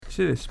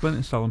See this?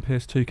 Splinter Cell on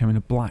PS2 came in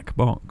a black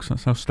box.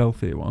 That's how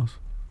stealthy it was.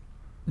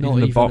 Not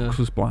even the even box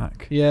was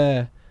black.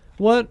 Yeah.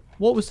 What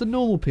was the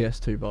normal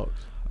PS2 box?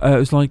 It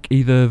was like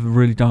either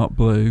really dark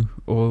blue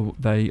or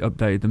they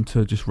updated them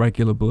to just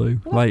regular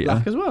blue later.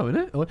 Black as well,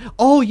 isn't it?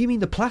 Oh, you mean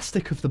the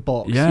plastic of the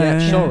box?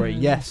 Yeah. Sorry.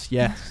 Yes.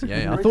 Yeah.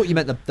 I thought you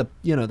meant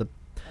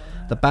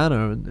the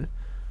banner and.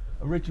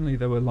 Originally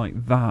they were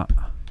like that.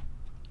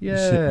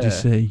 Yeah. Do you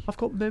see? I've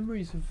got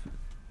memories of.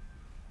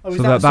 Oh,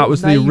 So that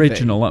was the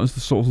original. That was the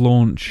sort of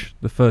launch.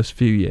 The first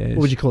few years.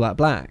 What would you call that?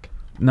 Black.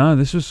 No,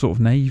 this was sort of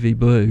navy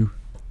blue.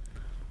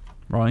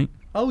 Right.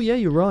 Oh yeah,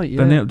 you're right.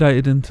 Yeah. Then they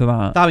updated into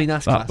that. I mean,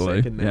 that's that classic, blue,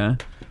 isn't it? yeah.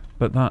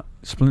 But that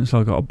Splinter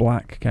Cell got a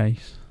black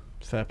case.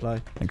 Fair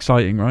play.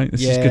 Exciting, right?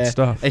 This is good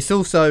stuff. It's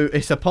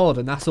a pod,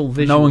 and that's all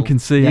visual. No one can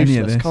see any of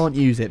Useless. this. Can't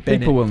use it. Bin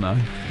People it. will know.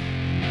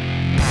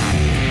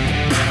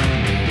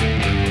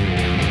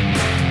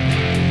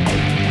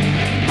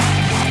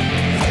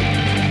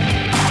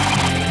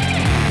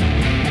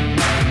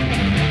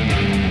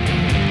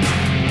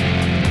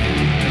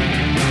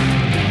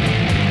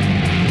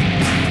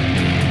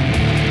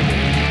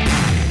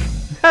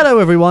 Hello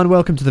everyone,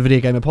 welcome to the Video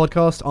Gamer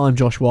Podcast. I'm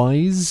Josh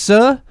Wise,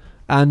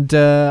 and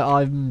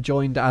I'm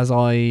joined, as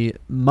I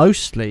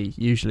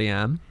usually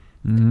am.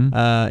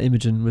 Mm-hmm.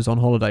 Imogen was on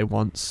holiday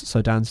once,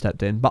 so Dan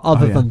stepped in. But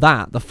other than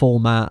that, the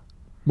format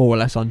more or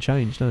less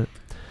unchanged, isn't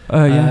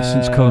it?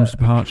 Since Cullum's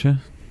departure.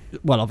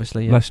 Well,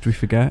 obviously, yeah. Lest we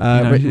forget.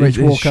 Rich his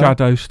Walker.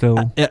 shadow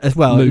still. As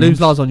well, it looms.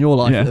 looms lies on your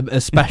life, Yeah.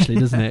 especially,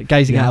 doesn't it?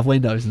 Gazing Yeah. out of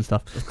windows and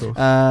stuff. Of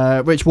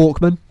course. Rich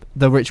Walkman,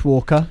 the Rich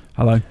Walker,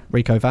 Hello.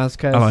 Rico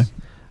Vasquez. Hello.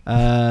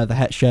 The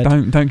Het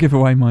Shed. Don't give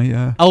away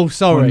my. Oh,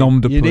 sorry.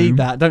 nom de You plume. need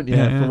that, don't you?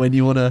 Yeah. For when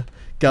you want to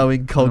go I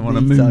incognito. want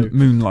to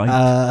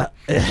moonlight.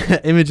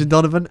 Imogen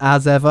Donovan,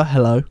 as ever.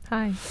 Hello.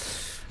 Hi.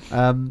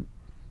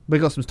 We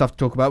got some stuff to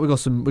talk about. We got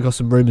some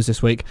rumours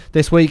this week.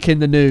 This week in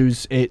the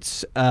news,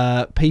 it's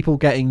people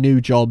getting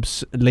new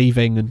jobs,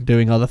 leaving and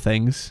doing other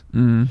things,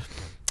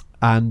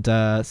 and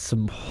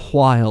some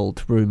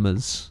wild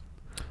rumours.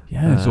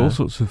 Yeah, there's all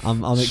sorts of I'm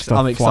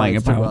stuff excited flying to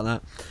talk about.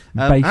 about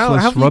that.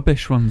 Baseless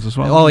rubbish ones as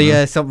well. Oh isn't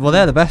yeah, there? well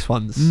they're the best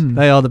ones.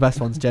 They are the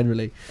best ones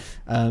generally.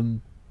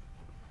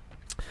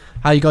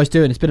 How you guys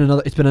doing? It's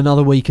been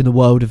another week in the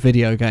world of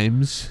video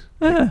games.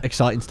 Yeah.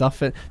 Exciting stuff.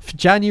 For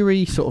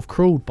January sort of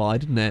crawled by,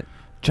 didn't it?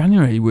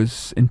 January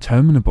was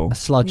interminable. A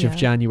sludge of Yeah.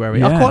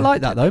 January. I Yeah. quite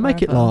like that though.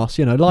 Make it Forever. last.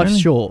 You know, life's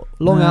Really? short.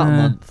 Long out a Nah.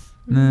 month.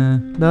 Nah.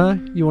 No,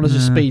 you want to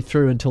just Nah. speed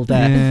through until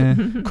death.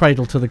 Yeah.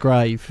 Cradle to the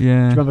grave. Do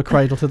Yeah. you remember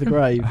Cradle to the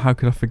Grave? How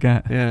could I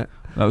forget? Yeah.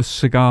 That was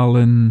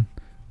Seagal and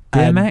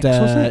DMX,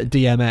 And, was it?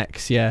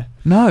 DMX, yeah.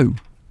 No.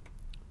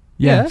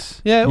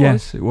 Yes. Yeah, it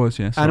yes, it was.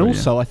 Yes. And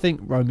also, I think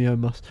Romeo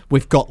must.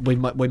 We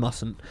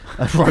mustn't.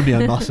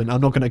 Romeo mustn't.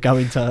 I'm not going to go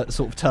into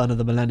sort of turn of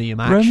the millennium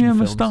action Romeo films.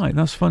 Must Die.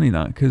 That's funny,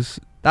 that because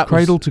That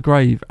Cradle to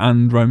Grave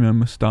and Romeo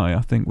Must Die, I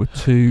think, were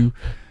two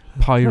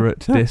pirate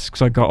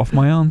discs I got off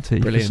my auntie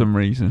Brilliant. for some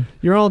reason.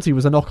 Your auntie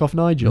was a knockoff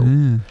Nigel.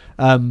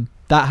 Yeah.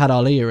 That had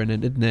Aaliyah in it,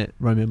 didn't it?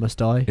 Romeo Must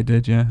Die. It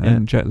did, yeah. Yeah.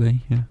 And Jet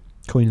Li, yeah.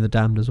 Queen of the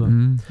Damned as well.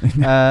 Mm.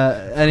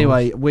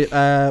 Anyway,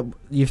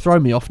 you've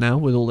thrown me off now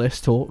with all this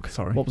talk.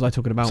 Sorry. What was I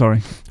talking about?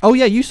 Sorry. Oh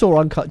yeah, you saw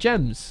Uncut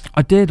Gems.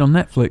 I did on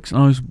Netflix,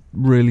 and I was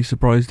really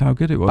surprised how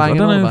good it was. Banging I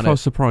don't on know about if I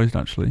was surprised,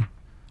 actually.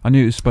 I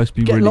knew it was supposed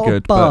to be Get really a lot good,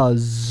 of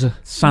buzz.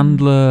 but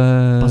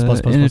Sandler Buzz,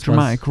 in a buzz.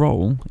 dramatic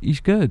role, he's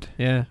good.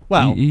 Yeah.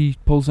 Well, he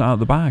pulls it out of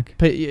the bag.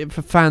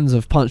 for fans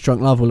of Punch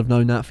Drunk Love will have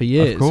known that for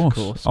years. Of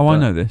course. Oh, but- I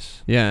know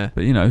this. Yeah.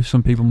 But, you know,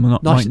 some people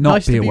might Nice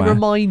not be to aware. be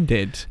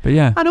reminded. But,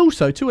 yeah. And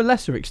also, to a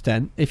lesser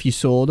extent, if you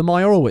saw the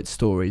Maya Horowitz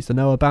stories, the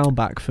Noah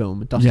Baumbach film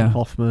with Dustin Yeah.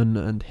 Hoffman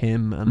and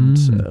him and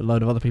a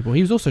load of other people,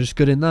 he was also just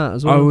good in that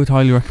as well. I would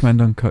highly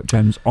recommend Uncut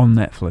Gems on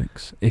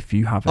Netflix if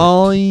you haven't.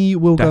 I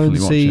will go and Definitely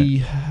watch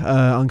see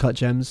Uncut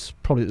Gems,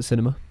 probably at the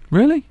cinema.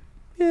 Really?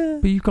 Yeah.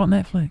 But you've got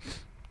Netflix.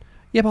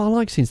 Yeah, but I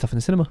like seeing stuff in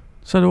the cinema.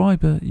 So do I,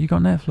 but you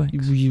got Netflix.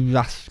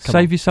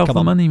 Save yourself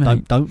the money,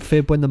 mate. Don't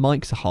fib when the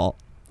mics are hot.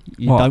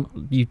 What?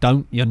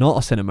 You're not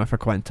a cinema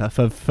frequenter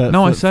for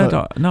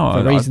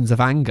reasons of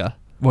anger.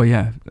 Well,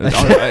 yeah.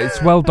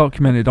 It's well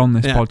documented on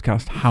this Yeah.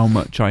 podcast how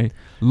much I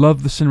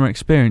love the cinema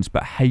experience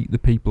but hate the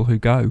people who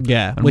go.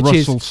 Yeah, And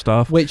rustle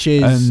stuff.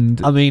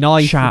 and I mean,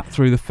 I chat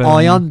through the film.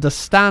 I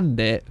understand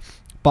it,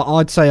 but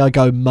I'd say I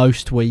go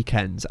most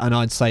weekends, and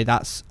I'd say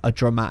that's a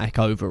dramatic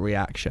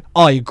overreaction.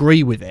 I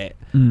agree with it,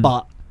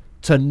 but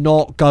to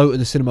not go to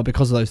the cinema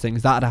because of those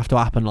things, that'd have to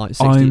happen like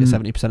 60 to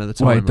 70% of the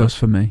time. Well, it does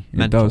for me.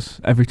 Mental. It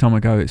does. Every time I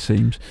go, it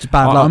seems. It's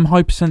bad luck. I'm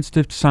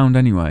hypersensitive to sound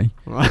anyway.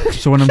 Right.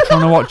 So when I'm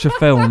trying to watch a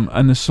film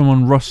and there's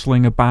someone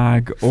rustling a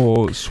bag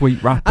or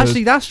sweet wrappers,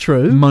 Actually, that's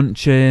true.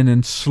 munching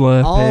and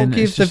slurping, I'll give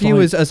it's the just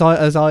viewers, like,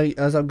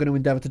 as I'm going to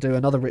endeavour to do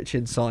another rich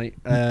insight.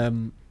 A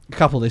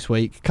couple this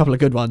week, a couple of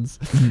good ones.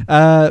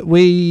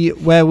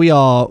 Where we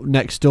are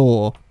next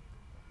door,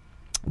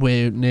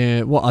 we're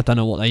near I don't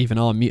know what they even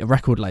are, a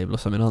record label or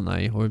something, aren't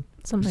they? Or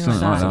Something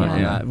Something like like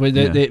that,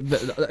 that,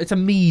 yeah. yeah. It's a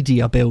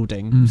media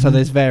building, so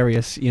there's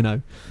various,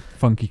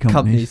 funky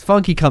companies.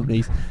 funky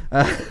companies.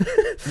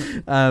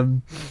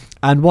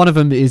 And one of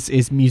them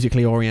is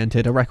musically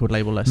oriented, a record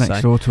label, let's say.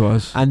 Next door to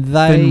us. And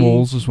they Thin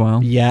Walls as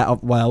well. Yeah,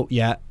 well,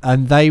 yeah.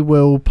 And they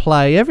will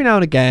play every now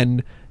and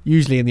again,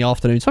 usually in the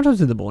afternoon,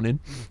 sometimes in the morning.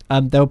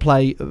 They'll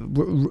play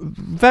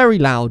very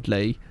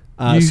loudly.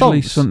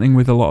 Usually songs. something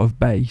with a lot of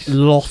bass.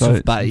 Lots of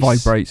it bass.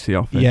 Vibrates the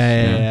office.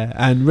 Yeah.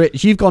 And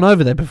Rich, you've gone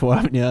over there before,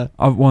 haven't you?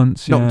 I've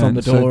once knocked on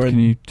the door can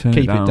you turn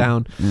keep it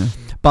down. Yeah.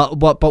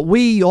 But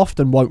we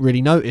often won't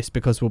really notice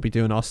because we'll be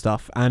doing our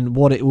stuff. And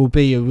what it will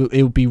be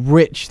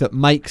Rich that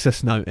makes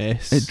us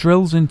notice. It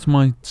drills into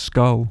my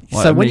skull.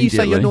 Like, so when you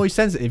say you're noise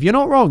sensitive, you're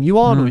not wrong. You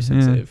are noise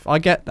sensitive. I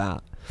get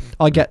that.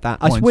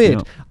 It's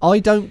weird. I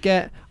don't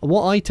get.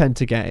 What I tend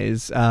to get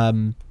is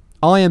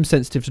I am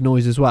sensitive to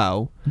noise as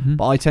well,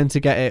 but I tend to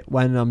get it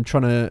when I'm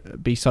trying to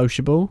be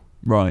sociable.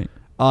 Right.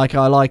 Like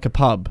I like a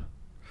pub.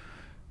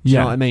 Do you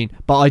know what I mean?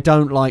 But I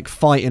don't like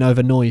fighting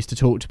over noise to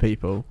talk to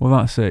people. Well,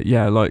 that's it.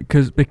 Yeah, like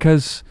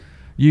because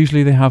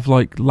usually they have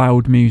like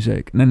loud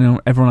music, and then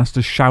everyone has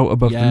to shout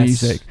above the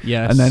music.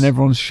 Yes. And then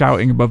everyone's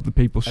shouting above the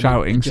people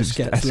shouting. It just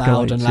gets escalates,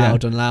 loud and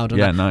loud and loud.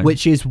 Yeah, no.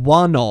 Which is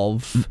one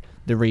of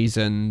the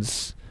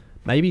reasons.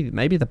 Maybe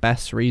the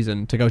best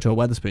reason to go to a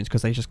Wetherspoons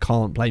because they just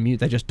can't play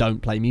music. They just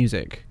don't play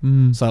music.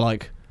 So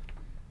like,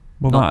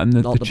 well, that and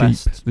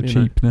the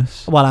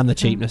cheapness. Well, and the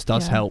cheapness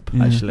does help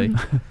actually.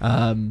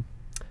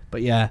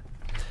 But yeah,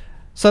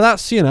 so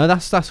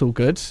that's all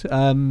good.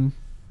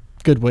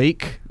 Good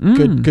week.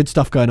 Good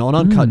stuff going on.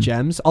 Uncut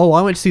gems. Oh,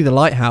 I went to see The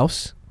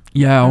Lighthouse.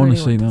 Yeah, I want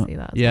really to see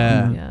that.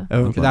 Yeah.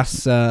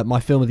 That's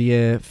my film of the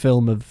year.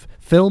 Film of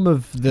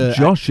the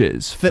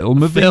Josh's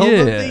film of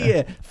the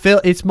year.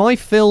 It's my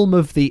film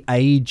of the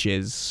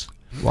ages.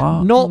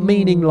 Wow. Not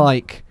meaning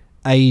like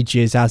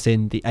ages as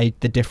in the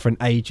different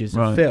ages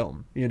of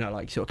film. You know,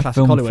 like sort of classic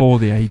film Hollywood. For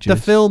the ages.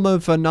 The film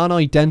of an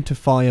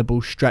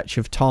unidentifiable stretch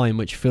of time,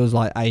 which feels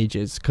like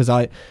ages. Because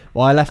I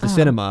left the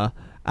cinema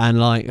and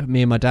like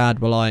me and my dad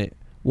were like,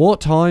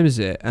 what time is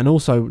it? And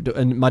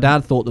my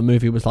dad thought the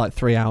movie was like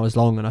 3 hours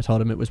long, and I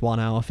told him it was 1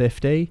 hour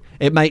 50.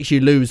 It makes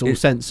you lose all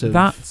sense of...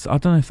 I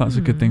don't know if that's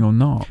a good thing or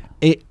not.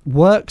 It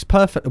works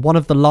perfect. One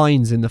of the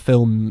lines in the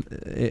film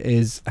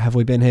is, have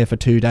we been here for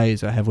 2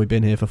 days or have we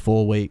been here for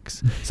 4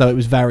 weeks? So it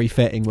was very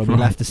fitting when we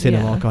left the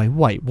cinema going,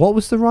 wait, what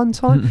was the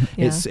runtime?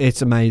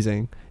 It's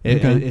amazing.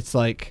 It's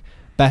like...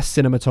 best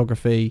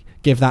cinematography,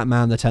 give that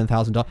man the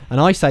 $10,000. And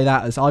I say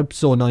that as I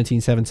saw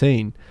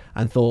 1917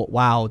 and thought,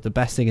 wow, the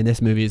best thing in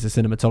this movie is the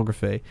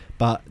cinematography.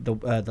 But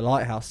the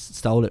Lighthouse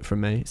stole it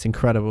from me. It's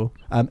incredible.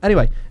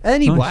 Anyway,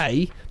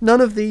 nice. None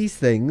of these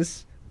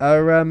things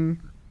are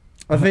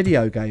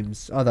video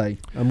games, are they?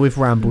 And we've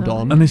rambled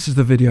on. And this is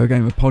the Video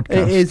Gamer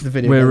Podcast. It is the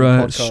Video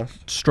Gamer Podcast. We're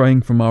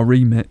straying from our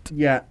remit.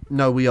 Yeah,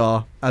 no, we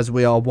are, as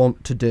we are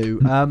wont to do.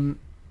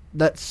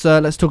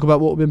 Let's talk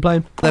about what we've been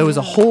playing. There was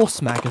a horse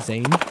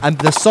magazine, and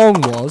the song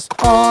was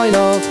I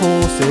love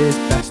horses,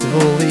 best of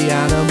all the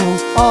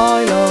animals.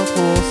 I love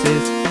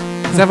horses.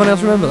 Does everyone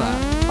else remember that?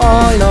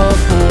 I love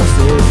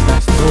horses,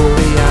 best of all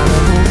the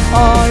animals.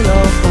 I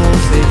love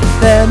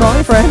horses, they're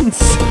my friends.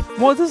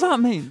 What does that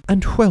mean?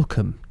 And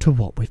welcome to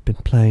what we've been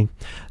playing.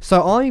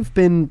 So I've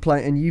been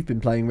playing, and you've been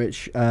playing,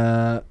 Rich,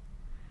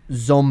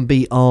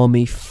 Zombie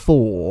Army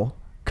 4...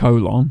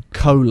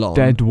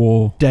 Dead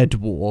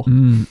War.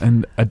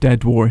 And a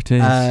dead war it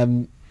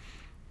is.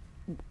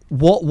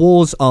 What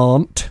wars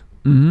aren't,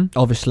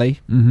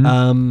 obviously,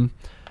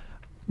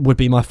 would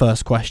be my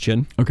first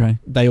question. Okay.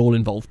 They all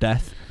involve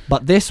death.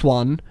 But this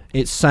one,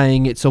 it's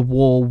saying it's a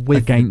war with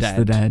against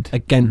the dead.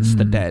 Against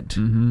the dead.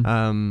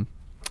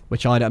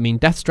 Which I mean,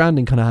 Death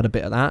Stranding kind of had a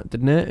bit of that,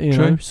 didn't it? You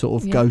know,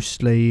 sort of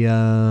ghostly.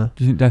 Do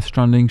you think Death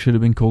Stranding should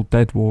have been called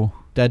Dead War?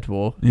 Dead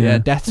War. Yeah.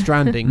 Death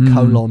Stranding, Dead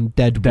War.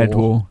 Dead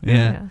War.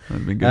 Yeah.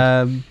 That'd be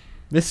good.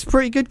 This is a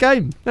pretty good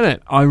game, isn't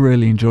it? I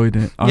really enjoyed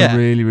it. I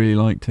really, really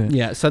liked it.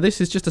 Yeah, so this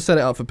is just to set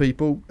it up for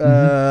people.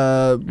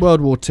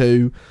 World War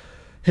II,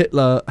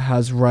 Hitler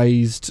has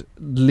raised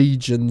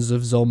legions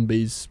of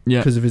zombies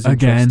because of his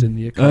interest in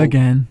the occult.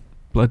 Again.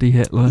 Bloody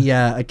Hitler.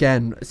 Yeah,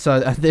 again.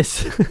 So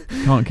this...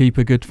 Can't keep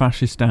a good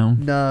fascist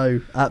down. No,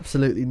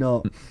 absolutely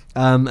not.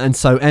 And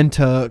so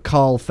enter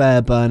Carl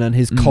Fairburn and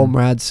his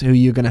comrades, who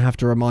you're going to have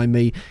to remind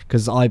me,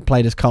 because I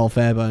played as Carl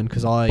Fairburn,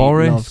 because I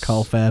love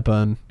Carl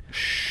Fairburn.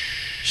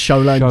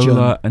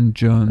 Shola and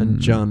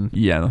Jun.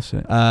 Yeah, that's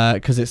it.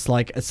 Because it's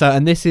like... So,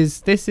 and this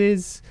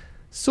is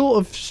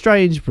sort of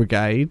Strange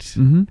Brigade.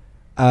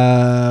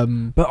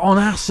 But on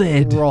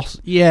acid.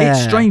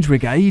 It's Strange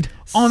Brigade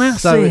on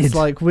acid. So it's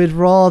like we'd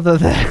rather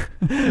that.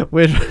 Do you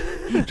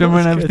remember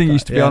when everything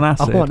used to be on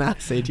acid? On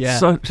acid, yeah.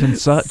 Such and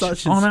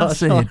such on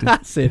acid. On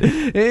acid.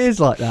 It is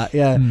like that,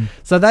 yeah.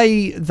 So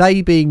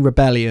they being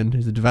Rebellion,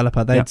 who's the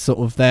developer, they'd sort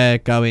of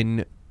go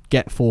in,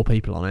 get 4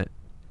 people on it,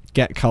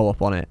 get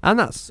co-op on it, and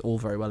that's all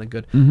very well and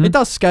good. It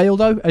does scale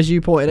though, as you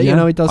pointed out. You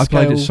know, it does scale.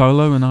 I played it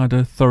solo and I had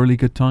a thoroughly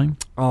good time.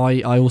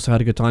 I also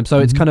had a good time. So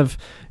it's kind of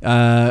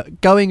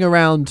going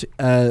around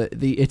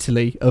the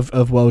Italy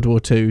of World War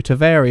II to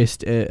various...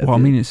 well, I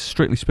mean, it's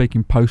strictly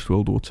speaking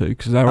post-World War II,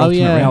 because their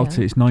alternate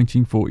reality is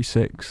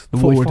 1946. The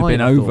war would have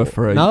been over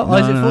for a... No,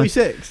 is it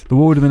 46? The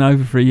war would have been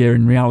over for a year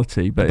in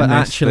reality, but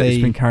actually...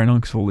 it's been carrying on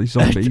because all these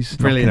zombies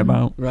knocking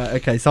about. Right,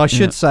 okay. So I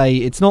should say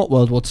it's not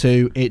World War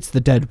II, it's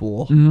the Dead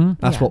War. Mm-hmm.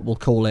 That's what we'll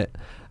call it.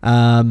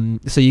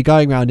 So you're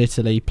going around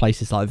Italy,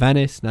 places like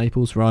Venice,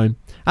 Naples, Rome,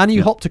 and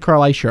you hop to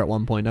Croatia at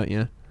one point, don't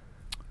you?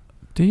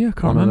 Do you? I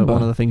can't remember.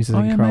 One of the things is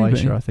in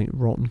Croatia, maybe. I think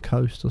Rotten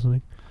Coast or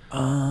something.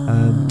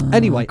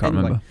 Anyway,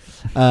 remember.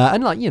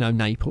 And like, you know,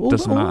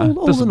 Naples,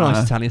 all the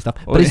nice Italian stuff,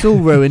 Oh, but it's all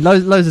ruined.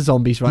 Loads of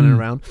zombies running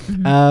around,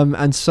 Mm-hmm.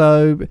 and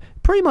so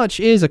pretty much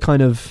is a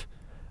kind of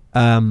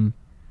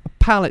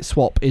palette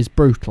swap is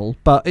brutal,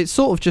 but it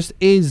sort of just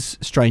is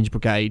Strange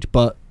Brigade,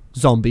 but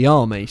zombie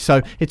army.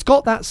 So it's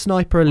got that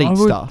sniper elite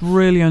stuff. I would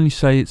really only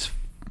say it's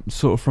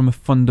sort of from a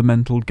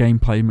fundamental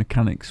gameplay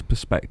mechanics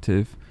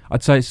perspective.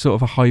 I'd say it's sort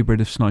of a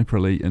hybrid of Sniper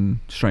Elite and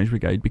Strange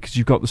Brigade, because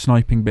you've got the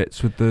sniping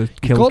bits with the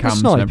kill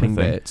cams and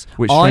everything,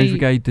 which Strange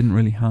Brigade didn't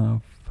really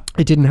have.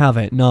 It didn't have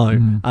it,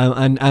 no.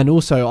 And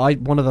also,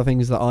 one of the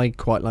things that I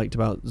quite liked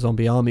about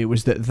Zombie Army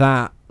was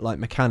that like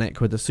mechanic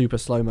with the super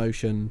slow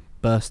motion,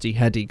 bursty,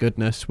 heady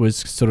goodness was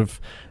sort of,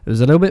 it was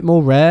a little bit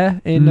more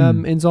rare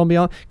in Zombie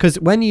Army,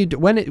 because when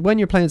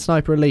you're playing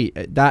Sniper Elite,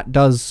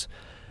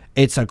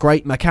 it's a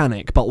great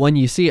mechanic, but when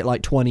you see it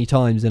like 20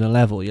 times in a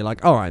level, you're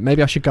like, all right,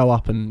 maybe I should go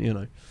up and, you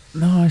know.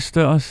 No,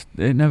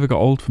 it never got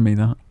old for me,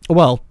 that.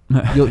 Well,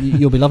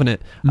 you'll be loving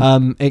it.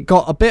 It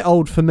got a bit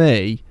old for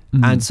me,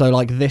 and so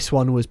like this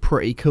one was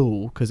pretty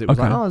cool, because it was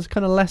like, there's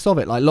kind of less of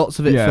it. Like lots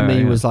of it for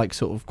me was like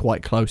sort of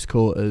quite close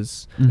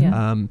quarters.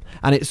 And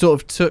it sort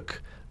of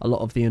took a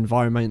lot of the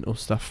environmental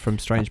stuff from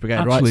Strange Brigade,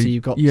 Actually, right? So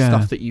you've got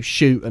stuff that you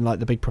shoot and like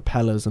the big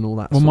propellers and all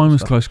that. Well, mine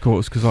was stuff. close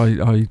quarters, because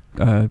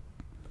I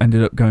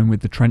ended up going with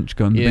the trench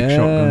gun, the big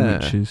shotgun,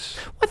 which is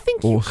I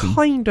think awesome. You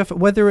kind of,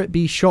 whether it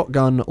be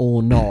shotgun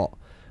or not,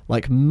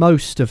 like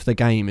most of the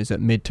game is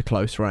at mid to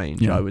close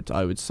range. I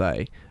would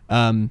say.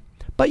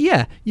 But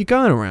yeah, you're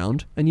going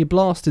around and you're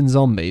blasting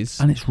zombies,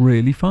 and it's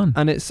really fun.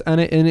 And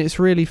it's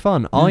really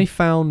fun. I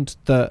found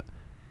that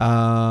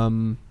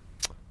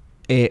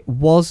it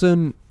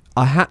wasn't.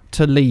 I had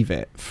to leave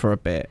it for a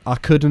bit. I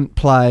couldn't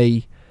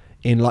play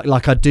in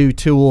like I do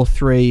 2 or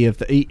 3 of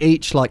the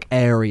each like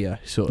area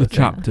sort of the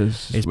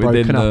chapters is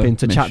broken up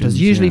into missions,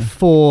 chapters. Usually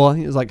 4. I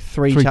think it was like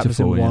 3 chapters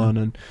in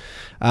one,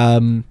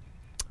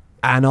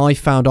 and I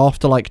found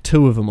after like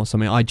 2 of them or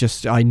something,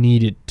 I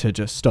needed to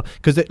just stop,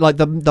 because like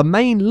the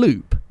main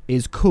loop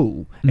is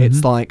cool.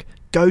 It's like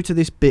go to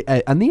this bit,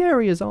 and the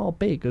areas are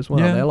big as well.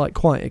 They're like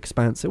quite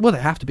expansive. Well,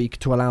 they have to be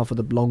to allow for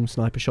the long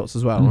sniper shots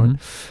as well, right?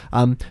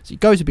 So you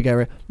go to a big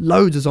area,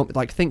 loads of zombies,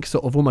 like think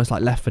sort of almost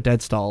like Left 4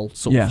 Dead style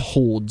sort of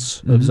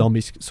hordes of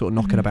zombies sort of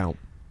knocking about.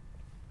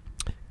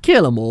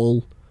 Kill them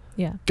all.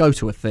 Yeah. Go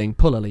to a thing,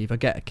 pull a lever,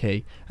 get a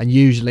key, and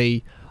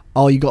usually,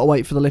 you got to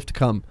wait for the lift to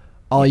come.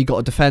 You got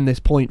to defend this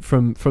point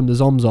from the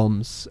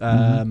zomzoms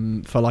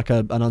for like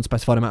an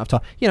unspecified amount of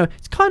time. You know,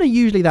 it's kind of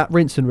usually that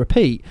rinse and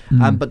repeat.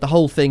 But the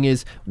whole thing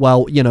is,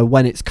 well, you know,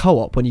 when it's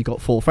co-op, when you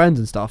got 4 friends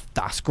and stuff,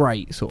 that's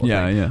great, sort of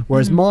thing. Yeah.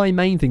 Whereas my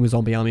main thing with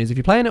Zombie Army is if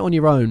you're playing it on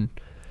your own,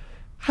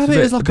 have it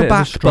as like a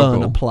back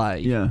burner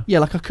play. Yeah,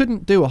 like I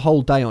couldn't do a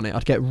whole day on it.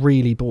 I'd get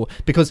really bored,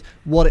 because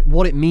what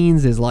it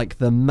means is like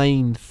the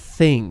main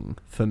thing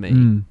for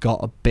me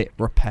got a bit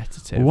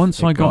repetitive. Well,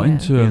 once I got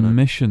into a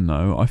mission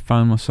though, I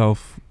found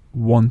myself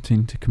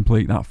wanting to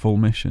complete that full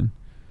mission.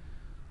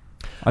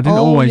 I didn't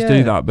always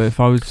do that, but if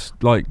I was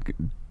like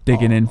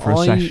digging in for a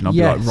session, I'd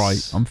be like,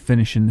 right, I'm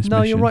finishing this mission.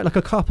 No, you're right. Like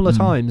a couple of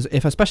times,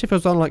 especially if I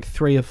was on like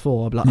 3 or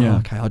 4, I'd be like,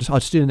 okay, I'll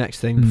just do the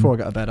next thing before I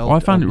go to bed. I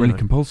found it really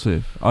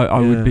compulsive. I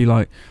would be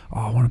like,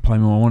 I want to play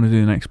more. I want to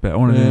do the next bit. I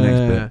want to do the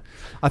next bit.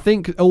 I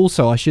think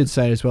also I should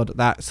say as well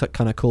that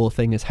kind of core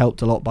thing has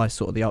helped a lot by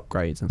sort of the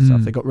upgrades and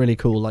stuff. They got really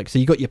cool, like, so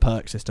you got your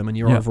perk system and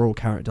your overall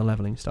character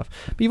leveling stuff,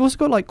 but you've also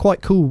got like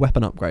quite cool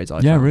weapon upgrades.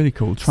 I found. Really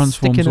cool.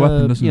 Transforms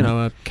weapon, doesn't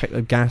it?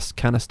 A gas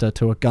canister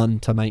to a gun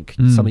to make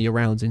some of your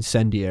rounds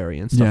incendiary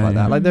and stuff like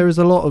that. Like there is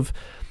a lot of,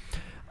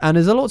 and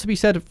there's a lot to be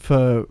said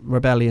for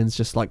Rebellion's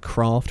just like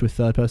craft with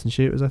third-person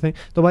shooters. I think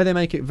the way they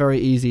make it very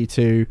easy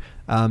to,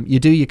 you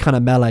do your kind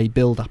of melee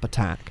build-up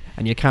attack,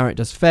 and your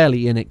character's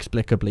fairly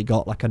inexplicably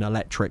got like an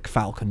electric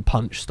Falcon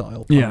Punch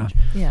style punch.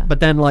 Yeah. But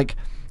then like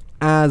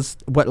as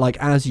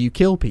you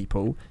kill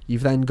people,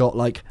 you've then got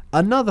like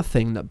another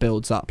thing that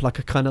builds up, like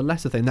a kind of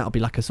lesser thing that'll be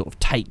like a sort of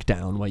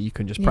takedown where you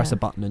can just press a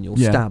button and you'll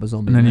stab a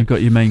zombie. And then you've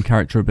got your main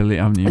character ability,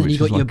 haven't you? And then you've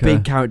got your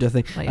big character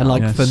thing, and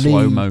like for me,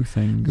 slow-mo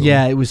thing.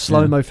 It was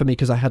slow-mo for me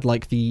because I had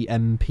like the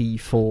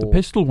MP4. The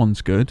pistol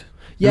one's good.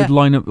 Yeah, you'd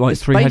line up like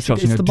 3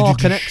 headshots. It's the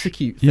mark and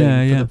execute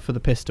thing for the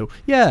pistol.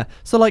 Yeah,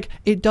 so like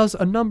it does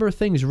a number of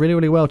things really,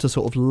 really well to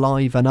sort of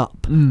liven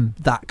up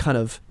that kind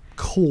of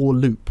core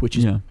loop, which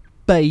is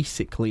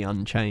basically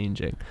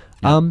unchanging.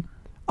 I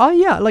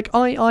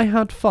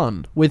had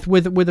fun with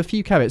a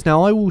few characters.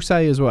 Now I will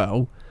say as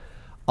well,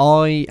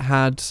 I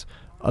had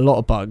a lot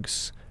of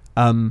bugs.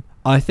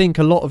 I think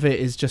a lot of it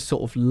is just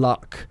sort of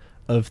luck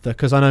of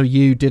because I know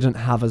you didn't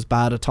have as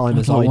bad a time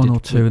as I did. One or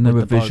two, and there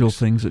were visual bugs.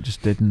 things that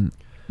just didn't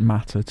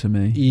matter to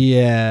me.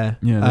 Yeah.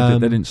 They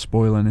didn't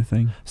spoil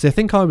anything. So I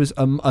think I was,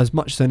 as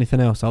much as anything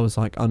else, I was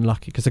like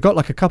unlucky because I got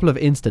like a couple of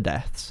insta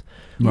deaths,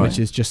 which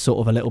is just sort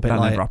of a little bit that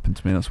like never happened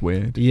to me. That's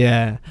weird.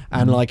 Yeah,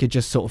 and like it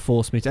just sort of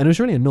forced me to, and it was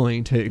really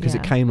annoying too because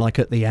it came like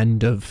at the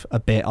end of a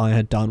bit I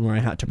had done where I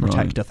had to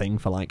protect a thing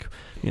for like,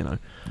 Yeah.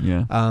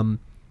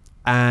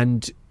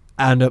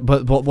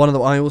 But one of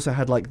the, I also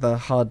had like the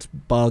HUD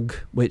bug,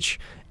 which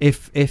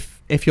if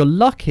you're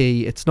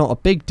lucky, it's not a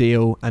big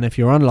deal, and if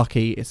you're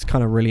unlucky, it's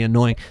kind of really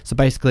annoying. So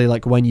basically,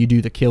 like when you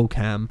do the kill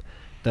cam,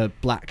 the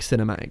black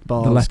cinematic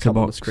bars come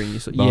on the screen.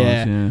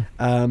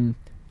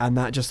 And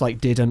that just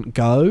like didn't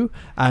go.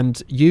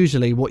 And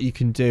usually, what you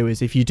can do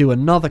is if you do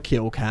another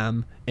kill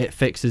cam, it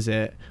fixes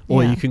it,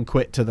 or you can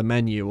quit to the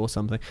menu or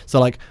something. So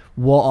like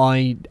what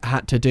I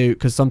had to do,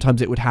 because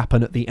sometimes it would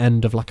happen at the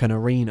end of like an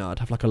arena, I'd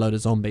have like a load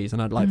of zombies,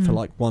 and I'd like for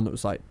like one that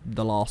was like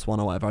the last one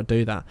or whatever, I'd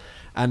do that,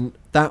 and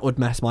that would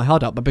mess my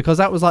HUD up. But because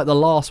that was like the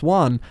last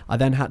one, I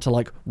then had to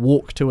like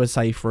walk to a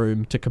safe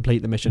room to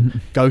complete the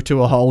mission, go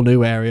to a whole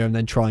new area, and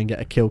then try and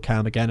get a kill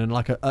cam again. And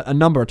like a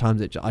number of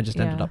times I just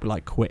ended up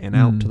like quitting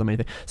out to the main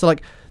thing. So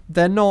like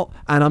they're not,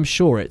 and I'm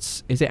sure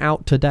is it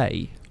out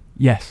today?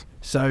 Yes.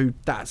 So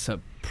that's a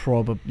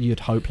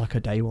you'd hope like a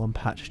day one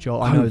patch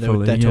job. I know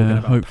they're talking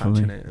about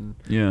patching it and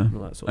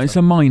all that sort of it's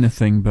stuff. a minor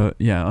thing, but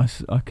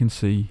I can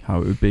see how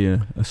it would be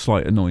a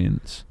slight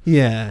annoyance.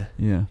 Yeah.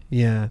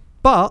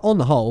 But on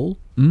the whole,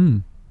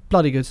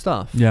 bloody good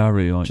stuff. Yeah, I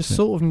really liked it. Just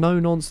sort of no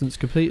nonsense,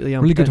 completely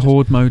really good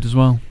horde mode as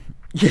well.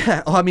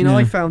 Yeah, I mean,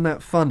 I found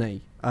that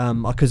funny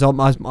because I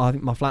think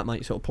my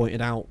flatmate sort of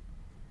pointed out,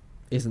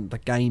 isn't the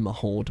game a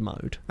horde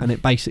mode? And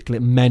it basically,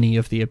 many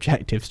of the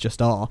objectives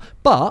just are.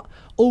 But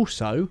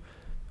also,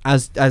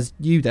 as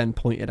you then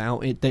pointed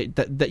out,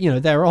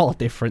 there are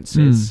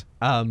differences.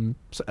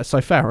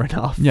 So fair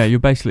enough. Yeah, you're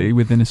basically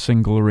within a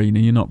single arena.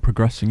 You're not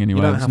progressing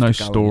anywhere. There's no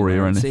story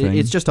or anything.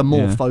 It's just a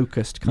more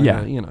focused kind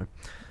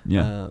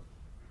of,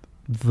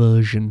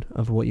 version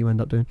of what you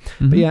end up doing.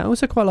 But yeah, I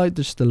also quite like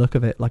just the look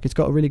of it. Like it's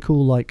got a really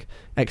cool like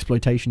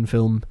exploitation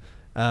film.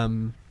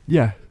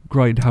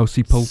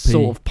 Grindhousey, pulpy,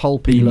 sort of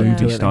pulpy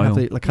movie style.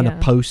 They have the kind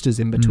of posters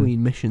in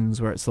between missions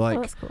where it's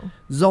like cool.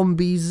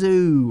 Zombie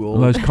Zoo or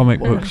those comic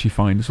books you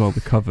find as well,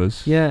 the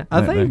covers. Yeah,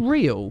 are they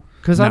real?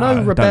 Because I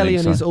know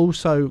Rebellion is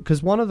also,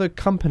 because one of the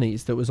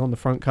companies that was on the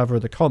front cover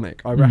of the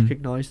comic, I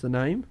recognised the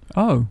name.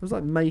 Oh, it was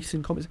like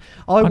Mason Comics.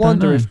 I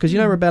wonder if, because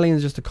Rebellion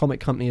is just a comic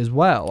company as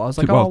well. I was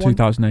like,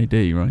 2000 AD,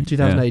 right?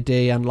 2000 AD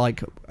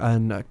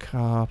and a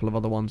couple of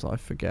other ones I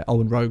forget. Oh,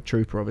 and Rogue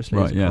Trooper obviously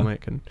is a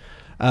comic,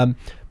 and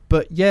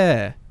but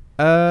yeah.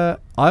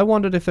 I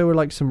wondered if there were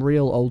like some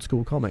real old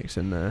school comics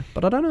in there,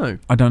 but I don't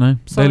know.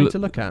 Something to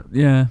look at.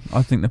 Yeah,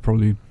 I think they're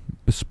probably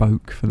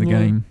bespoke for the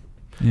game.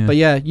 Yeah. But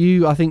yeah,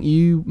 I think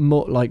you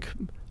more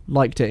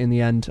liked it in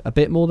the end a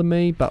bit more than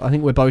me, but I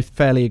think we're both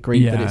fairly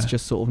agreed that it's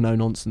just sort of no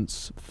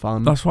nonsense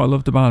fun. That's what I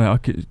loved about it. I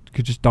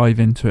could just dive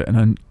into it,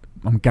 and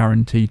I'm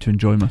guaranteed to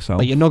enjoy myself.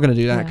 But you're not going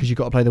to do that because you've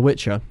got to play The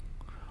Witcher.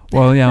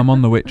 Well, yeah, I'm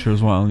on The Witcher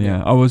as well.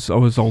 Yeah, I was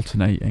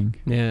alternating.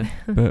 Yeah,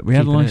 but we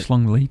had a nice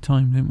long lead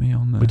time, didn't we,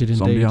 on the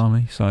Zombie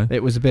Army? So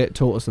it was a bit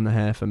tortoise in the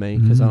hair for me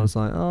because I was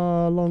like,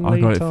 long lead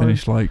time. I got it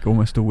finished like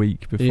almost a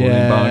week before the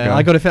embargo.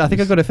 I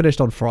think I got it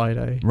finished on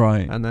Friday.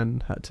 Right, and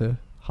then had to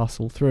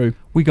hustle through.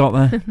 We got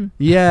there.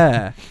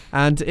 Yeah,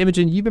 and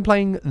Imogen, you've been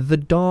playing The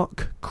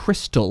Dark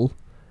Crystal,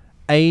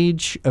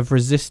 Age of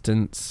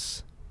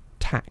Resistance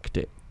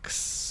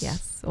Tactics.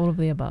 Yes. All of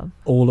the above.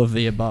 All of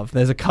the above.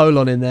 There's a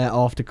colon in there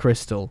after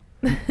Crystal.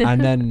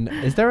 And then,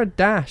 is there a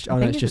dash? Oh,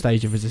 no, it's just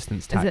Age of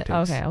Resistance Tactics.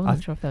 Okay, I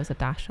wasn't sure if there was a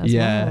dash as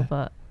well,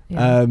 but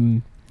yeah.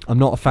 I'm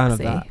not a fan of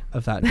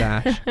that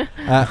dash.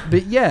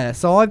 But yeah,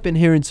 so I've been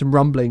hearing some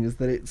rumblings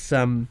that it's,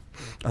 I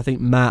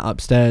think Matt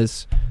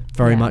upstairs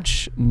very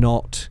much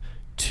not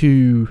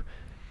too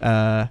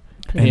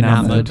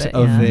enamored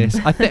of this.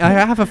 I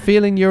have a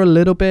feeling you're a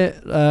little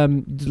bit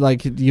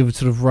like you're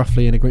sort of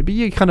roughly in agreement, but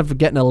you're kind of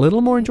getting a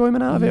little more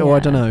enjoyment out of it, or I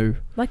don't know,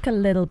 like a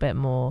little bit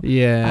more.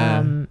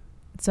 Yeah.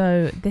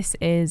 So this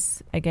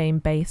is a game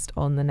based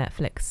on the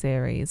Netflix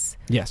series.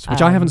 Yes,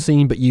 which I haven't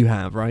seen, but you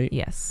have, right?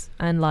 Yes,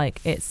 and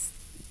like it's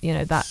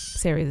that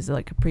series is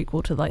like a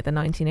prequel to like the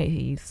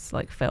 1980s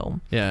like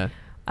film. Yeah.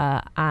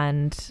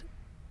 And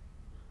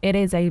it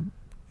is a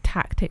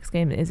tactics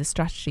game. It is a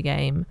strategy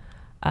game.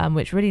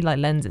 Which really like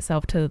lends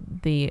itself to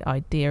the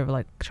idea of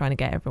like trying to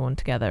get everyone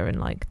together and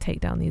like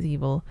take down these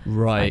evil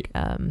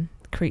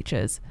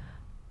creatures,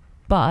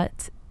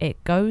 but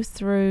it goes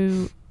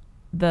through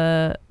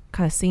the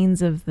kind of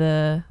scenes of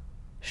the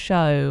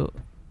show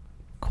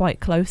quite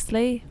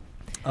closely.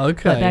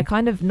 Okay, but they're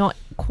kind of not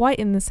quite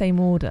in the same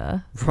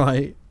order,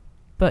 right?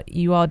 But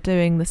you are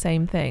doing the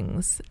same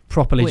things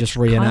properly, just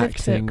reenacting. Kind of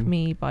took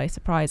me by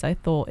surprise. I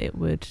thought it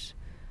would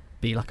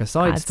be like a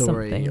side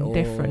story, something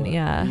different.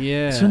 Yeah.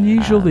 It's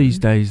unusual these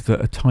days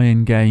that a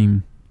tie-in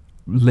game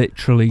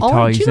literally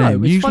ties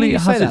in. Usually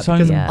it has its own.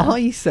 Because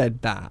I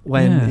said that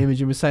when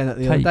Imogen was saying that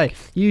the other day.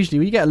 Usually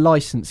when you get a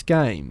licensed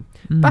game,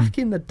 back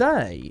in the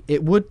day,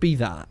 it would be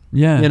that.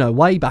 Yeah. You know,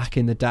 way back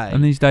in the day.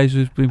 And these days,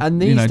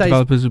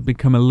 developers have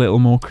become a little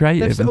more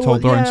creative and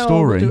told their own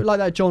story. Do it like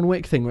that John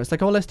Wick thing where it's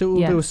like, let's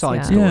do a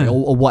side story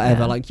or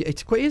whatever. Like,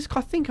 it is.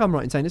 I think I'm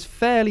right in saying it's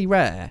fairly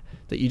rare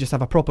that you just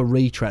have a proper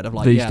retread of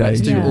like,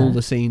 let's do all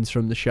the scenes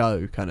from the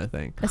show kind of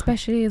thing.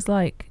 Especially as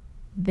like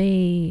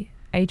the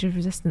Age of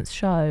Resistance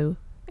show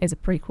is a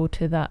prequel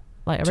to that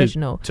like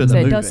original, to so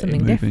the it does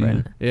something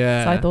different.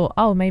 Yeah. So I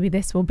thought, maybe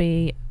this will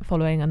be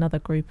following another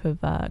group of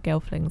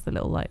Gelflings, the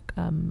little like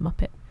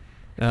Muppet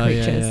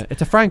creatures. Yeah.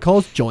 It's a Frank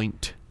Oz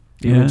joint.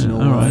 The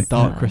original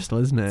Dark Crystal,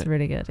 isn't it? It's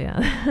really good,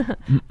 yeah.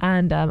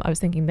 And I was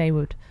thinking they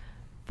would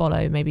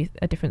follow maybe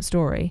a different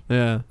story.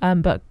 Yeah.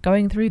 But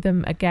going through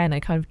them again, I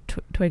kind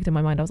of twigged in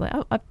my mind. I was like,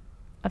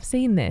 I've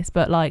seen this,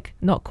 but like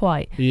not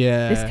quite.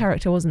 Yeah. This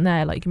character wasn't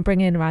there. Like you can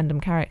bring in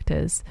random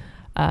characters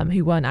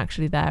who weren't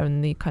actually there,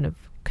 and the kind of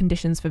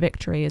conditions for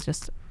victory is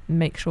just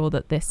make sure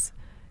that this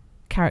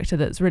character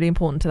that's really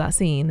important to that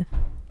scene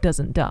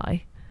doesn't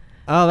die.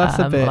 Oh, that's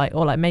a bit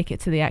or make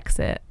it to the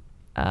exit.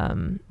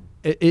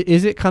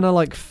 Is it kind of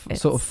like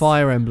sort of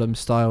Fire Emblem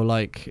style?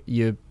 Like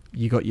you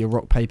got your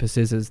rock paper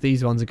scissors.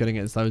 These ones are good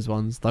against those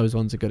ones. Those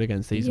ones are good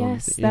against these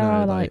ones. Yes, there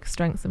are like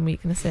strengths and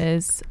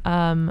weaknesses.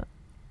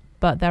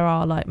 But there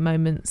are like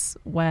moments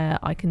where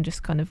I can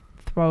just kind of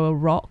throw a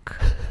rock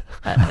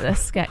at a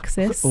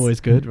Skeksis. Always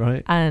good,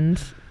 right?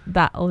 And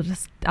that'll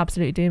just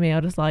absolutely do me.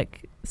 I'll just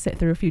like sit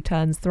through a few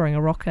turns throwing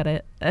a rock at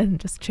it and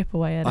just chip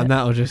away at it. And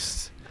that'll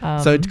just...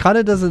 so it kind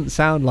of doesn't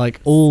sound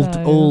like all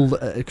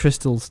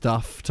crystal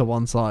stuff to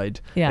one side.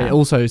 Yeah. It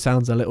also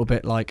sounds a little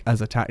bit like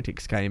as a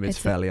tactics game, it's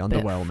fairly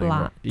underwhelming.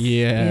 Flat.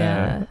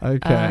 Yeah.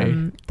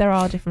 Okay. There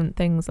are different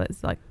things.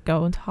 It's like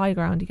go onto high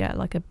ground, you get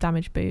like a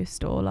damage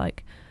boost, or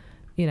like,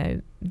 you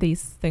know,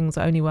 these things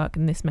only work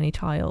in this many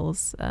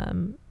tiles.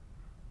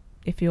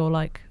 If you're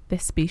like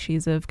this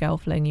species of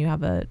Gelfling, you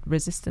have a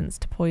resistance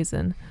to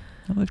poison.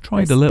 Well, they've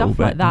tried a little stuff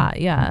bit like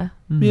that. Yeah.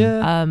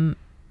 Yeah.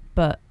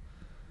 But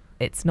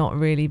it's not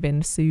really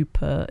been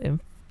super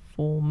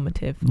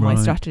informative. My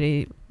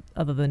strategy,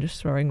 other than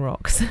just throwing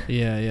rocks.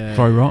 Yeah.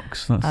 Throw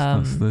rocks.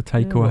 That's the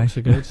takeaway. Rocks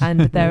are good.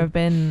 And there have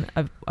been.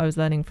 I was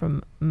learning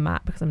from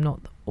Matt, because I'm not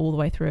all the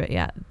way through it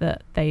yet,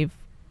 that they've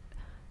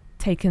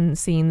taken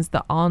scenes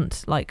that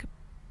aren't like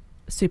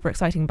super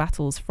exciting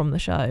battles from the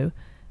show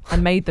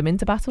and made them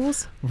into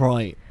battles.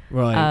 Right.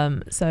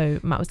 So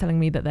Matt was telling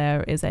me that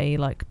there is a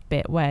like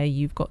bit where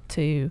you've got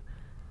to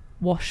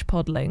wash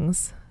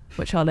podlings,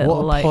 which are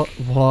little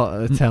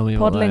tell me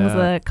what podlings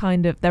are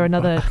kind of, they're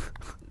another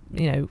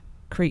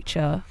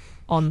creature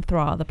on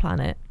Thra, the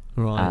planet.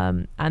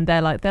 Right. And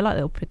they're like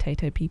little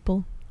potato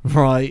people.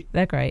 Right.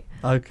 They're great.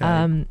 Okay.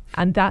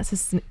 And that's a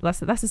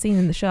scene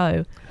in the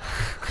show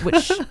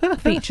which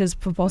features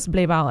for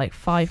possibly about like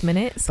 5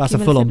 minutes. That's a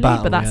full-on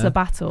battle. But that's a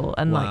battle,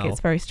 and like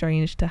it's very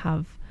strange to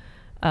have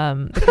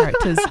the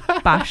characters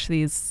bash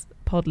these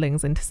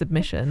podlings into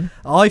submission.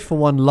 I, for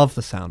one, love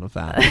the sound of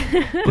that,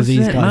 because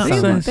these guys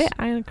sound like... a bit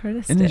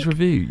anachronistic. In his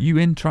review, you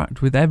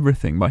interact with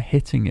everything by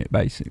hitting it,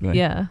 basically.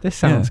 Yeah. This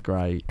sounds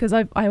great. Because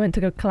I went to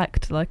go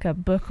collect like a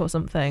book or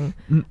something,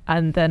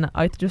 and then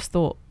I just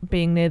thought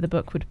being near the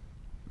book would...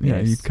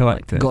 you'd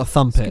collect it. Got to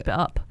thump it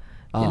up.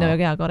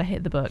 I got to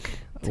hit the book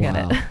to get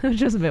it.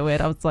 Which was a bit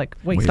weird. I was like,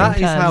 wait. That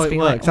is how it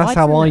works. That's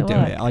how I do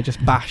it. I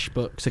just bash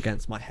books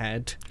against my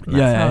head.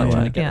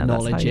 Trying to get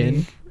knowledge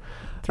in.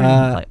 Through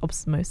like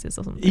osmosis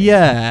or something.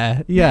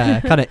 Yeah,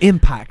 kind of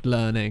impact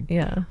learning.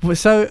 Yeah.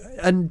 So,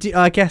 and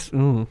I guess,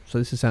 so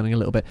this is sounding a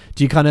little bit,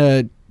 do you kind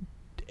of,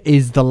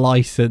 is the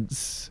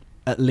license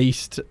at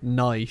least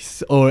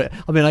nice? Or,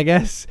 I mean, I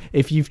guess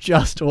if you've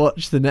just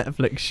watched the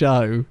Netflix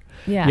show,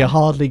 you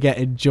hardly get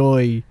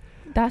enjoy.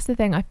 That's the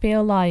thing. I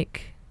feel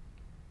like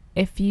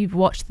if you've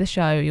watched the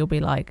show, you'll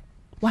be like,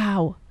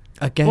 wow.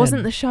 Again.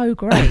 Wasn't the show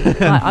great?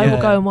 Like, I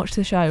will go and watch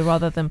the show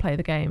rather than play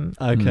the game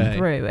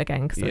through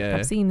again, because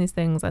I've seen these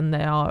things and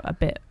they are a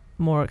bit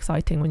more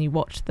exciting when you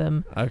watch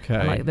them. Okay.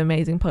 And, like the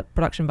amazing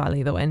production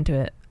value that went into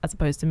it, as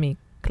opposed to me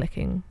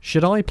clicking.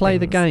 Should I play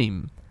the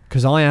game?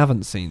 Because I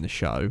haven't seen the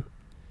show.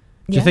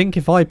 Do you think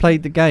if I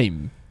played the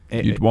game,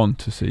 you'd want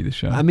to see the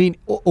show? I mean,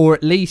 or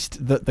at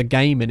least that the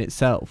game in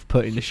itself,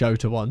 putting the show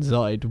to one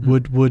side,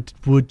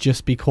 would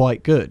just be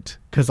quite good.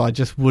 Because I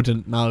just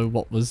wouldn't know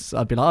what was...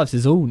 I'd be like, this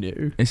is all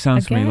new. It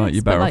sounds to me like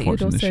you're better off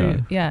watching the show.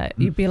 Yeah,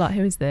 you'd be like,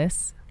 who is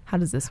this? How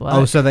does this work?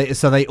 Oh, so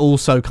they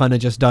also kind of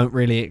just don't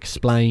really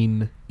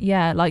explain...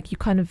 Yeah, like you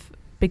kind of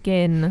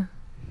begin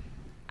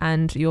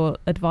and your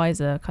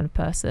advisor kind of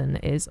person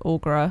is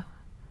Aughra.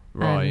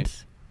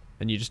 Right.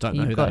 And you just don't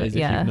know who that is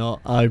if you've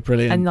not. Oh,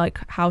 brilliant. And like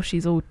how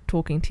she's all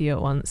talking to you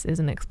at once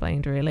isn't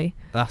explained really.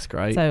 That's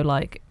great. So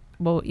like,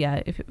 well,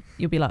 yeah, if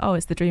you'll be like, oh,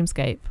 it's the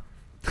Dreamscape.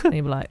 And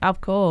you'd be like,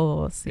 of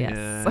course, yes.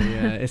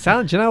 Yeah. It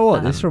sounds. Do you know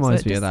what? This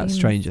reminds me of that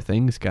Stranger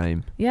Things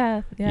game.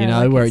 Yeah. You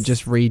know, like where it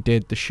just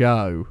redid the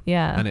show.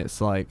 Yeah. And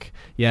it's like,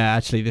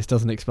 actually, this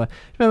doesn't explain.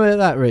 Remember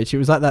that, Rich? It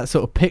was like that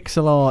sort of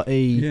pixel art-y.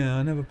 Yeah,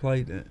 I never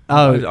played it.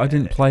 Oh, I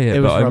didn't play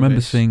it, but I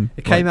remember seeing.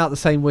 It came out the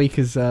same week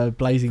as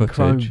Blazing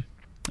Chrome.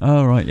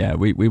 Oh right, yeah,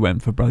 we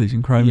went for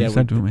Blazing Chrome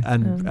instead, didn't we?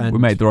 And we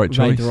made the right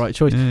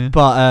choice. Yeah.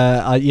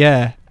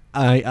 But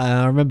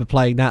I remember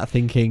playing that,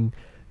 thinking,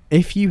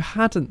 if you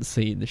hadn't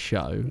seen the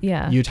show,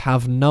 you'd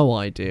have no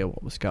idea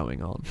what was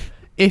going on.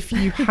 If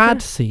you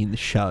had seen the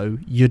show,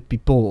 you'd be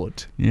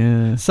bored.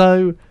 Yeah.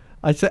 So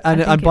I said,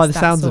 and by the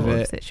sounds of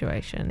it,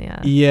 situation,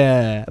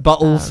 yeah. But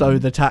also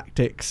the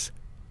tactics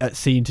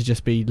seem to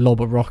just be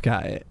lob a rock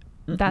at it.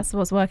 That's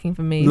what's working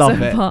for me Love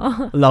so it.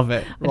 far. Love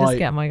it. I just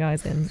get my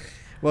guys in.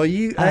 Well,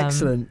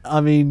 excellent. I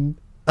mean,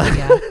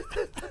 yeah.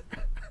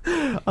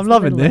 I'm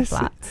loving this.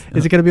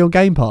 Is it going to be on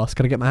Game Pass?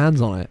 Can I get my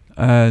hands on it?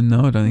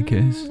 No, I don't think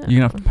it is. You're going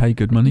to have to pay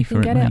good money for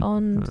it. You can get it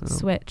on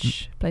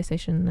Switch,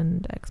 PlayStation,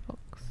 and Xbox.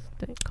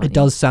 It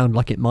does sound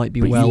like it might be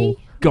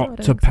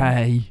got to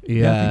pay.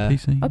 Yeah.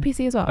 PC. Oh,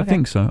 PC as well. Okay. I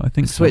think so.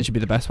 Switch would be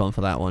the best one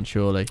for that one,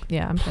 surely.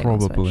 Yeah, I'm playing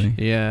probably. On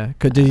Switch. Yeah.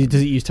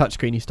 Does it use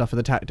touchscreeny stuff for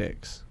the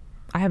tactics?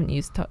 I haven't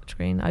used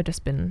touchscreen. I've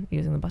just been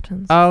using the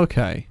buttons. Oh,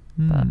 okay.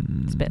 But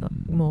it's a bit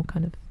more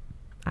kind of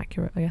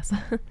accurate, I guess.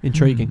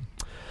 Intriguing.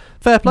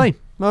 Fair play.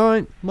 All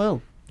right.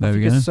 Well, there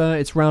we go.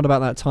 It's round about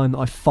that time that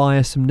I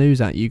fire some news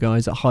at you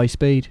guys at high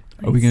speed.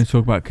 Nice. Are we going to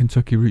talk about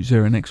Kentucky Route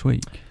Zero next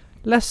week?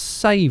 Let's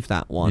save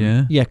that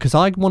one. Yeah, because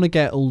I want to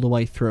get all the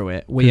way through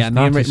it. Me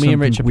and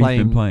Rich are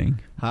playing.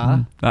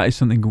 Huh? That is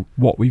something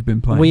what we've been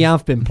playing. We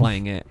have been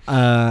playing it.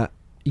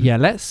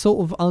 Let's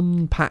sort of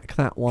unpack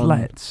that one.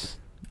 Let's.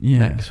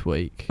 Next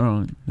week.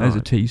 All right. There's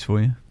a tease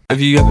for you. Have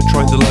you ever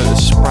tried the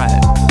Lotus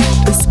spread?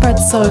 The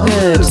spread's so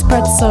good. The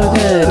spread's so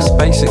good. Because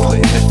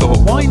basically they thought,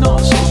 why not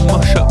sort of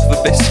mush up the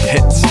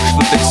biscuits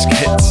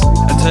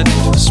and turn it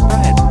into a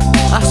spread?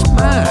 That's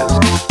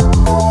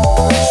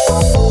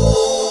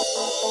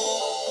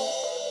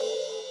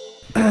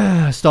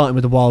mad. Starting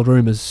with the wild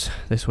rumours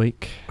this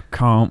week.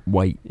 Can't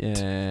wait.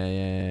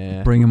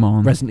 Yeah. Bring them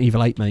on. Resident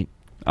Evil 8, mate.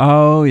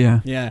 Oh yeah.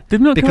 Did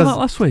not come out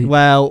last week.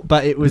 Well,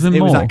 but it was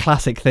that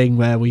classic thing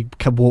where we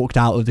walked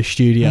out of the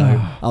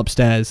studio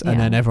upstairs, and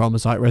then everyone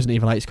was like, "Resident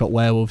Evil 8's got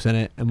werewolves in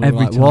it," and we were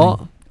like,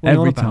 "What?"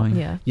 Every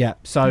time. Yeah.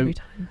 So,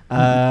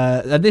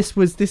 and this.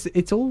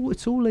 It's all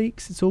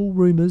leaks. It's all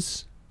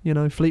rumours. You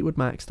know, Fleetwood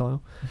Mac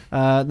style.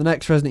 The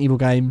next Resident Evil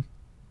game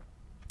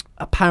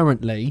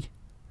apparently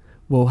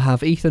will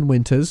have Ethan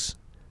Winters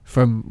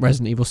from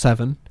Resident Evil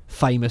 7.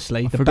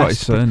 Famously,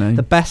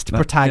 the best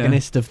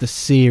protagonist of the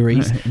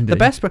series,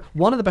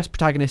 one of the best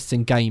protagonists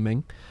in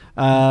gaming.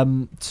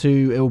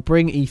 It will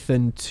bring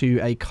Ethan to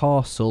a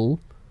castle.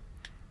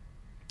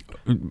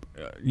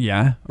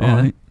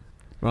 Right.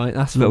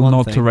 That's a little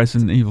nod to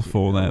Resident Evil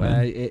 4 there.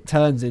 Then. It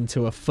turns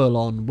into a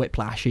full-on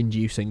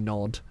whiplash-inducing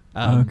nod.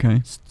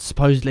 Okay.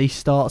 Supposedly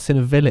starts in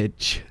a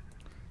village.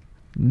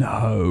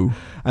 No.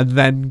 And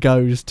then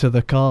goes to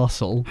the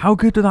castle. How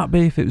good would that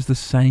be if it was the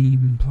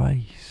same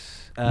place?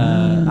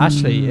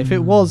 Actually, if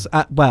it was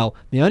the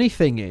only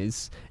thing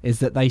is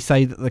that they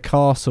say that the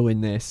castle in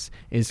this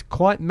is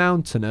quite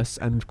mountainous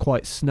and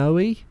quite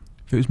snowy.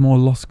 If it was more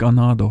Los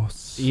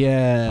Ganados,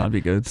 that'd be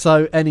good.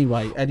 So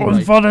anyway, Un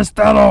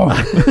Forestello.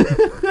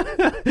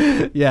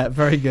 Yeah,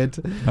 very good.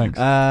 Thanks.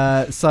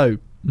 So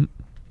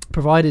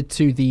provided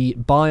to the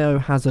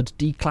biohazard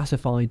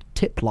declassified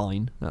tip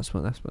line. That's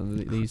what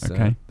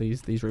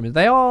these rumors.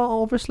 They are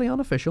obviously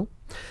unofficial,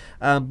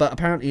 but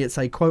apparently it's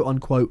a quote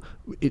unquote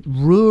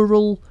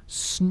rural,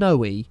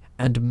 snowy,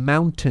 and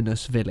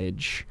mountainous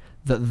village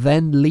that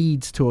then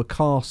leads to a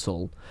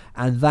castle,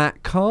 and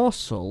that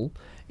castle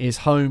is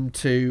home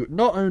to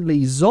not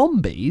only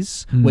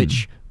zombies,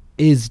 which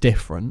is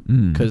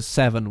different because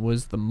 7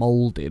 was the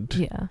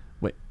molded,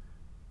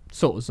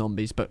 sort of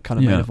zombies, but kind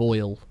of made of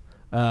oil.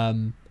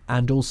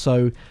 And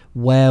also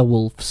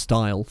werewolf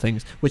style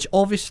things, which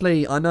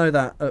obviously I know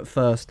that at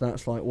first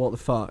that's like, what the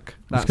fuck?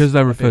 It's because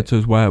they're referred to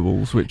as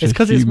werewolves, which it's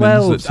because it's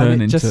werewolves, that turn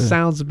and it into just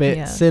sounds a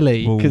bit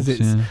silly because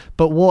it's. Yeah.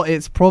 But what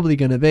it's probably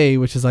going to be,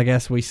 which is I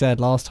guess we said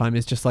last time,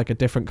 is just like a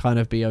different kind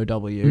of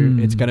BOW.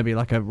 It's going to be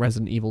like a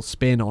Resident Evil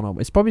spin on it.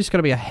 It's probably just going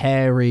to be a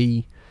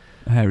hairy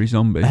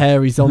zombie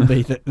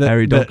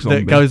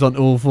that goes on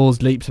all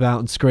fours, leaps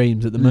about, and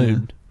screams at the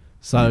moon.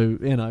 So,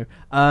 you know,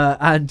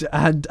 and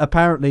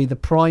apparently the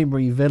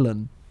primary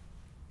villain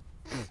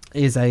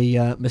is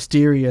a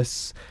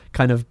mysterious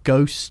kind of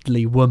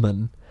ghostly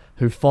woman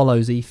who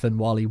follows Ethan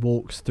while he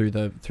walks through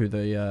the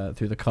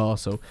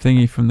castle.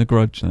 Thingy from The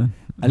Grudge, then.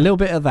 A little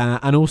bit of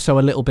that, and also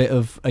a little bit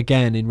of,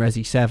 again, in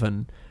Resi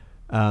 7.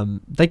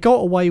 They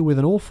got away with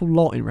an awful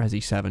lot in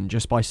Resi 7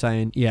 just by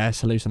saying, it's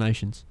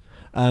hallucinations.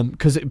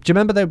 Because do you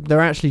remember there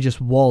actually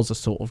just was a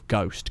sort of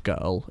ghost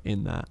girl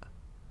in that?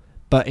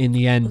 but in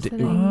the end, What's her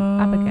name?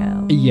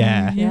 Abigail.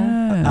 Yeah.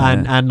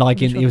 and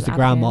like I'm sure it was the it was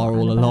grandma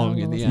Abigail, all along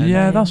Annabelle in the or end.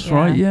 Yeah, that's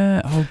right.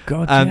 Yeah. Oh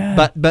God.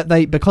 Yeah.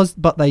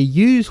 But they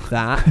used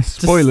that. to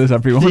Spoilers,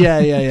 everyone.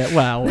 Yeah.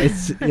 Well,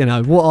 it's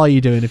what are you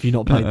doing if you've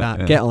not played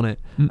that? Yeah. Get on it.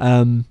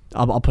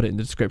 I'll put it in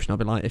the description. I'll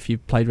be like, if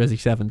you've played Resi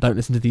 7, don't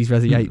listen to these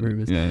Resi 8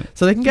 rumours. Yeah.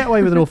 So they can get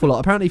away with an awful lot.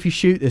 Apparently, if you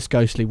shoot this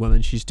ghostly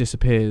woman, she just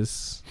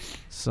disappears.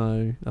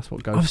 So that's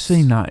what ghosts. I've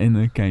seen that in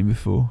a game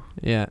before.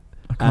 Yeah.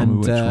 I can't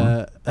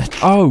remember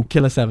which one. Oh,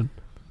 Killer 7.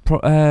 Do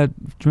you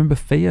remember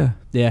Fear?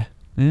 Yeah.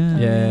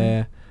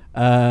 Yeah.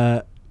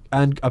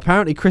 And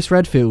apparently Chris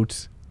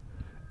Redfield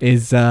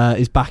is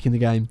back in the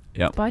game.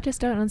 But I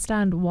just don't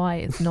understand why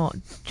it's not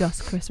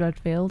just Chris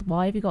Redfield.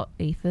 Why have you got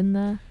Ethan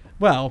there?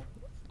 Well,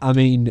 I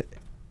mean,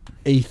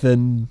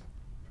 Ethan,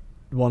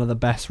 one of the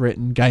best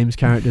written games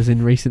characters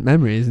in recent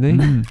memory, isn't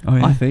he? Oh,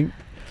 yeah. I think.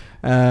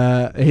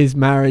 His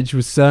marriage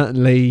was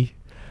certainly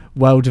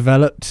well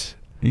developed.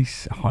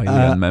 He's highly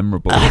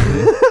unmemorable.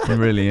 Isn't he? He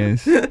really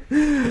is. His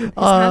hand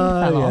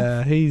fell off.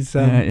 Yeah, he's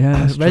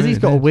that's true, Resi's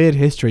got a it is. weird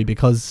history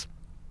because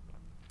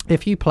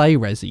if you play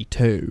Resi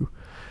 2,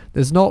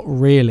 there's not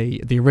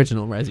really the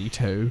original Resi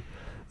 2.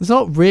 There's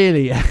not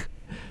really.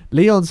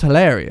 Leon's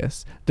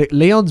hilarious.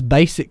 Leon's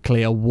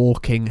basically a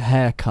walking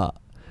haircut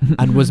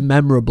and was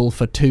memorable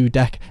for 2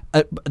 decades.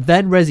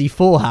 Then Resi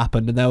 4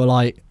 happened and they were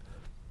like,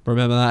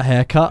 remember that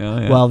haircut? Oh,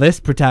 yeah. Well, this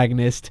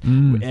protagonist,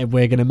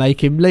 we're going to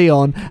make him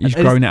Leon. He's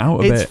grown it out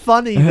a bit. It's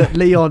funny that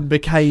Leon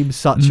became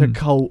such a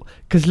cult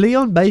because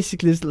Leon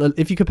basically is,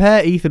 if you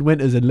compare Ethan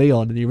Winters and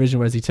Leon in the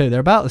original Resi 2, they're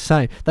about the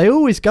same. They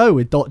always go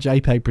with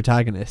 .jpeg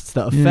protagonists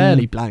that are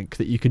fairly blank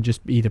that you can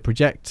just either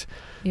project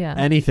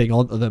anything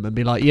onto them and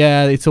be like,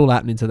 yeah, it's all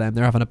happening to them.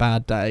 They're having a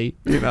bad day,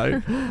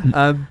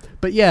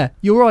 But yeah,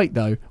 you're right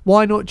though.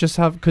 Why not just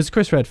have, because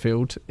Chris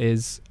Redfield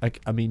is,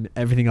 I mean,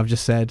 everything I've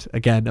just said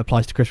again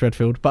applies to Chris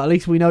Redfield, but at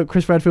least we know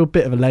Chris Redfield,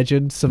 bit of a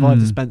legend,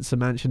 survived the Spencer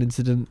Mansion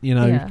incident.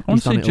 I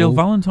want to see Jill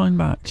Valentine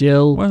back.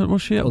 Jill,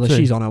 what's she up to?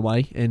 she's on her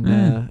way in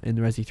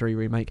the Resi 3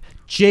 remake.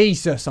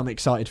 Jesus, I'm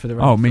excited for the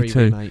Resi 3 me too.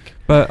 remake.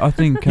 But I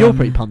think You're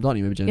pretty pumped, aren't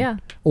you, Imogen? Yeah.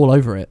 All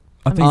over it.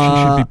 I think she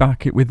should be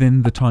back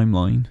within the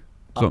timeline.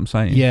 That's what I'm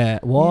saying. Yeah.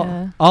 What?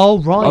 Yeah.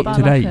 Oh, right. Up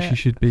to date, she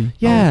should be.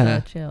 Yeah.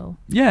 Older Jill.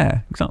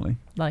 Yeah, exactly.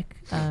 Like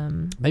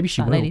maybe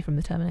she that will. lady from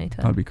the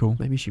Terminator. That'd be cool.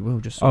 Maybe she will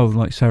just.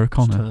 Like Sarah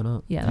just Connor. turn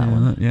up. Yeah, that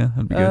one. Yeah,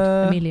 that'd be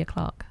good. Emilia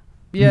Clarke.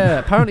 Yeah,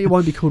 apparently it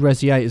won't be called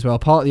Resi 8 as well.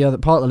 Part of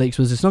the leaks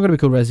was it's not going to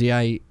be called Resi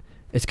 8.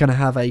 It's going to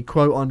have a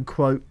quote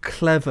unquote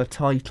clever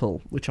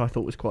title, which I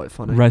thought was quite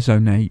funny.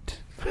 Resonate.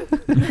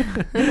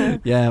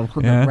 Yeah,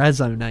 one that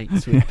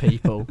resonates with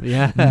people.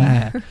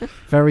 Yeah,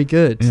 very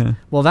good. Yeah.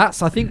 Well, I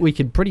think we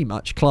can pretty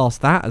much class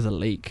that as a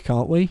leak,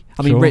 can't we?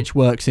 I mean, Rich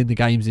works in the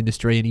games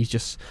industry, and he's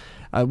just.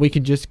 We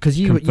can just because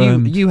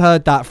you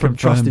heard that from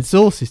trusted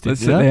sources, didn't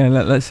you?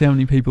 Let's see how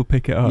many people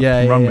pick it up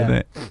and run with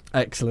it.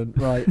 Excellent.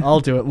 Right, I'll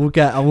do it. We'll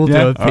do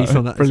a piece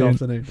on that this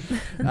afternoon.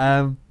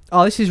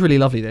 This is really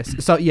lovely, this.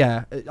 So,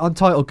 yeah,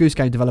 Untitled Goose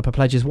Game developer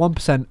pledges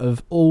 1%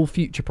 of all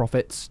future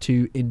profits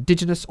to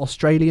Indigenous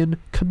Australian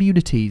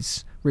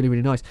communities. Really,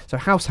 really nice. So,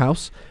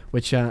 House,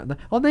 which...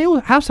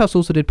 House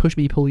also did Push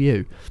Me, Pull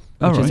You,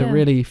 which is a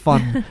really fun...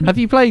 Have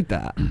you played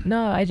that?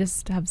 No, I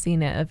just have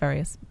seen it at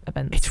various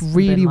events. It's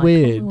really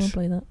weird. I want to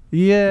play that.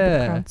 Yeah.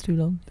 The crowd's too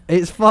long.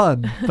 It's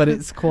fun, but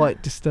it's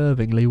quite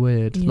disturbingly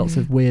weird. Yeah. Lots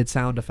of weird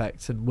sound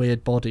effects and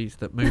weird bodies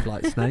that move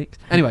like snakes.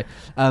 Anyway,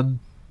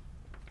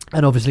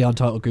 and obviously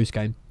Untitled Goose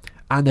Game,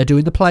 and they're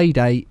doing the play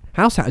date.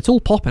 House, it's all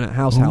popping at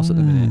House at the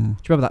minute.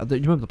 Do you remember that? Do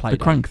you remember the play date?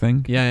 The crank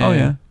thing.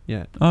 Yeah.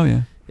 Oh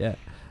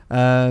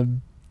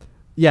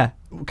yeah.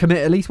 Commit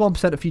at least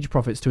 1% of future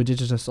profits to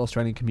Indigenous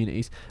Australian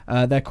communities.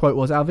 Their quote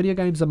was, "Our video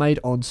games are made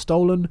on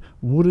stolen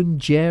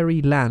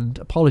Wurundjeri land."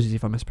 Apologies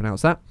if I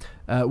mispronounced that.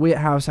 We at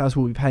House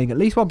will be paying at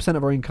least 1%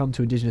 of our income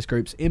to Indigenous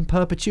groups in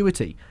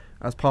perpetuity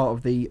as part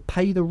of the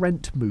Pay the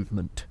Rent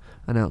movement,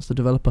 announced the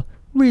developer.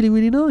 Really,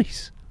 really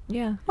nice.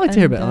 Yeah. I like to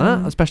hear a bit of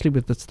that, especially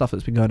with the stuff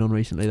that's been going on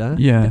recently there.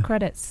 Yeah. The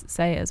credits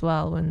say it as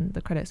well when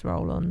the credits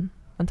roll on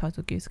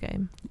Untitled Goose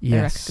Game.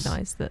 Yes. They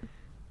recognise that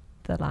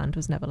the land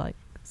was never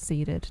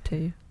ceded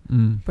to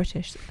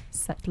British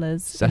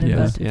settlers. Yeah.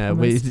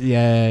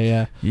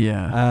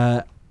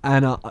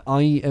 And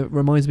it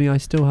reminds me, I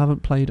still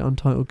haven't played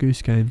Untitled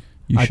Goose Game.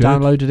 I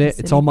downloaded it.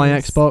 It's on my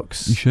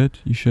Xbox.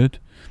 You should.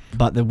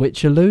 But The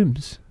Witcher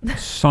looms.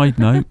 Side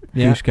note,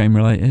 Goose Game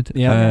related.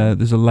 Yeah.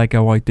 There's a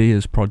Lego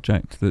Ideas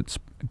project that's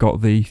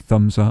got the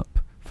thumbs up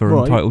for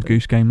Untitled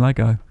Goose Game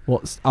Lego.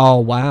 Oh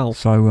wow!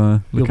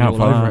 So look out for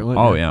that.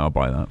 I'll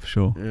buy that for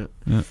sure.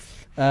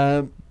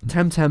 Yeah.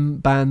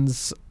 Temtem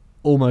bans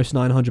almost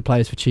 900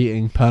 players for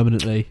cheating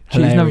permanently.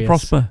 Cheaters never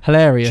prosper.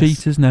 Hilarious.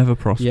 Cheaters never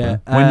prosper. Yeah.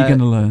 When are you going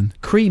to learn?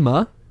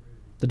 Creamer,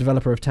 the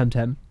developer of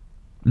Temtem,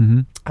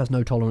 has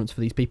no tolerance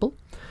for these people.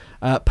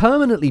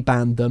 Permanently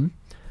banned them.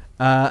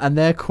 And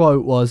their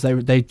quote was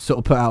they sort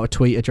of put out a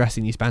tweet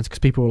addressing these bans because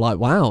people were like,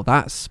 "Wow,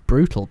 that's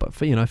brutal," but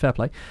fair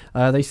play.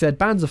 They said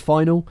bans are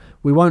final.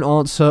 We won't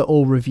answer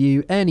or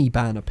review any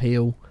ban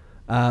appeal.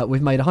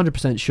 We've made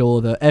 100%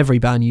 sure that every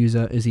ban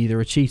user is either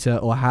a cheater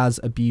or has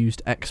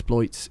abused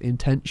exploits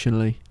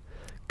intentionally.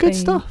 Good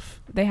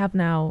stuff. They have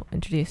now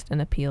introduced an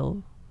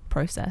appeal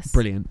process.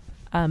 Brilliant.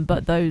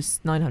 But those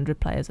 900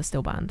 players are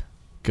still banned.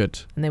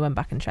 Good. And they went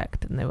back and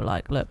checked, and they were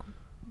like, look,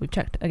 we've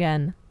checked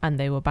again, and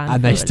they were banned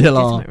and for they a still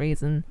legitimate are.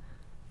 reason.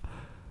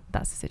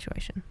 That's the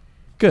situation.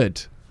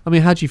 Good. I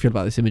mean, how do you feel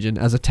about this, Imogen,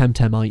 as a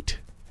Temtemite?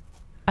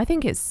 I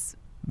think it's...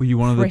 Were you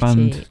one of the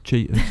banned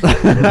cheaters? I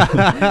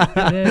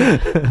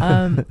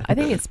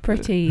think it's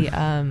pretty...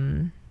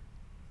 I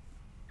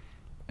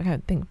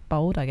don't think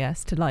bold, I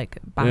guess, to like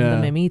ban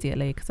them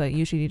immediately, because like,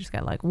 usually you just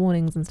get like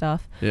warnings and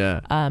stuff. Yeah.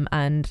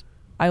 And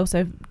I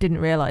also didn't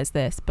realize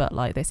this, but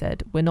like they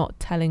said, we're not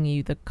telling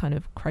you the kind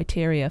of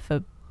criteria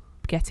for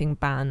getting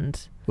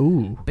banned.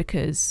 Ooh.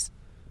 Because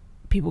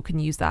people can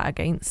use that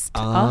against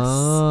us.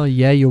 Oh,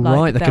 yeah, you're Like,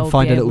 right. They can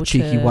find a little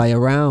cheeky way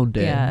around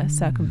it. Yeah,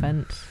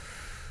 circumvent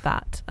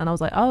that. And I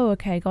was like, oh,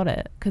 okay, got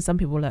it. Because some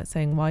people were like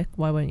saying, why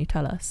won't you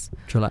tell us?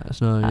 To let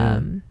us know,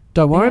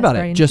 Don't worry about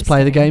it's it. Just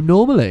play the game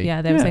normally.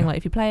 Yeah, they were saying like,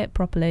 if you play it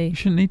properly, You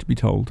shouldn't need to be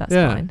told. that's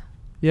fine.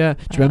 Yeah.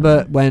 Do you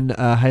remember when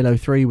Halo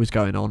 3 was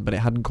going on, but it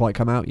hadn't quite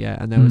come out yet,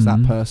 and there was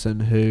that person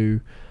who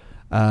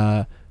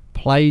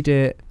played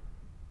it,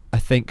 I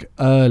think,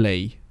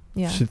 early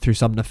through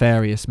some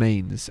nefarious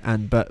means,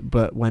 and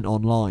but went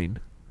online.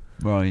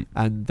 Right.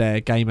 And their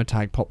gamer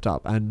tag popped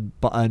up, and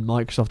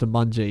Microsoft and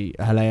Bungie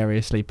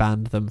hilariously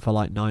banned them for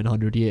like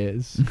 900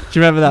 years. Do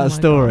you remember that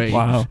story?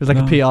 Wow. It was like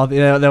a PR.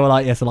 They were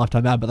like, yes, a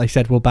lifetime ban, but they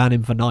said we'll ban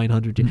him for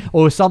 900 years,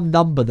 or some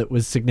number that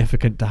was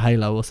significant to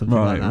Halo or something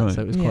like that. Right.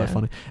 So it was quite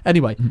funny.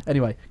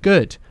 Anyway,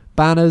 good.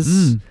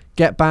 Banners,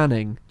 get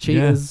banning.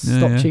 Cheaters,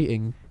 stop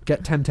cheating.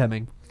 Get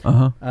temtemming.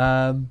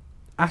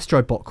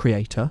 Astrobot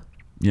creator.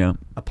 Yeah.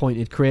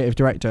 Appointed creative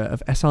director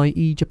of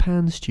SIE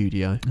Japan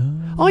Studio.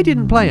 I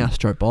didn't play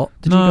Astrobot.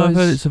 Did you guys? I've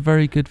heard it's a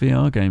very good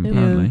VR game,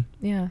 apparently.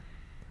 Yeah.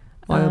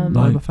 I'm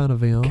a fan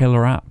of VR.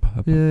 Killer app.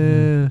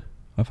 Yeah.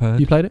 I've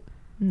heard. You played it?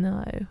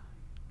 No.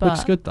 But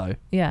looks good though.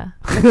 Yeah.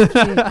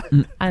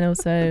 And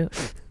also,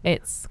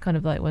 it's kind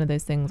of like one of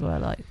those things where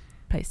like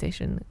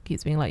PlayStation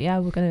keeps being like, yeah,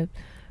 we're going to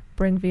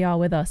bring VR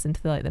with us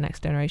into the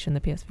next generation.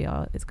 The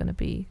PSVR is going to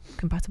be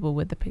compatible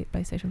with the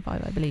PlayStation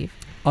 5, I believe.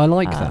 I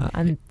like that.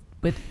 And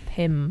with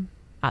him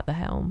at the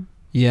helm.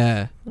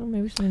 Yeah. Well,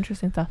 maybe some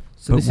interesting stuff.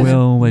 So but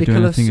will they do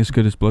anything as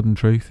good as Blood and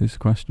Truth is the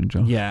question,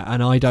 John. Yeah,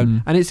 and I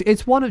don't. And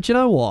it's one of. Do you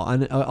know what?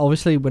 And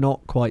obviously we're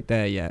not quite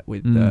there yet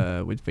with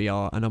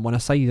VR. And when I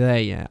say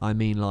there yet, I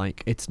mean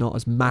like it's not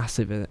as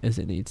massive as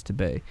it needs to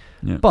be.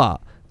 Yeah.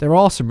 But there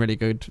are some really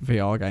good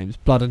VR games,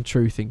 Blood and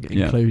Truth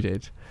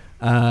included.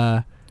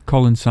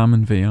 Colin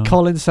Salmon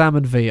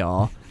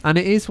VR. And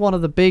it is one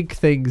of the big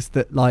things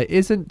that like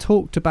isn't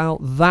talked about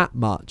that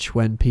much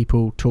when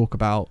people talk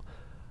about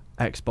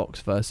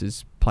Xbox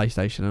versus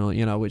PlayStation and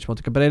which one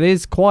to go. But it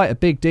is quite a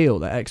big deal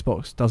that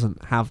Xbox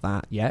doesn't have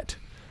that yet,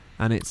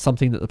 and it's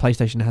something that the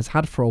PlayStation has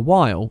had for a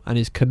while and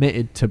is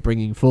committed to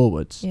bringing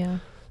forwards. Yeah.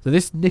 So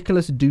this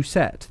Nicolas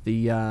Doucet,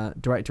 the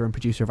director and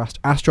producer of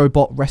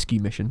Astrobot Rescue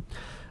Mission,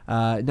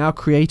 now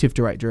creative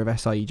director of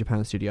SIE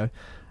Japan Studio.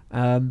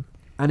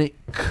 And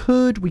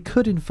we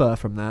could infer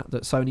from that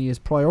Sony is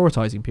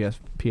prioritising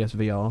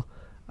PSVR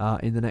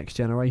in the next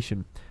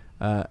generation.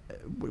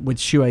 With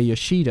Shuei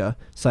Yoshida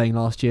saying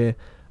last year,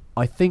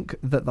 I think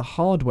that the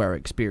hardware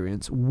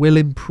experience will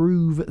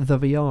improve the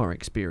VR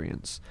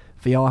experience.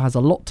 VR has a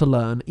lot to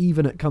learn,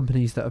 even at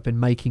companies that have been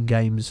making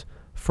games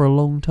for a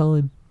long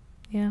time.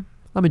 Yeah.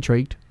 I'm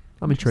intrigued.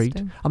 I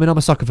mean, I'm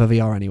a sucker for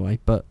VR anyway,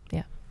 but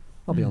yeah,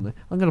 I'll be on there.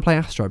 I'm going to play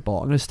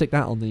Astrobot. I'm going to stick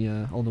that on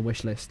the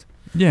wish list.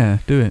 Yeah,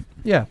 do it.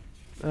 Yeah.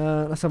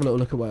 Let's have a little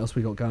look at what else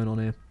we got going on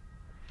here.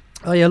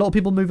 Oh yeah, a lot of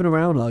people moving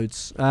around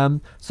loads.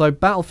 So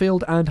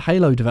Battlefield and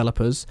Halo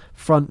developers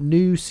front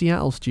new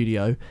Seattle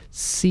studio,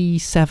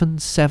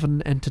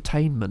 C77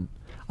 Entertainment.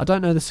 I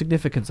don't know the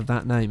significance of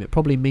that name. It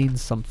probably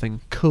means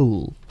something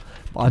cool,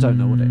 but I don't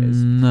know what it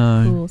is.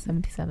 No. Cool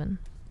 77.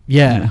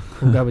 Yeah,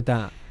 we'll go with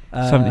that.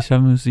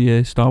 77 was the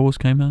year Star Wars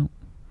came out.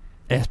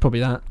 Yeah, it's probably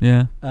that.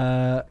 Yeah.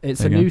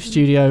 It's a new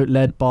studio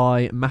led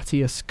by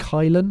Matthias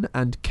Kylan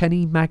and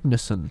Kenny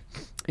Magnuson.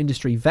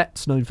 Industry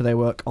vets known for their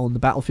work on the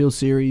Battlefield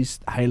series,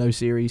 Halo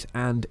series,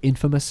 and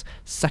Infamous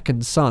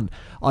Second Son.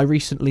 I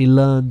recently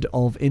learned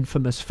of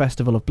Infamous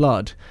Festival of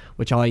Blood,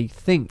 which I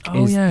think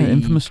is the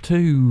Infamous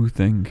 2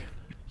 thing.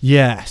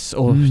 Yes,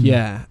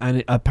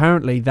 and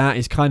apparently that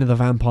is kind of the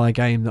vampire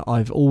game that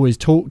I've always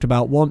talked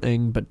about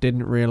wanting, but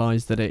didn't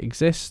realise that it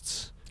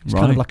exists. It's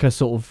kind of like a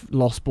sort of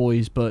Lost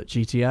Boys, but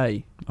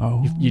GTA.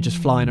 Oh, you're just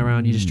flying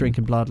around, you're just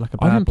drinking blood like a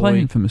bad boy. I didn't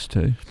play Infamous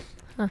 2.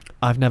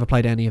 I've never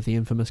played any of the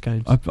Infamous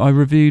games. I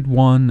reviewed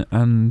 1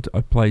 and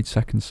I played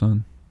Second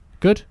Son.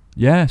 Good?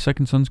 Yeah,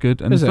 Second Son's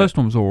good. And Is the it? first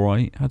one was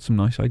alright. Had some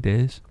nice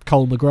ideas.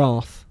 Cole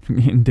McGrath.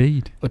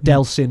 Indeed. Or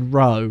Delsin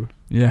Rowe.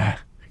 Yeah.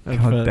 God,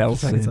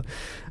 Delsin.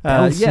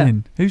 Yeah.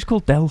 Delsin. Who's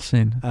called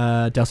Delsin?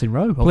 Delsin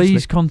Rowe. Obviously.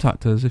 Please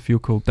contact us if you're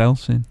called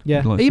Delsin.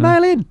 Yeah, Like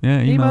email in.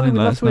 Yeah, email in. We'd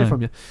love to hear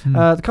from you.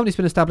 Mm. The company's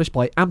been established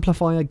by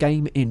Amplifier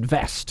Game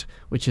Invest,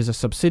 which is a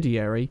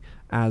subsidiary,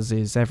 as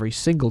is every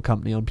single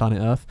company on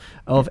planet Earth,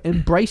 of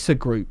Embracer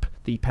Group,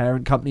 the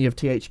parent company of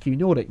THQ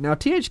Nordic. Now,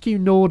 THQ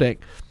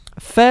Nordic,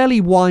 fairly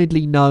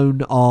widely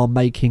known, are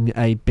making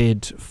a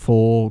bid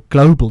for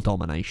global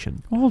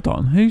domination. Hold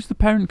on, who's the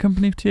parent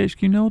company of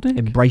THQ Nordic?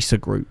 Embracer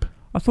Group.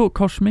 I thought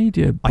Koch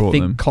Media bought I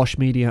think them. Koch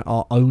Media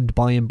are owned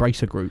by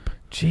Embracer Group.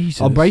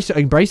 Jesus.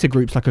 Embracer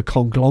Group's like a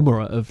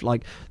conglomerate of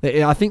like.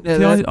 I think See,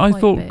 that I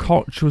quite thought big.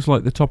 Koch was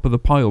like the top of the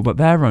pile, but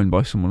they're owned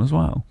by someone as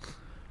well.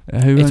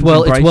 Who it's owns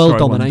world Embracer, I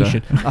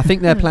domination. wonder? I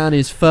think their plan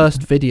is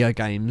first video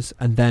games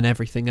and then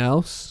everything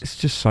else. It's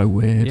just so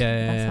weird.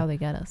 That's how they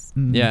get us.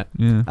 Mm. Yeah.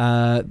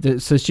 Yeah.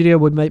 So studio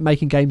would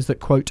making games that,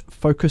 quote,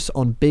 focus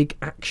on big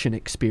action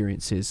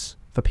experiences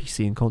for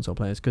PC and console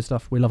players. Good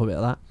stuff. We love a bit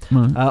of that.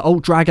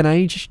 Right. Dragon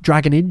Age.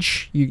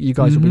 You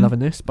guys will be Mhm. loving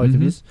this, both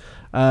of Mhm.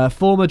 you.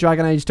 Former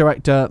Dragon Age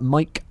director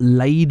Mike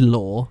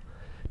Laidlaw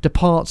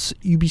departs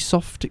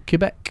Ubisoft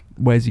Quebec.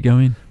 Where's he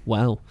going?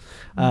 Well,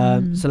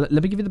 so let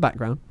me give you the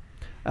background.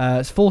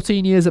 It's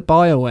 14 years at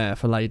BioWare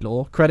for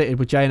Laidlaw. Credited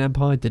with Jane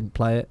Empire, didn't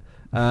play it.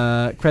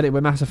 Credited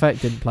with Mass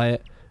Effect, didn't play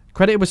it.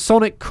 Credited with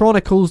Sonic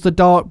Chronicles: The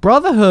Dark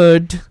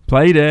Brotherhood.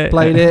 Played it.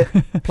 Played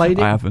it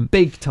I haven't.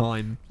 big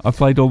time. I've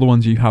played all the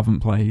ones you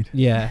haven't played.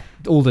 Yeah,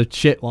 all the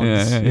shit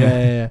ones.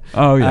 Yeah.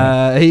 Oh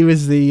yeah. He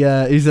was the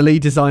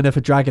lead designer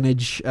for Dragon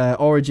Age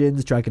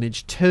Origins, Dragon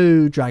Age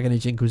 2, Dragon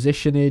Age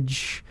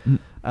Inquisitionage,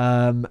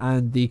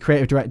 and the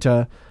creative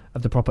director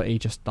of the property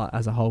just like,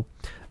 as a whole.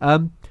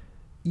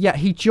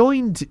 He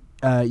joined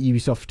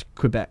Ubisoft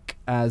Quebec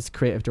as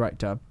creative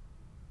director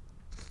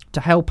to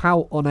help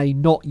out on a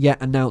not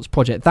yet announced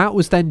project. That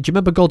was then, do you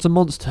remember Gods and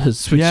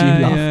Monsters, which you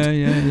loved?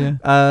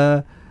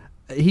 Yeah.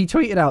 He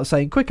tweeted out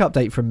saying, quick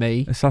update from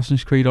me.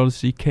 Assassin's Creed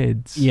Odyssey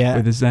Kids. Yeah.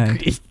 With a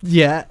Z.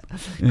 Yeah.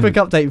 Quick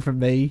update from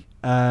me.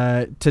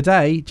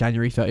 Today,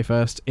 January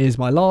 31st, is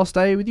my last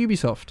day with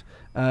Ubisoft.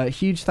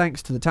 Huge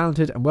thanks to the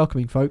talented and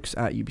welcoming folks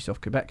at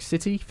Ubisoft Quebec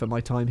City for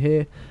my time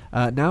here.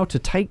 Now to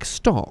take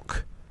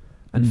stock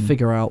and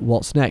figure out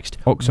what's next.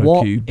 Oxo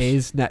what cubes.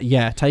 is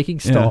taking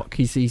stock.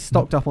 Yeah. He's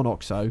stocked up on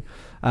Oxo,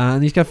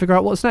 and he's going to figure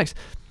out what's next.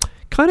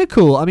 Kind of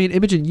cool. I mean,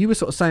 Imogen, you were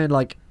sort of saying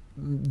like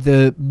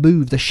the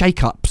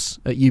shake-ups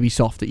at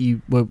Ubisoft that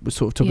you were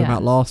sort of talking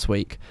about last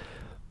week.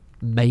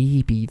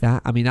 Maybe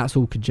that. I mean, that's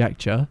all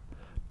conjecture,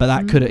 but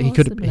that he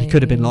could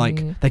have been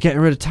like, they're getting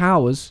rid of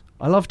towers.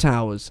 I love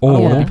towers. I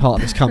don't want to be part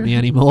of this company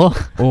anymore.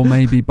 Or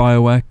maybe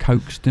BioWare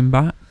coaxed him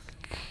back.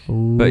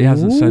 But he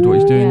hasn't said what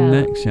he's doing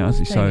next yet, has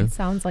he? So it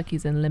sounds like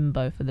he's in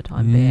limbo for the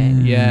time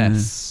being.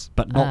 Yes,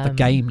 but not the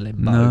game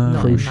limbo. No. Not in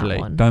that Crucially,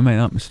 one. don't make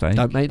that mistake.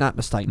 don't make that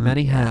mistake. No.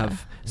 Many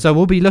have. So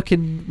we'll be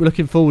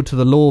looking forward to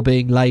the law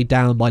being laid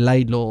down by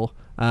Laidlaw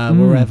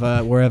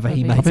wherever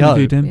he may I've go.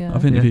 interviewed him. Yeah.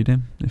 I've interviewed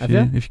him. If Have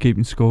you're you?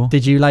 keeping score.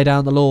 Did you lay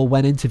down the law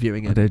when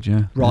interviewing I him? did,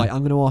 yeah. Right, Yeah. I'm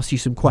going to ask you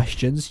some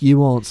questions.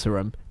 You answer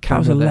them. That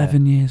was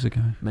 11 years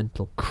ago.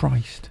 Mental.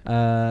 Christ.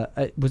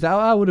 Was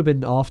that would have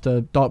been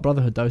after Dark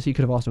Brotherhood though, so you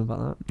could have asked him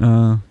about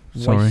that.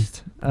 Sorry.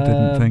 Waste.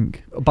 Didn't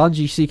think.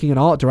 Bungie seeking an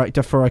art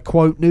director for a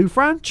quote new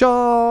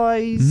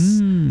franchise.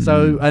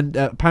 So and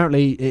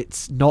apparently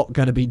it's not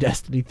going to be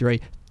Destiny 3.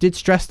 Did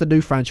stress the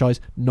new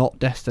franchise, not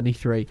Destiny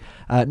 3.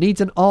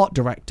 Needs an art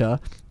director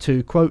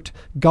to quote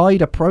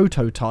guide a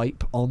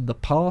prototype on the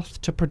path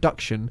to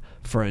production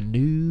for a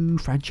new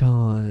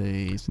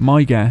franchise.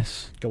 My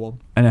guess, Go on.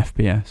 an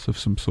FPS of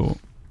some sort.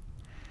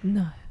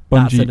 No.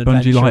 Bungie like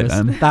adventurous-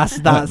 them. That's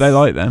They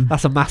like them.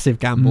 That's a massive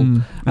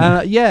gamble.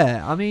 Yeah.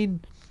 Yeah, I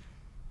mean,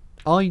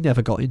 I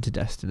never got into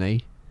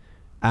Destiny,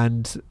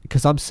 and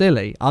because I'm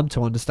silly, I'm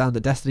to understand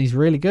that Destiny's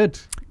really good.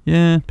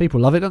 Yeah. People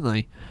love it, don't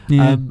they?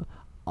 Yeah.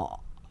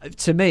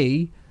 To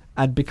me,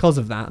 and because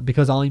of that,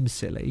 because I'm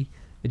silly,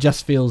 it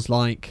just feels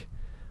like,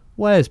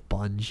 where's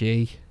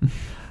Bungie?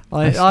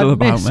 I still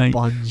about, miss mate.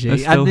 Bungie. They're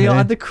still And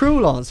here. the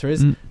cruel answer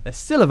is, they're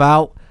still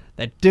about.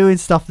 They're doing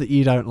stuff that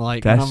you don't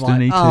like.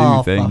 Destiny and I'm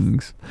like, 2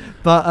 things.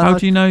 But How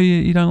do you know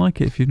you don't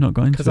like it if you've not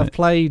got into because I've it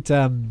played.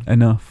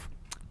 enough?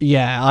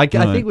 Yeah, I Right.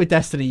 think with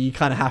Destiny you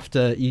kind of have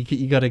to.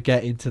 You got to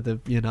get into the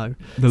The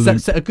loop.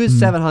 so a good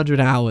 700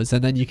 hours,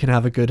 and then you can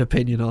have a good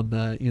opinion on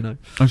the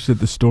I just did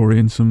the story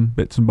and some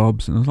bits and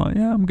bobs, and I was like,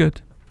 yeah, I'm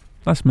good.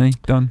 That's me.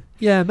 Done.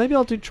 Yeah, maybe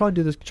I'll try and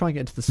get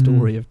into the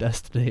story of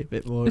Destiny a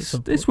bit more. at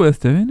some It's point. worth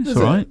doing. It's Is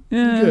all it? right.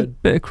 Yeah.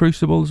 Good. Bit of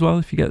Crucible as well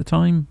if you get the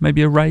time.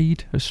 Maybe a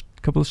raid,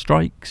 couple of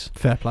strikes.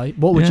 Fair play.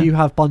 What would Yeah. you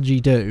have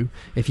Bungie do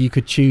if you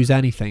could choose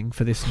anything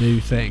for this new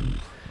thing?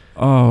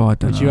 Oh, I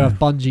don't know. Would you have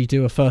Bungie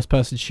do a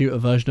first-person shooter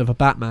version of a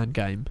Batman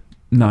game?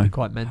 No. That'd be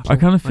quite mental. I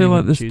kind of I feel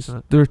like wouldn't choose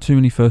that. there are too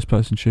many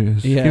first-person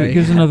shooters. Yeah,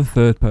 Give us yeah. another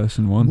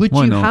third-person one. Would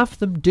Why you not? have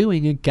them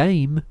doing a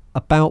game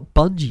about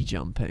bungee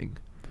jumping?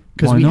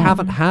 Because Why we not?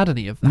 haven't had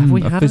any of that. Have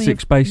we a had any of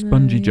physics-based No,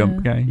 bungee yeah.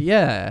 jump game.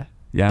 Yeah.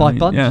 Yeah, by Yeah,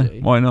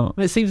 Bungie? why not?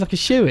 It seems like a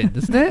shoo-in,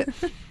 doesn't it?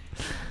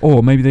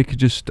 Or maybe they could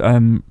just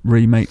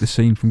remake the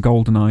scene from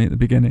GoldenEye at the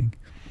beginning.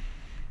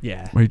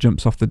 Yeah. where he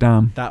jumps off the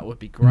dam. That would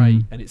be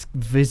great, and it's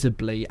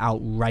visibly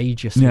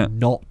outrageously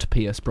not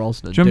Pierce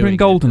Brosnan. Do you remember in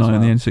doing it GoldenEye as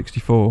on the well.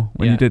 N64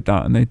 when Yeah. you did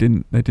that and they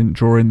didn't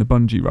draw in the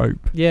bungee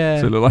rope? Yeah,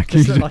 So it looked like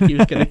just looked like he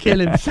was going to kill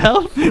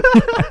himself.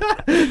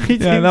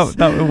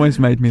 that always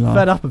made me laugh.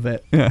 Fed up of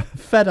it. Yeah.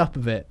 Fed up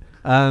of it.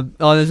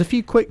 There's a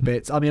few quick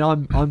bits. I mean,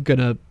 I'm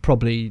gonna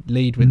probably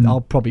lead with.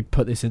 I'll probably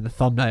put this in the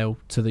thumbnail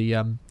to the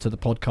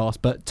podcast.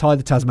 But Ty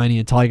the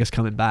Tasmanian Tiger's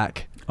coming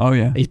back. Oh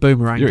yeah, He's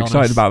boomeranged. You're on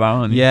excited us. about that,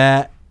 aren't you?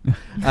 Yeah.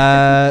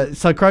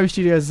 So Crow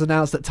Studios has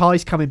announced that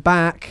Ty's coming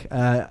back.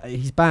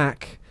 He's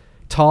back.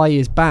 Ty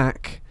is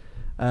back.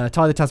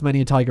 Ty the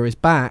Tasmanian Tiger is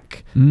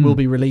back. Will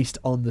be released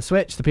on the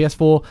Switch, the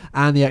PS4,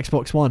 and the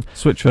Xbox One.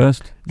 Switch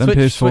first, then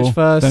PS4, Switch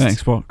first, then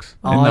Xbox.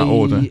 In that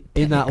order.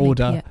 In that Technically,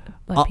 order.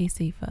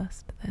 PC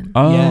first, then.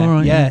 Oh, yeah,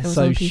 right. yeah. It was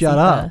So on PC shut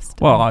up. first,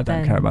 Well, and I don't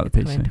then care about the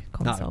it's PC. going to No.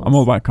 consoles. I'm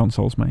all about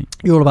consoles, mate.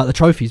 You're all about the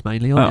trophies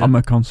mainly, aren't you? I'm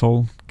a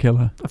console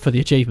killer. For the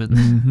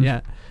achievements. Mhm.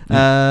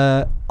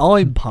 Yeah.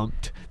 I'm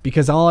pumped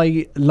because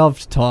I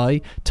loved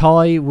Ty.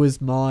 Ty was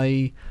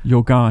my...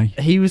 Your guy.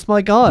 He was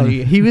my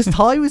guy.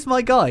 Ty was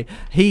my guy.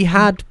 He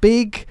had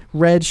big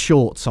red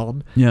shorts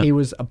on. Yeah. He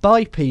was a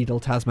bipedal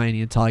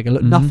Tasmanian tiger.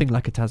 Looked nothing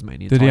like a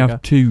Tasmanian Did tiger. he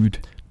have tood?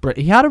 But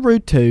he had a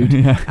rude tood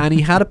Yeah. and he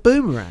had a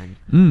boomerang.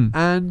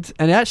 And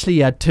actually he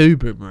had two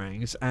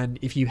boomerangs. And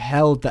if you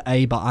held the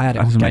A button, I had it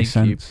That on doesn't make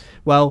GameCube. sense.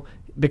 Well,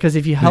 because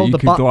if you held you the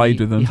could button, glide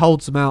with them. he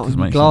holds them out Doesn't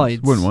and make glides.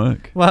 sense. Wouldn't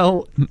work.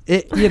 Well,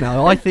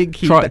 I think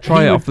he Try he it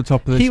would- off the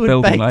top of this he would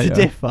building beg later. to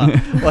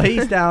differ. Well,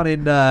 he's down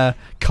in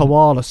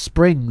Koala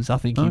Springs, I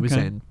think he was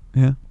Okay. in.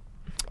 Yeah.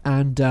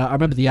 And I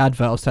remember the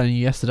advert I was telling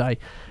you yesterday.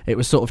 It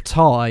was sort of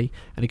Ty,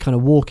 and he kind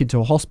of walk into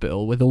a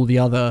hospital with all the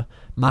other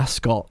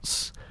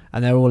mascots,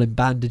 and they're all in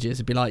bandages.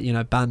 It'd be like,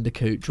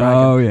 Bandicoot, Dragon.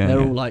 Oh, yeah, They're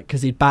yeah. all like,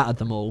 because he'd battered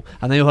them all,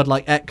 and they all had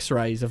like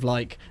X-rays of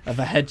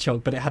a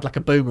hedgehog, but it had like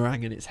a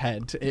boomerang in its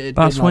head.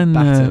 That's when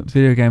battered.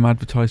 video game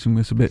advertising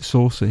was a bit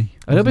saucy.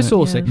 A little bit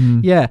wasn't saucy,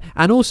 Yeah. yeah.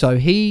 And also,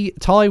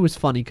 Ty was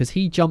funny because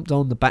he jumped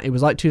on the back. It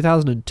was like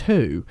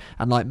 2002,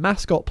 and like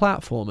mascot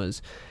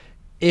platformers.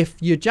 If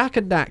you're Jack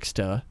and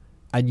Daxter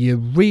and you're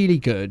really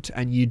good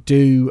and you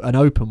do an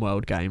open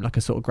world game like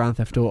a sort of Grand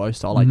Theft Auto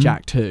style, like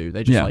Jak 2,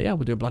 they're just Yeah. like, yeah,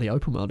 we'll do a bloody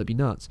open world, it'd be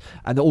nuts.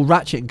 And they're all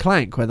Ratchet and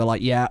Clank, where they're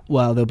like, yeah,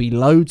 well, there'll be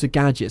loads of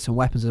gadgets and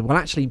weapons, and well,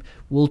 actually,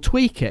 we'll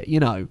tweak it,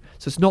 So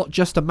it's not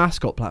just a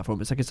mascot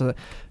platform. It's like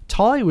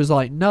Ty was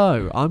like,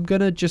 no, I'm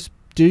gonna just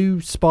do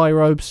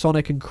Spyro,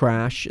 Sonic and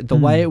Crash the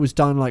way it was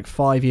done like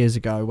 5 years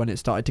ago when it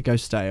started to go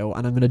stale,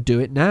 and I'm going to do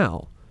it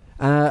now.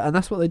 And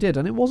that's what they did,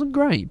 and it wasn't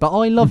great, but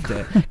I loved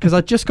it because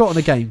I'd just gotten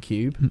a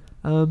GameCube,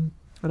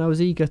 and I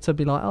was eager to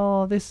be like,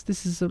 oh, this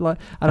is like,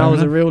 and I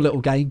was a real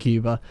little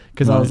GameCuber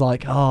because I was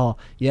like, oh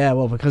yeah,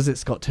 well, because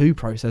it's got two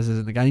processors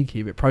in the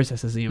GameCube, it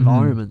processes the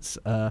environments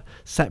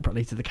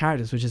separately to the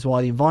characters, which is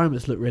why the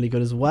environments look really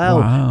good as well.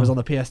 Wow. Whereas on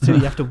the PS2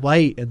 you have to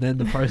wait, and then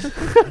the process.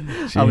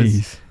 I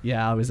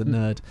was a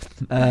nerd.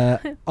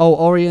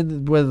 Ori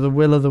and where the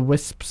Will of the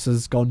Wisps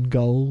has gone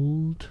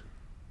gold.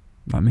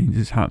 That means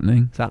it's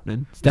happening. It's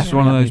happening. It's It's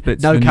one of those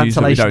bits no of the news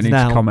that we don't cancellations need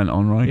now. to comment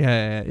on, right?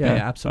 Yeah,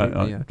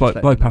 absolutely. Yeah. Blow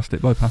Just let past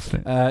it.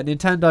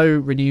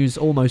 Nintendo renews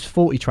almost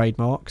 40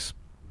 trademarks.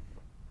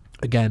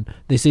 Again,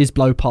 this is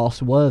blow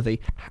past worthy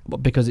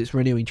because it's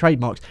renewing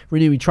trademarks.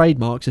 Renewing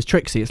trademarks is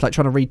tricksy. It's like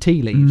trying to read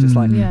tea leaves. It's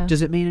like, Yeah.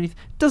 does it mean anything?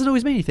 It doesn't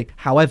always mean anything.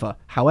 However,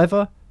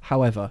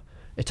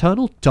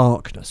 Eternal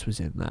Darkness was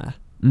in there.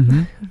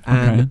 Mm-hmm.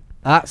 And Okay.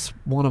 that's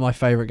one of my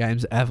favourite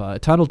games ever.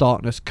 Eternal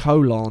Darkness,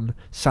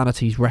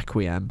 Sanity's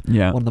Requiem.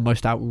 Yeah. One of the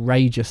most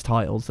outrageous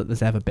titles that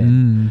there's ever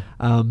been.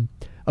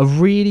 A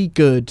really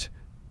good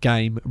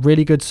game,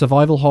 really good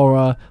survival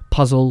horror,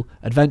 puzzle,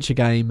 adventure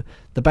game,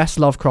 the best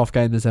Lovecraft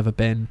game there's ever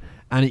been,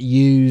 and it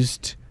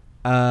used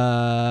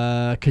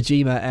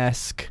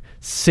Kojima-esque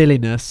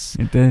silliness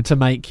It did. to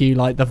make you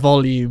like the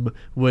volume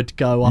would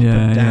go up Yeah,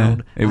 and down.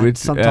 yeah. It and would.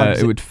 sometimes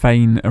It would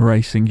feign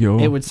erasing your.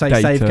 it would say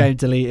data. save game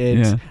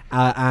deleted,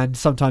 Yeah. and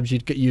sometimes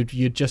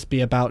you'd just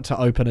be about to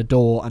open a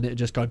door and it'd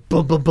just go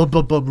boom boom boom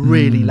boom boom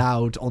really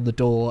loud on the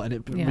door, and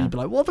you'd be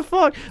like, what the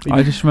fuck?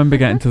 I just remember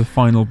getting to the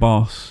final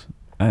boss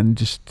and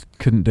just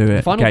couldn't do it.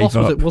 The final Gave boss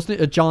up.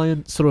 wasn't it a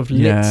giant sort of lit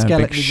Yeah,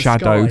 skeleton big in the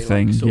shadow sky,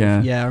 thing, Like, sort of-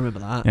 yeah. yeah, I remember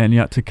that. And you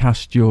had to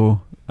cast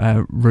your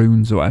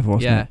runes or whatever,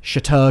 wasn't Yeah, it?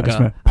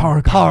 Shaturga,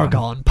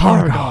 Paragon.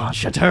 Paragon,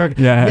 Shaturga.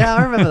 Yeah.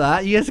 I remember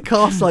that. You had to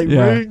cast like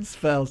Yeah. rune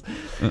spells.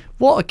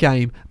 What a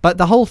game! But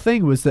the whole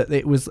thing was that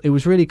it was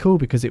really cool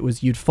because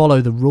you'd follow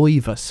the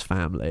Roivus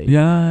family.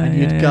 Yeah, and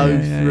you'd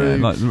go through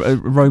like a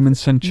Roman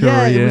centurion.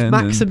 Yeah, it was and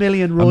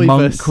Maximilian a Roivus.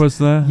 monk was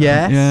there.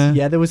 Yes,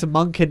 yeah. There was a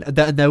monk and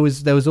there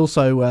was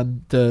also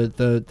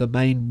the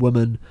main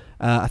woman.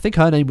 I think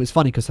her name was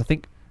funny because I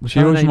think She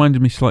her always name-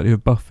 reminded me slightly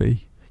of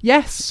Buffy.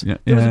 Yes, Yeah,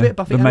 there was a yeah, bit of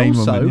Buffy, the and main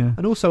also, woman, yeah.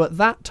 and also at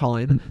that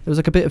time there was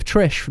like a bit of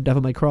Trish from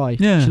Devil May Cry.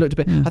 Yeah, she looked a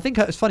bit. yeah. I think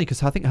it was funny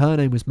because I think her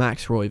name was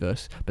Max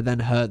Roivus, but then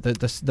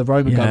the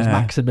Roman guy was Yeah,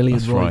 Maximilian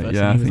that's Roivus. right.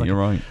 Yeah, I and he was think like, you're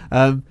right.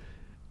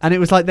 and it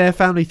was like their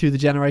family through the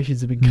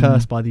generations have been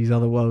cursed by these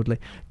otherworldly.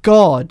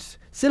 God,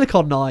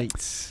 Silicon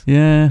Knights.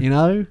 Yeah, You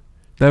know,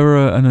 they were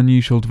an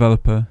unusual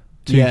developer.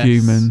 Too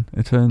Human,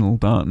 Eternal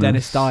Darkness.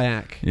 Dennis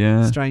Dyack.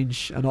 Yeah.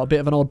 Strange, and a bit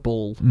of an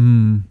oddball.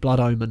 Blood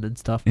Omen and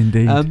stuff.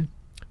 Indeed.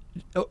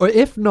 Or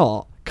if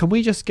not, can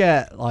we just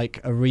get like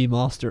a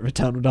remaster of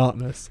Eternal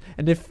Darkness?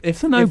 And if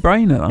it's a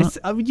no-brainer,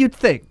 I mean, you'd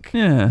think.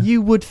 Yeah.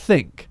 You would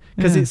think.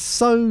 Because it's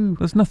so...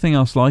 There's nothing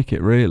else like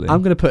it, really.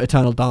 I'm going to put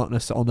Eternal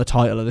Darkness on the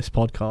title of this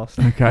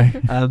podcast. Okay.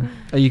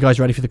 Are you guys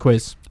ready for the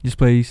quiz? Yes,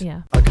 please.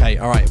 Yeah. Okay,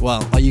 alright,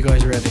 well, are you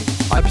guys ready?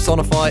 I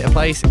personify a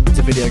place, it's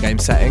a video game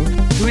setting.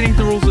 Do we need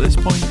the rules at this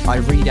point? I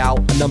read out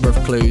a number of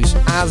clues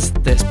as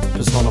this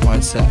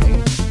personified setting.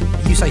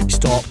 You say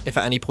stop if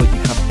at any point you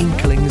have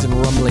inklings and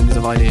rumblings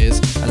of ideas,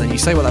 and then you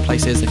say what that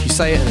place is. If you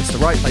say it and it's the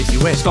right place,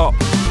 you win. Stop.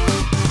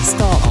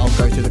 I'll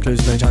go through the clues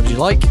as many times as you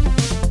like.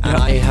 And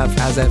I have,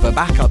 as ever,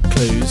 backup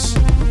clues,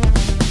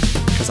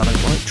 because I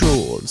don't like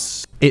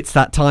draws. It's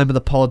that time of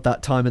the pod,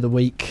 that time of the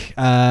week.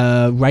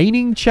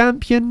 Reigning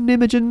champion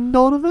Imogen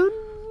Donovan?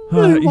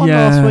 Who won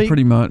last week?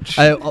 Pretty much.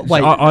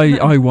 Wait.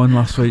 I won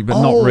last week, but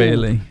not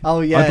really.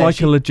 Oh, yeah. I'd like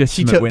a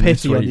legitimate win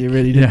this week. She took pity on you,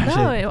 really, didn't she?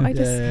 No, I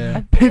just...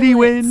 I Pity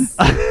win!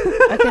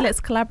 I feel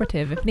it's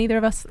collaborative. If neither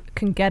of us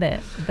can get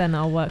it, then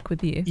I'll work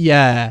with you.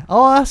 Yeah.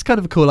 Oh, that's kind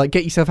of cool. Like,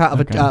 get yourself out of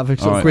a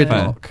sort of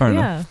gridlock. Fair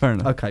enough. Fair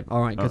enough. Okay,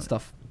 all right, good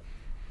stuff.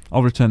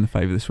 I'll return the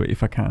favour this week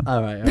if I can.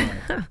 All right.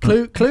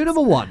 Clue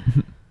number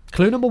one.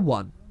 Clue number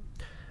one.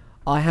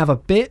 I have a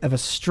bit of a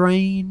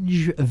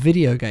strange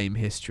video game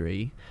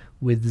history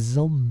with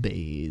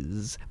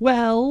zombies.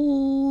 Well,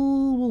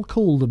 we'll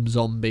call them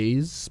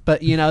zombies,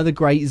 but you know the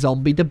great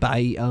zombie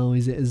debate. Oh,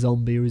 is it a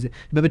zombie or is it...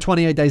 Remember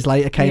 28 Days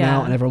Later came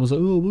out and everyone was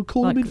like, oh, we'll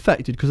call them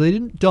infected because they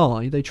didn't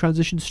die. They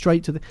transitioned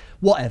straight to the...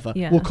 Whatever.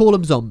 Yeah. We'll call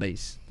them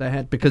zombies. They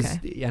had... Because...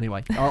 Okay.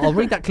 Anyway, I'll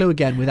read that clue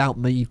again without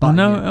me butting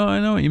I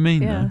know what you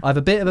mean. Yeah. Though. I have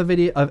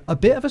a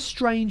bit of a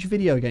strange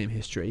video game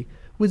history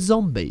with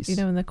zombies. You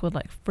know when they're called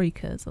like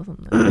freakers or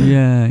something?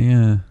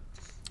 Yeah.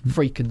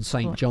 Freaking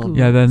St. John.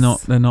 Yeah, they're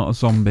not a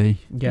zombie.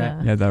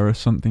 Yeah, they're a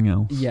something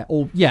else. Yeah,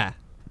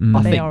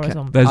 I they think are a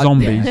zombie. They're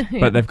zombies,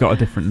 but they've got a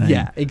different name.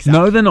 Yeah, exactly.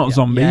 No, they're not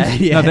zombies.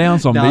 No, they are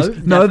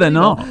zombies. No, they're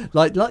not.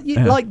 Like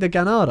the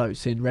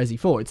Ganados in Resi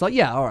 4. It's like,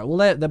 yeah, all right,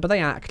 well, but they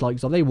act like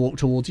zombies. They walk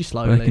towards you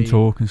slowly. They can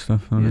talk and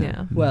stuff.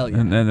 Yeah. Well, yeah.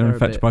 And they're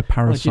infected by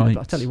parasites.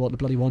 I tell you what, the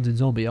bloody ones in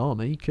Zombie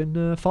Army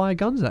can fire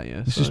guns at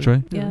you. This is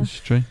true. Yeah. This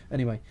is true.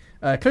 Anyway,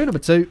 clue number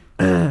 2.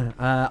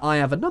 I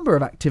have a number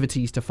of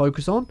activities to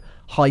focus on: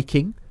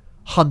 hiking,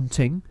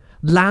 hunting,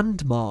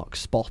 landmark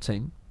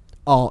spotting,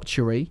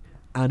 archery,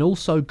 and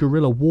also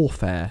guerrilla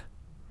warfare.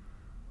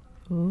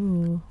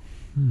 Ooh.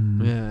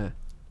 Yeah, a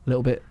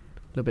little bit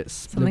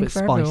Something for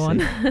spicy. everyone.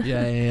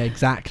 yeah,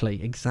 exactly.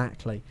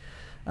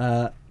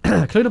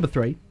 Clue number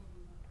 3.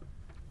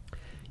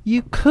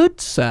 You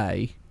could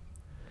say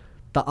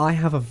that I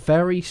have a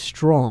very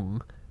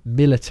strong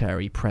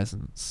military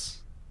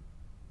presence.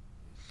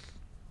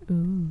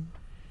 Ooh.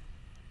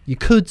 You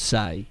could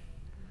say.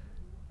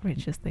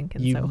 Rich is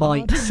thinking You so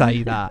might hard.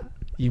 say that.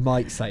 You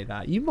might say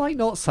that. You might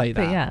not say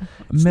that. But yeah.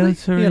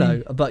 Military. You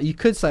know, but you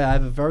could say I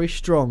have a very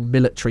strong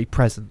military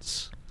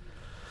presence.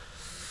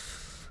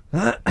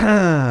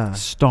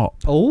 Stop.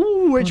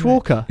 Oh, Rich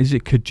Walker. Is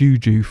it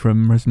Kajuju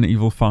from Resident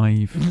Evil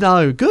 5?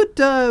 No, good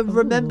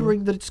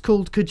remembering that it's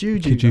called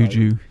Kajuju.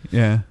 Kajuju,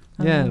 yeah.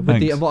 Yeah,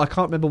 Thanks. I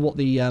can't remember what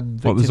the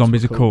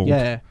zombies are called.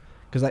 Yeah,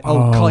 because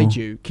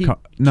kaiju.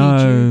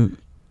 No,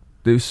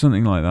 it was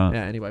something like that.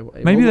 Yeah. Anyway,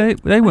 maybe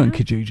they weren't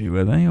Kajuju,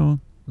 were they? Or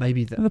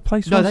maybe the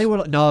place. No, was? they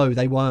were. No,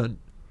 they weren't.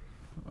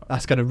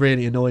 That's going to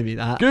really annoy me.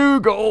 That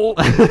Google.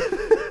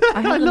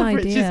 I have an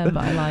idea,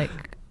 but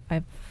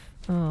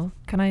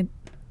can I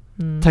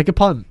take a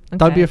punt? Okay.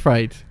 Don't be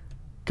afraid.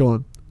 Go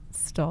on.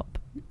 Stop.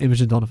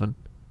 Imogen Donovan.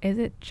 Is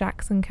it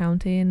Jackson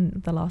County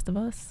in The Last of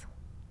Us?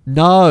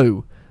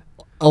 No.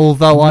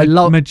 Although I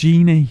love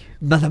Magini.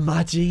 The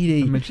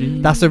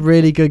Magini. That's a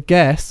really good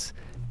guess.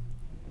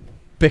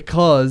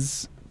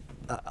 Because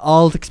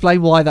I'll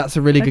explain why that's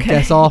a really good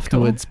guess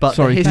afterwards. Cool. But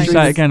sorry, can you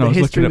say it again? I was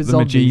looking at the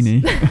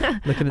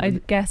Magini. I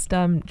guessed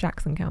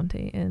Jackson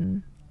County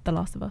in The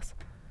Last of Us.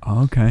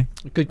 Oh, okay.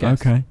 Good guess.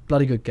 Okay.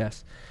 Bloody good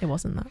guess. It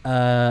wasn't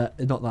that.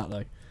 Not that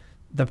though.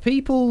 The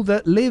people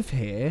that live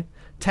here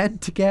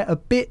tend to get a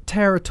bit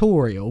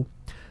territorial,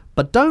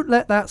 but don't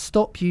let that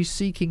stop you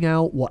seeking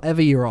out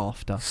whatever you're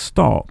after.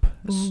 Stop.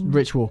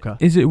 Rich Walker.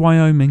 Is it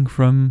Wyoming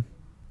from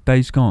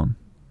Days Gone?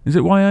 Is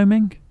it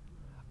Wyoming?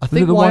 I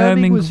think the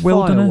Wyoming was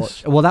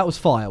wilderness. Well, that was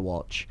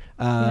Firewatch.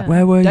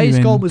 Where were Days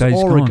you? Gone was Days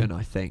Oregon, Gone?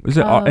 I think. Was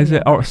it? Is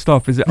it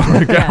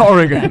Oregon? Yeah.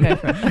 Oregon.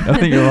 Okay, I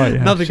think you're right.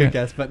 Yeah, Another good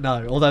guess, but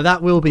no. Although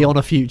that will be on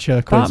a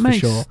future quiz that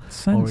makes for sure.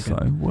 Sense,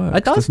 Oregon. though. Works,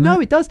 it does. doesn't No,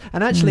 it? it does.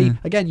 And actually,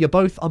 again, you're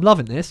both. I'm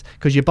loving this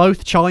because you're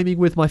both chiming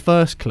with my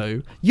first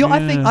clue.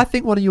 I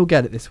think one of you'll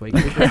get it this week.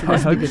 I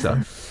hope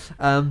so.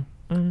 And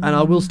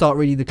I will start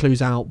reading the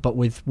clues out, but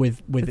with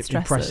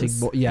impressing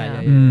more.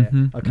 Yeah.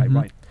 Okay,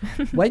 right.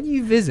 When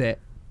you visit,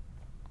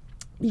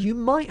 you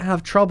might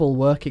have trouble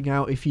working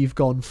out if you've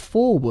gone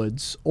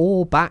forwards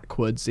or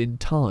backwards in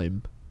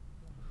time.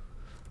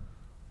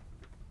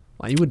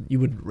 Well, you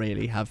wouldn't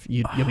really have.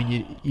 You'd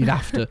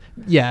have to.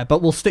 Yeah,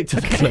 but we'll stick to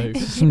the clue.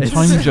 Some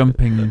time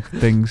jumping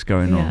things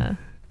going on.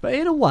 But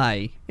in a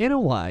way,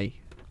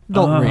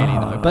 not really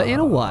though. But in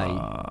a way,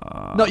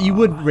 no, you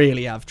wouldn't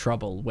really have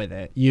trouble with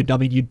it. You'd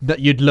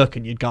look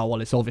and you'd go,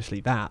 well, it's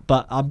obviously that.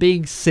 But I'm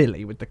being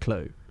silly with the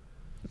clue.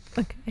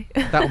 Okay.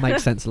 That'll make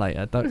sense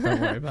later. Don't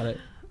worry about it.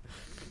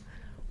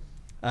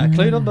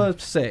 Clue number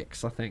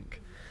 6, I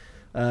think.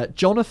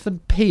 Jonathan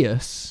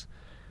Pierce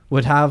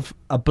would have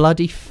a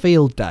bloody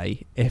field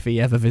day if he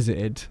ever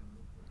visited.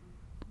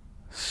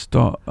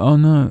 Stop. Oh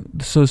no.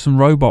 So some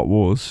Robot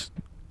Wars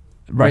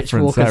Rich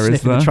reference Walker there, is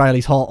sniffing there? the trail.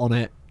 He's hot on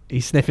it.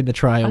 He's sniffing the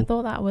trail. I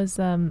thought that was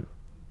the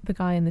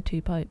guy in the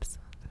 2 pipes.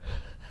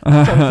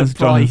 That's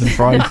Price.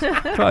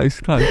 Jonathan Price.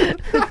 Close.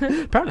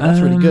 Apparently that's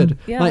really good.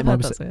 Yeah, Mate, I've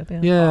Mum heard said- that's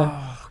good,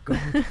 yeah. Oh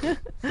god.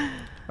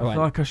 I Right.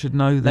 feel like I should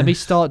know this. Let me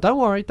start. Don't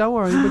worry.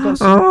 We've got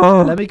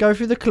some, let me go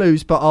through the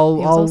clues, but He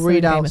was I'll also read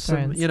in Game out of some.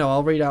 Thrones.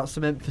 I'll read out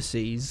some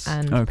emphases.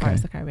 And Okay.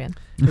 Pirates of the Caribbean.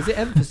 Is it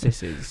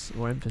emphases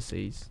or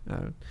emphases?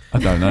 No. I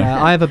don't know.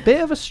 I have a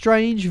bit of a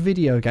strange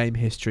video game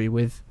history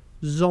with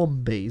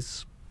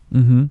zombies.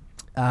 Mm-hmm.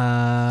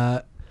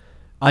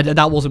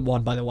 That wasn't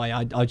one, by the way.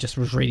 I just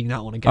was reading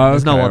that one again.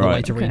 There's no Okay, other right.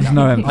 way to read Okay. that.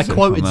 No I emphasis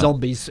quoted on that.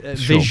 zombies Sure.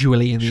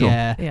 visually in the Sure.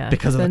 air Yeah,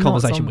 because of they're the not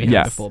conversation we zombies. had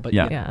Yes. before. But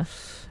Yeah. Yeah.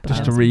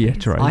 Just But to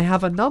reiterate. I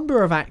have a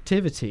number of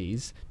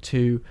activities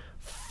to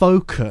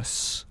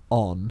focus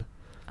on: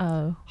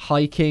 Oh.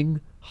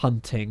 hiking,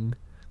 hunting,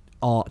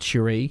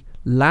 archery,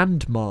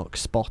 landmark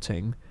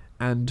spotting,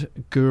 and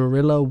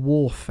guerrilla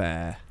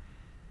warfare.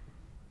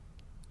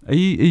 Are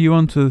you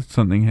onto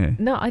something here?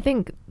 No, I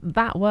think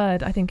that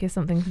word is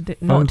something to do,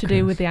 not to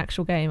do with the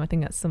actual game. I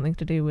think that's something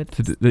to do with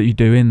That you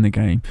do in the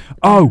game.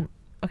 Oh,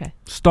 okay.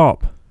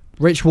 stop!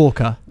 Rich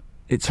Walker.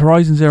 It's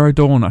Horizon Zero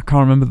Dawn. I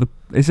can't remember the.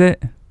 Is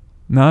it?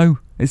 No.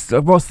 It's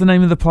what's the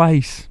name of the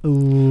place?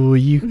 Ooh,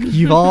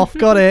 you've half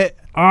got it.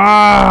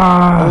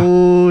 Ah!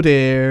 Oh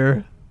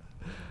dear.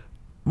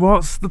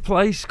 What's the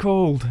place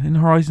called in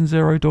Horizon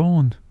Zero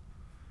Dawn?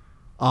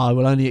 I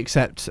will only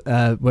accept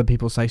when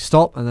people say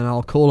stop, and then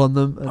I'll call on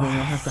them, and then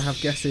I'll have to have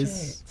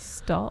guesses.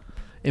 Stop.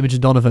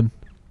 Imogen Donovan.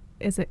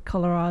 Is it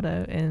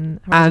Colorado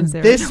in Horizon And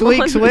Zero this Dawn?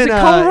 week's Is it winner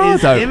is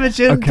Colorado?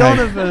 Imogen Okay.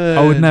 Donovan.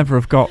 I would never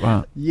have got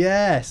that.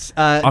 Yes.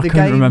 I The couldn't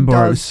game remember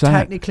where it was does set.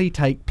 technically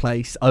take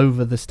place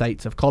over the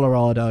states of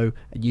Colorado,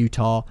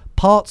 Utah,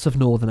 parts of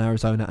northern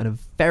Arizona, and a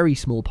very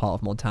small part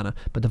of Montana,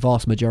 but the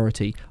vast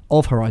majority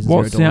of Horizon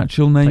What's Zero the Dawn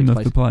actual name takes of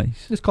place. the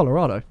place? It's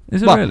Colorado.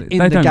 Is it Well, really? in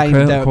They the don't game,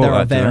 call there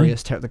are that, do they?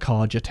 various the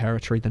Kaja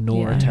territory, the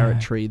Nora Yeah.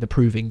 territory, the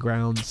Proving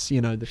Grounds.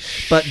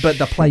 But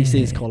the place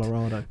is Shit.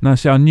 Colorado. No,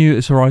 see, I knew it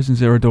was Horizon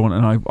Zero Dawn,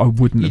 and I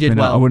wouldn't You have did been.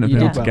 well. I wouldn't You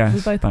have did been able well. to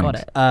guess. We both got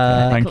Thanks. it.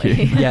 Thank you.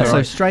 technically. Yeah, so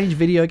Alright. strange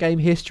video game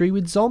history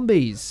with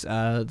zombies.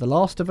 The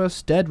Last of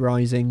Us, Dead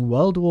Rising,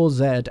 World War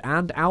Z,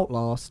 and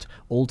Outlast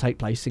all take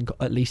place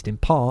at least in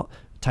part.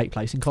 Take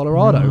place in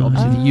Colorado.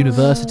 Obviously, the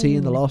university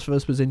in The Last of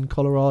Us was in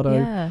Colorado.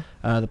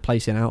 Yeah. The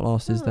place in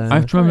Outlast is there. I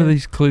have to remember Clue.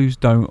 these clues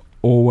don't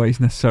always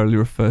necessarily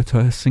refer to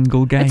a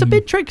single game. It's a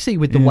bit tricksy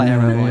with the way I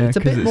write. It's a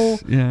 'cause bit more.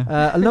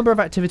 Yeah. A number of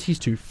activities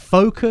to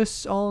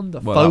focus on. The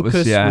Well, that was-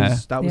 focus yeah.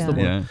 was the Yeah. one.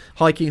 Yeah.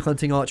 Hiking,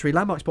 hunting, archery,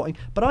 landmark spotting.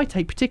 But I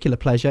take particular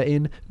pleasure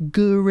in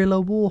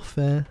guerrilla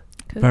warfare.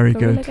 Very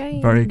Guerrilla good.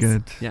 Games. Very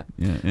good. Yeah.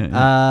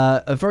 Yeah.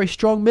 A very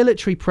strong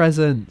military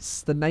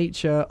presence. The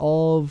nature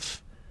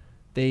of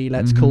the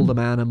let's call Mhm. them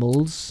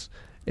animals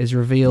is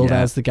revealed Yeah.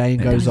 as the game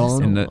Yeah. goes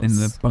on. in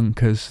the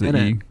bunkers that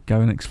Innit? you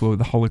go and explore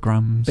the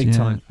holograms. Big yeah,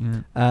 time.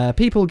 Yeah.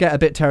 People get a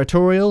bit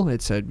territorial.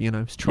 It's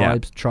it's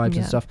tribes and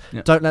Yeah. stuff.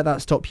 Yeah. Don't let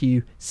that stop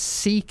you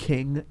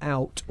seeking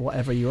out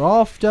whatever you're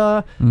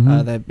after.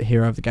 Mhm. The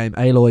hero of the game,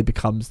 Aloy,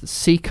 becomes the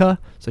seeker,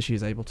 so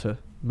she's able to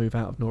move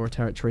out of Nora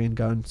territory and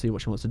go and see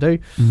what she wants to do.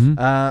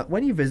 Mhm.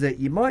 When you visit,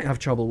 you might have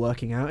trouble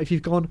working out if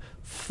you've gone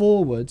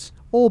forwards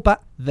or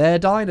back. They're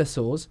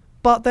dinosaurs,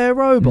 but they're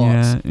robots.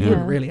 Yeah, You yeah.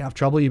 wouldn't really have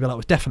trouble. You'd be like, well,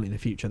 it's definitely the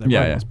future. They're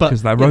Yeah, robots. yeah, But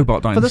 'cause they're you know,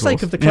 robot For the sake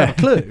dinosaurs. of the clever Yeah.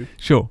 clue.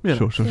 Sure, you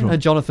know. sure.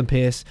 And Jonathan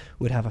Pierce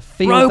would have a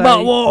field Robot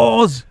day.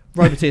 Wars.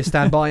 Roboteer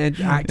standby and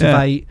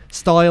activate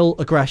style,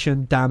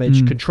 aggression,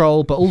 damage,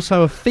 control, but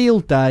also a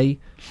field day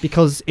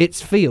because it's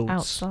fields.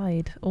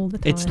 Outside all the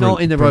time. It's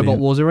not in the Brilliant. Robot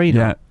Wars arena.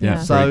 Yeah, yeah. Yeah.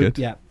 So very good.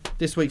 yeah,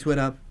 this week's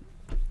winner,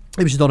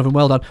 Imogen Donovan.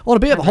 Well done. On a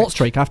bit of a hot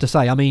streak, I have to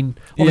say. I mean,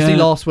 obviously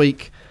Yeah. last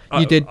week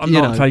you did. I'm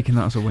not taking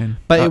that as a win.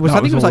 but That- it was. that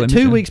I think it was all like 2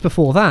 Imogen. weeks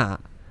before that,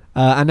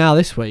 and now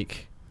this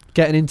week,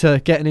 getting into.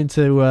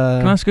 Can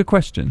I ask a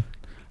question?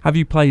 Have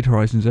you played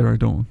Horizon Zero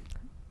Dawn?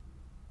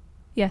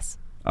 Yes.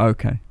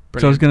 Okay.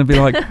 So I was going to be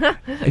like,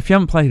 if you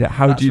haven't played it,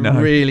 how That's do you know?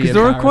 really Because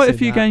there are quite a embarrassing,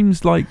 few that.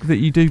 games like that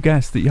you do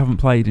guess that you haven't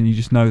played and you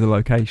just know the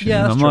location. Yeah,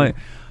 and that's I'm true. like,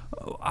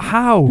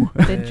 how?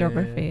 I did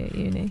geography at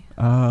uni.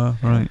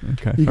 Right.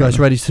 Okay. You fair guys enough.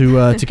 ready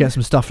to get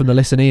some stuff from the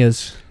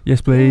listeners? Yes,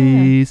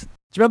 please. Do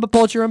you remember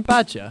Bodger and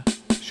Badger?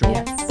 Sure.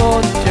 Yes.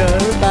 Bodger,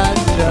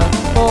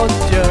 Badger,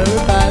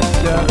 Bodger,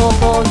 Badger,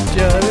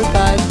 Bodger,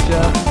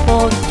 Badger,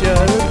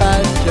 Bodger,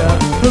 Badger.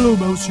 Hello,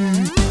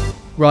 Mousy.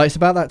 Right, it's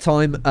about that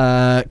time.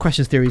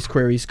 Questions, theories,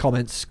 queries,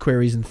 comments,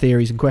 queries, and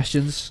theories and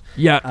questions.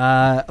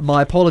 Yeah.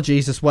 My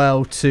apologies as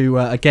well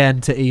to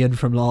Ian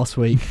from last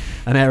week.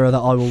 An error that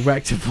I will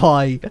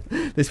rectify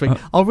this week.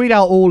 I'll read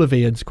out all of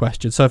Ian's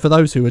questions. So for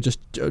those who are just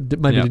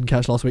maybe didn't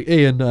catch last week,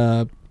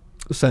 Ian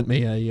sent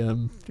me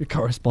a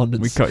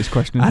correspondence. We cut his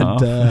question in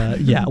half.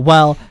 And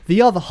well,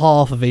 the other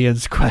half of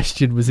Ian's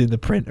question was in the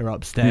printer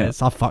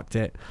upstairs. I fucked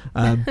it.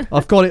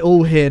 I've got it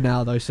all here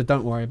now though, so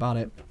don't worry about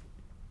it.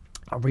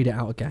 I'll read it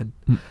out again.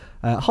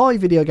 Hi,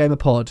 Video Gamer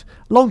Pod.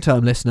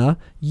 Long-term listener,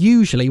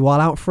 usually while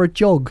out for a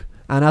jog,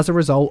 and as a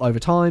result, over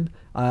time,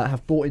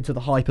 have bought into the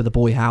hype of the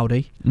Boy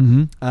Howdy.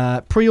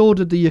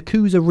 Pre-ordered the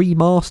Yakuza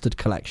Remastered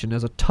collection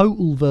as a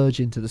total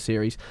virgin to the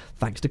series,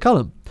 thanks to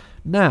Cullum.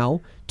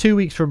 Now, 2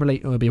 weeks from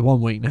release, it'll be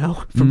 1 week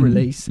now from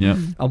release. Yeah.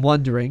 I'm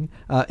wondering,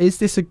 is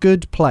this a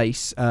good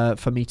place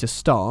for me to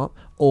start,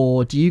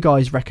 or do you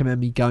guys recommend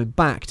me going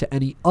back to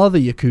any other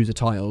Yakuza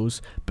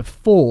titles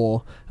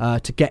before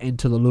to get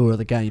into the lure of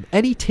the game?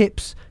 Any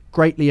tips?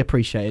 Greatly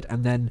appreciated.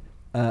 And then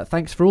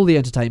thanks for all the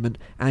entertainment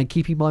and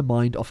keeping my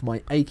mind off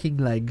my aching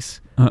legs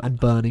and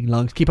burning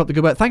lungs. Keep up the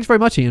good work. Thanks very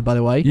much, Ian, by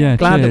the way. Yeah,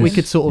 glad cheers. that we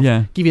could sort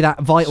of give you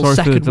that vital Sorry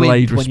second for the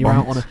wind delayed when you're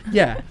out on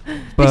response.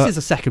 This is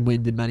a second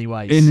wind in many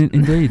ways.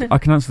 Indeed. I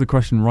can answer the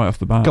question right off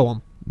the bat. Go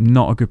on.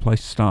 Not a good place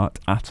to start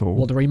at all.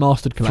 What, the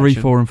remastered collection? 3,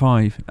 4 and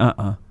 5.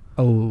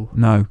 Oh.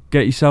 No.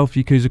 Get yourself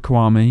Yakuza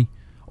Kiwami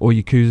or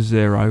Yakuza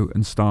 0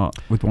 and start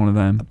with one of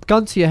them.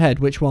 Gun to your head,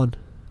 which one?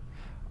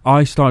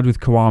 I started with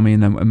Kiwami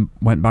and then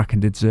went back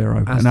and did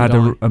 0. As and I had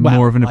did I.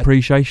 more of an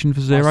appreciation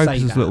for 0 I say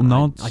because there's that, little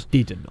nods. I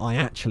didn't. I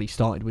actually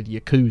started with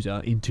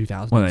Yakuza in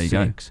 2006. Well, there you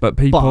go. But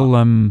people...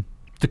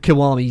 the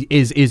Kiwami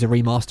is a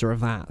remaster of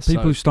that.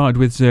 People who started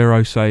with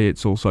 0 say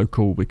it's also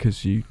cool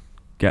because you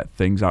get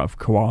things out of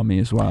Kiwami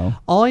as well.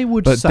 I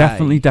would but say...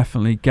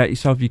 definitely get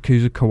yourself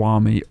Yakuza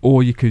Kiwami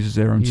or Yakuza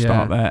 0 and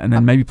start there. And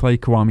then maybe play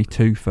Kiwami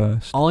 2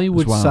 first. I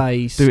would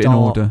say do it in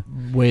order.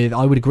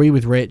 I would agree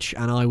with Rich,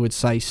 and I would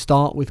say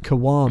start with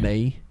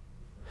Kiwami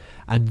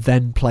and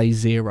then play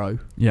 0.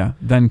 Yeah,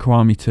 then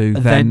Kiwami 2,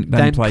 then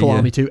play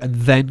Kiwami 2, and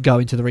then go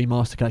into the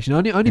remaster collection.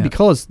 Only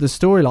because the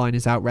storyline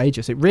is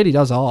outrageous. It really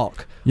does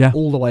arc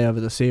all the way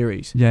over the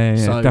series. Yeah.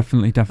 So,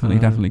 definitely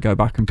go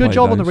back and play good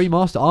job those. on the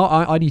remaster.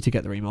 I need to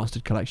get the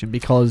remastered collection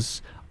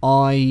because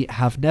I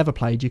have never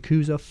played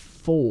Yakuza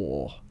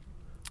 4.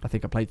 I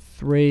think I played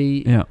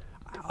 3. Yeah.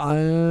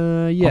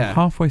 I'm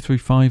halfway through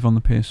 5 on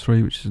the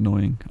PS3, which is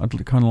annoying. I'd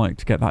kind of like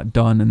to get that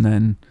done and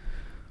then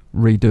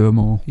redo them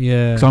all.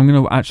 Yeah. So I'm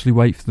going to actually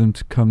wait for them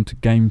to come to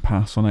Game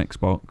Pass on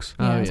Xbox.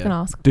 I was going to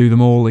ask. Do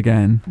them all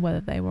again. Whether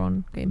they were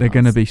on Game Pass. They're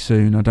going to be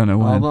soon. I don't know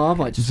when. I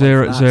might just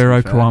 0,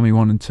 Kiwami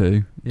 1 and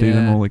 2. Do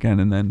them all again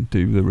and then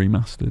do the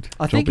remastered.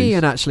 I think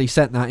Ian actually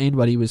sent that in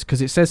when he was...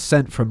 Because it says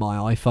sent from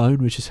my iPhone,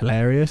 which is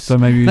hilarious. So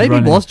maybe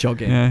he was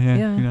jogging.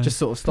 Yeah. Just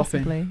sort of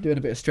stopping, doing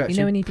a bit of stretching.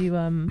 You know when you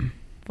do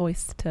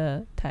voice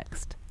to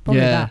text?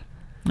 Probably that.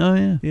 Oh,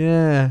 yeah.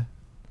 Yeah.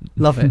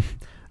 Love it.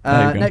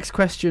 Next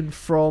question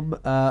from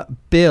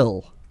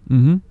Bill.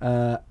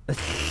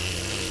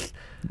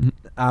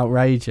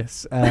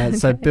 Outrageous.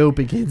 So Bill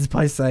begins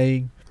by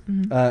saying,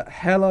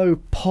 hello,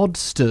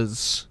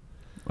 podsters.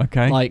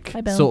 Okay. Like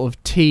sort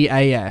of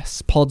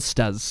TAS,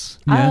 podsters.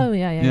 Yeah. Oh,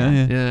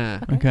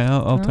 yeah. Okay,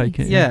 I'll take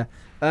it. Yeah.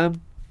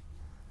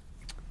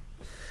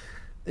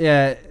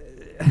 Yeah.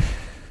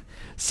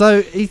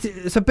 So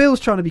Bill's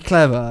trying to be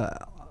clever.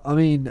 I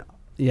mean,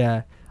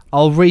 yeah.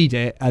 I'll read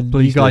it, and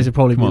Please you guys do. will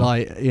probably Come be on.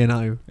 like, you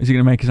know... Is it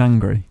going to make us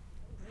angry?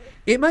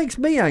 It makes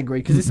me angry,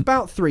 because it's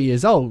about 3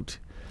 years old.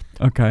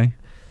 Okay.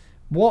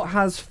 What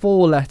has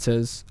 4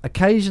 letters,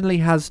 occasionally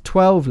has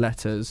 12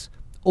 letters,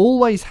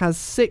 always has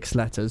 6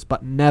 letters,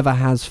 but never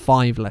has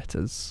 5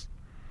 letters?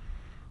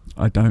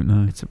 I don't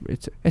know.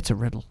 It's a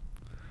riddle.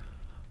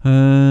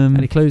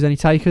 Any clues, any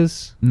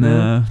takers?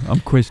 Nah,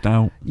 I'm quizzed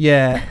out.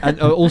 Yeah, and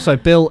also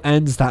Bill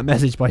ends that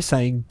message by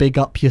saying, big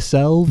up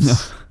yourselves. No.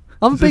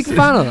 I'm a big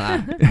fan of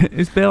that.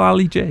 Is Bill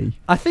Ali G?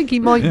 I think he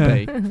might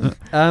be.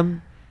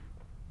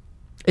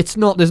 It's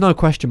not. There's no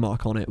question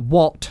mark on it.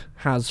 What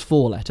has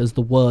 4 letters?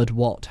 The word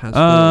what has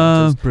 4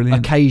 letters.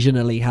 Brilliant.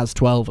 Occasionally has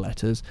 12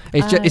 letters.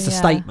 It's just a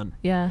statement.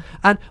 Yeah.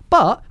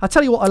 But I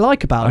tell you what I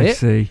like about it. I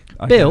see.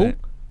 Bill,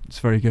 it's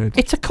very good.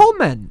 It's a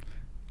comment.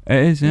 It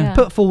is. Yeah.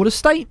 Put forward a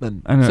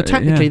statement. So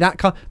technically that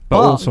but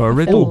also a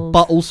riddle.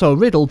 But also a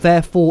riddle.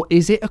 Therefore,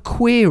 is it a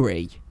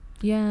query?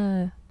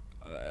 Yeah.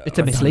 It's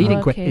a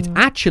misleading query. It's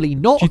actually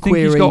not a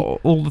query. Do you think he's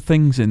got all the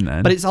things in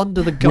then? But it's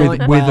under the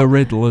guide with a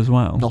riddle as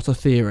well. Not a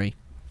theory.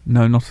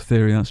 No, not a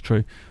theory. That's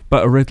true.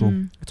 But a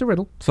riddle. It's a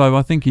riddle. So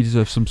I think he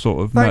deserves some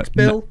sort of Thanks,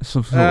 Bill.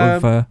 some sort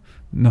of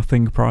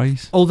nothing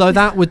prize. Although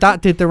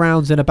that did the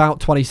rounds in about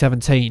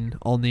 2017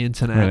 on the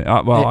internet. Really?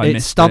 I it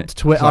missed stumped it,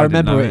 Twitter. so I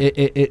remember it.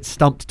 It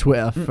stumped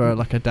Twitter for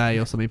like a day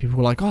or something. People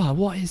were like, "Oh,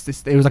 what is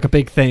this?" It was like a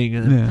big thing.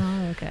 Yeah.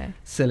 Oh, okay.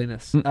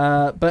 Silliness.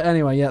 But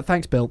anyway, yeah.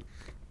 Thanks, Bill.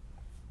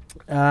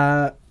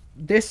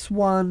 This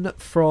one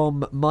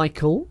from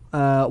Michael.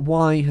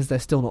 Why has there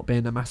still not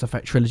been a Mass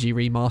Effect Trilogy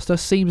remaster?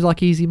 Seems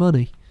like easy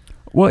money.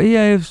 Well, EA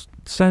have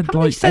said Haven't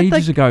they like said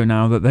ages ago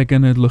now that they're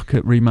going to look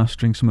at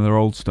remastering some of their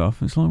old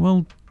stuff. It's like,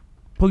 well,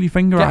 pull your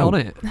finger Get out.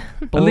 on it. At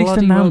least Bloody well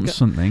announce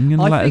something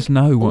and I let think us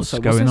know what's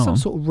also, going was there on. some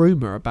sort of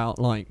rumour about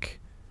like...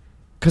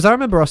 Because I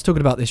remember us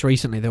talking about this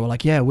recently. They were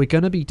like, yeah, we're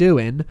going to be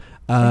doing...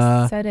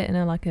 They said it in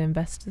an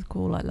investors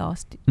call like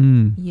last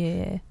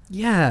year,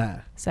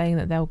 Yeah. saying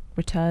that they'll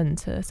return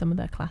to some of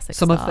their classic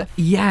Some stuff. of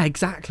the... Yeah,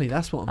 exactly.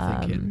 That's what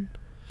I'm thinking.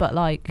 But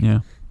like,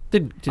 Yeah.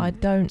 Didn't I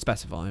don't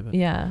specify, but...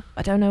 Yeah,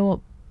 I don't know what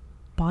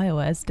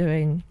BioWare's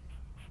doing.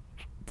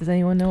 Does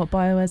anyone know what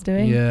BioWare's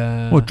doing?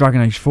 Yeah. Well,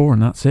 Dragon Age 4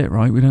 and that's it,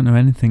 right? We don't know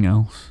anything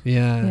else.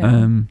 Yeah.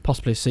 Yeah.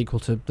 Possibly a sequel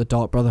to The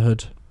Dark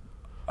Brotherhood.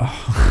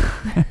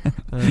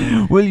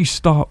 Will you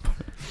stop?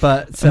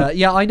 But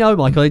yeah, I know,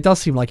 Michael. It does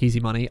seem like easy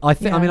money. I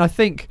Yeah. mean, I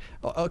think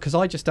because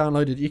I just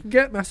downloaded. You can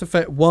get Mass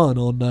Effect 1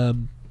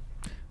 on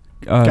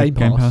Game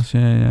Pass,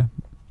 yeah.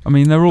 I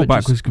mean, they're all But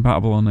just- backwards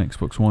compatible on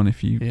Xbox One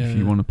if you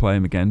want to play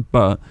them again.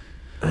 But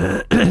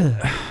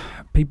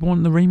people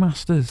want the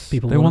remasters.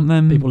 They want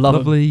them people love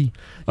lovely.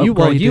 You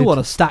upgraded. want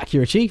to stack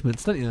your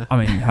achievements, don't you? I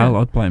mean, hell,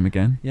 I'd play them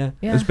again. Yeah.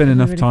 Yeah, There's been it'd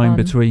be enough really time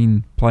fun.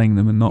 between playing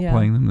them and not Yeah.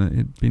 playing them that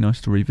it'd be nice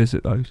to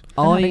revisit those.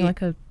 And having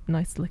like a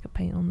nice lick of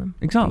paint on them.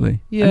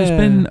 Exactly. Yeah. And it's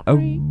been a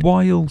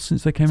while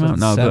since they came out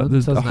now, but 2007,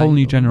 there's a whole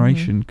new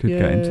generation could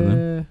get into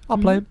them. Yeah. I'll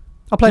play them.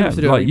 I'll play them if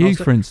they do a like you,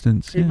 remaster. for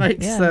instance. It Yeah.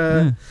 makes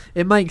Yeah.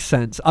 it makes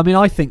sense. I mean,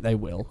 I think they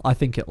will. I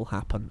think it'll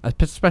happen,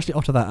 especially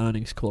after that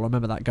earnings call. I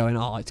remember that going,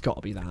 "Oh, it's got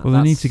to be that." Well,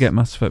 they need to get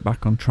Mass Effect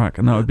back on track,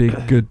 and that would be a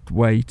good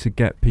way to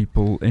get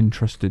people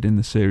interested in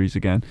the series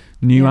again,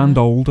 new Yeah. and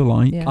old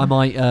alike. Yeah. I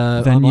might.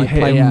 Then I you might hit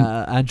play 'em-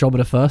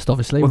 Andromeda first.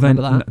 Obviously, Well, then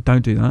remember that.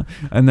 don't do that,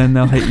 and then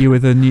they'll hit you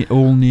with a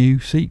all new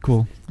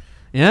sequel,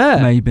 Yeah,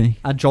 maybe.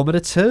 Andromeda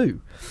 2.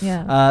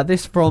 Yeah.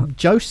 This from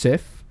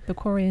Joseph. The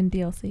Quarian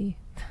DLC.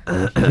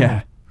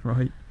 Yeah,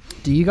 right.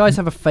 Do you guys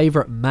have a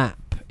favourite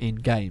map in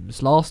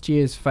games? Last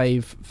year's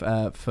fave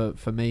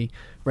for me,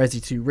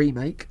 Resi 2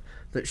 Remake,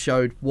 that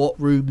showed what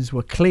rooms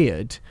were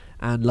cleared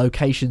and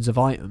locations of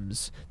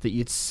items that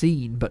you'd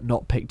seen but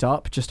not picked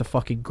up. Just a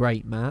fucking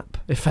great map.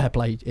 Fair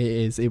play, it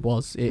is.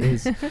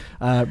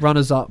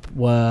 Runners up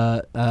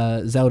were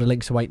Zelda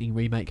Link's Awakening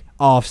Remake.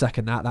 I've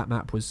second that. That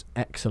map was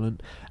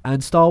excellent.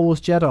 And Star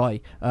Wars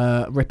Jedi,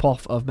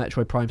 rip-off of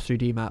Metroid Prime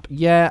 3D map.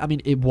 Yeah, I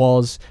mean, it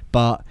was,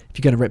 but if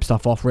you're going to rip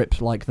stuff off,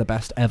 rip like the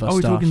best ever Oh,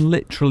 we're stuff. talking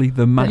literally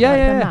the map. Like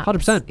Yeah, the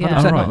 100%.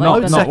 maps. 100%. Oh, right.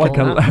 Not Not like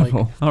a map,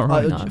 level. All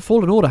right. No.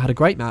 Fallen Order had a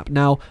great map.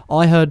 Now,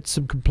 I heard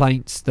some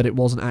complaints that it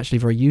wasn't actually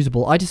very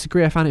usable. I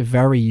disagree. I found it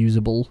very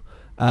usable.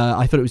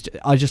 I thought it was.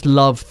 I just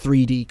love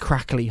 3D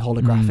crackly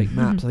holographic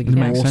maps. I think It it's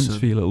makes awesome. sense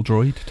for your little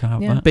droid to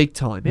have Yeah. that. Big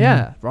time.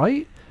 Yeah,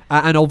 right?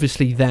 And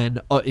obviously then,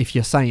 if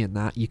you're saying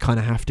that, you kind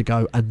of have to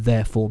go, and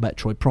therefore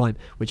Metroid Prime,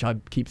 which I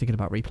keep thinking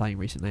about replaying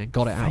recently and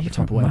got it out of the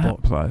Favourite Tupperware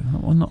map, box.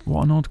 though?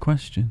 What an odd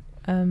question.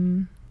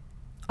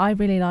 I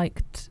really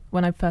liked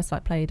when I first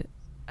played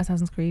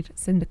Assassin's Creed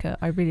Syndicate.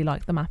 I really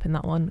liked the map in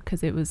that one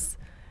because it was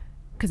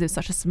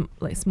such a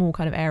small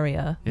kind of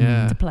area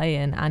Yeah. to play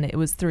in, and it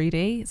was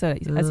 3D. So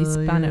as you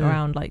span it yeah.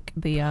 around, like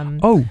the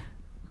Oh,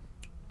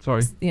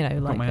 sorry.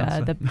 like my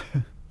answer.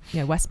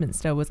 the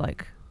Westminster was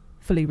like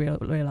fully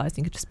realized.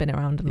 You could just spin it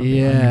around. And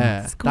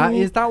Yeah, it's cool.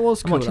 that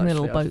was I'm cool. watching the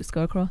little actually. boats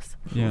go across.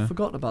 Yeah. I've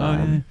forgotten about Oh,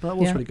 that. yeah. That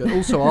was Yeah. really good.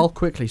 Also, I'll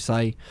quickly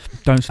say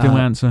Don't steal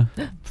my answer.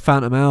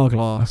 Phantom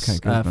Hourglass Okay,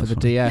 good, for that's the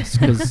fine. DS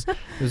because it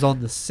was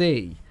on the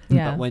sea.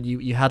 Yeah. But when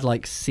you had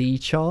like sea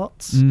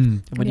charts, Mm.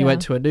 and when you Yeah.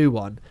 went to a new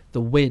one,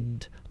 the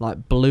wind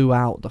like blew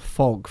out the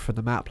fog from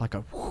the map like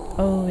a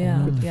Oh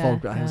yeah. with the yeah,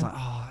 fog. And I was yeah. like,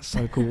 oh, that's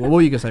so cool. What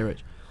were you gonna say,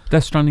 Rich?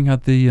 Death Stranding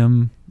had the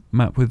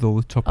map with all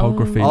the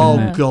topography, Oh,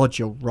 didn't Oh it? God,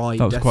 you're right.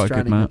 That was Death quite a good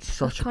Stranding map. is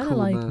Such a Kinda cool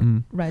like- map.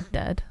 Mm. Red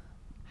Dead.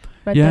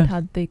 Red Yeah. Dead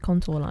had the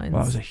contour lines.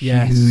 Well, that was a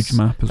Yes. huge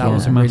map as That well.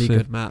 was It a was really massive.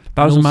 good map.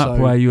 That was And a map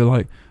also- where you were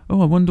like,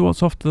 oh, I wonder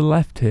what's off to the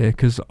left here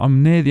because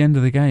I'm near the end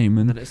of the game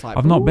and And it's like,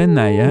 I've not been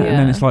there yet. And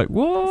then Yeah. it's like,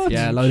 what?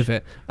 Yeah, a load of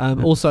it.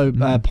 Also,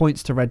 Mm.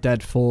 points to Red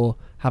Dead for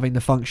having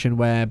the function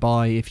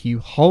whereby if you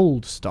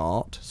hold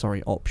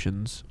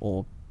options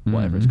or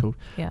whatever it's Mhm. called,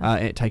 Yeah.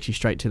 it takes you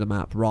straight to the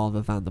map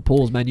rather than the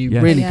pause menu.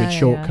 Yeah. Really Yeah, good yeah, yeah.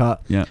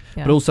 shortcut. Yeah.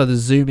 Yeah. But also the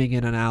zooming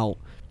in and out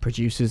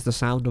produces the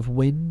sound of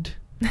wind,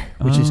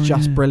 which is Oh,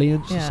 just yeah.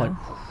 brilliant. Just Yeah. like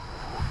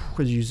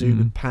as you zoom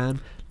Mm. and pan.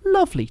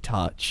 Lovely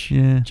touch.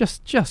 Yeah.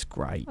 Just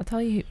great. I'll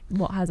tell you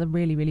what has a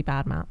really, really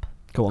bad map.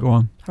 Go on. Go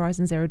on.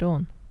 Horizon Zero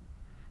Dawn.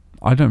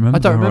 I don't remember. I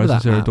don't the remember Horizon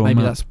that Zero map. Dawn Maybe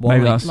map. that's why.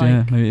 Maybe that's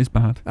Like- maybe it's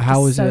bad.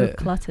 How is so it?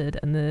 cluttered,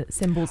 and the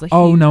symbols are huge.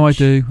 Oh no, I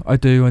do. In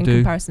In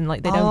comparison,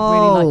 like they don't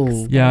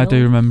really like. Yeah, I do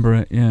scale. remember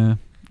it. Yeah.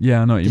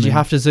 Yeah, I know what you Did mean. you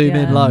have to zoom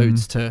in Yeah.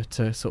 loads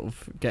to sort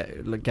of get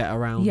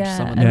around Yeah,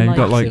 some of and the Yeah, you've like,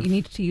 got, like- you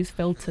need to use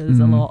filters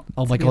a Mm. lot.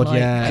 Oh to my be God, like,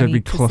 yeah. I Could be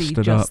need to see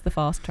clustered just up. the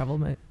fast travel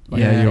mode. Yeah,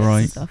 you're bits and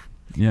right. stuff.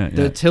 Yeah,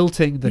 The yeah.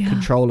 tilting the Yeah.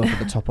 controller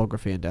for the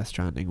topography in Death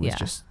Stranding was Yeah.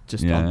 just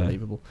Yeah.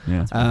 unbelievable.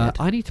 Yeah. It's really good.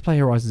 I need to play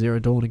Horizon Zero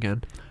Dawn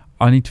again.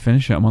 I need to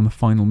finish it. I'm on the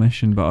final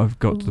mission, but I've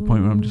got to the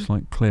point where I'm Ooh. just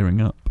like clearing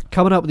up.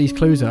 Coming up with these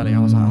clues earlier, I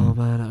was like, Mm. oh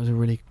man, that was a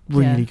really,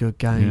 really Yeah. good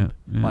game. Yeah.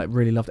 Yeah. Like,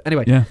 really loved it.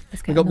 Anyway, Yeah.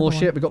 Let's we get got more another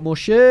shit. one. We got more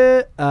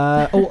shit.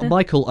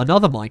 Michael,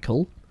 another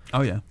Michael,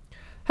 Oh yeah.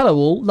 Hello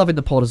all, loving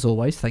the pod as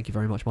always. Thank you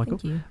very much, Michael.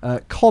 Thank you.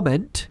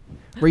 Comment,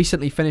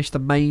 recently finished the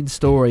main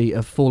story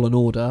of Fallen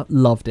Order,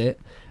 loved it.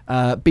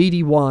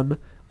 BD1,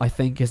 I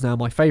think, is now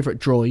my favourite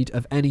droid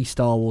of any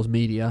Star Wars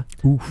media.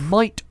 Oof.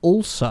 Might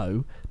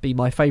also be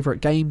my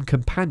favourite game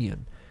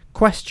companion.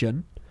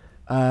 Question,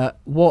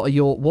 what's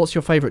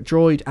your favourite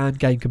droid and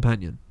game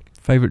companion?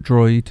 Favourite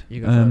droid?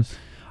 You go first.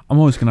 I'm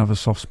always going to have a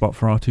soft spot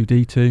for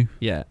R2-D2.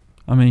 Yeah.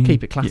 I mean,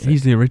 Keep it classic.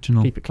 He's the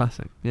original. Keep it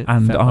classic. Yeah,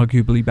 and fair play.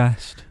 arguably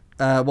best.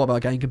 What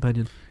about game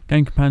companion?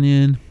 Game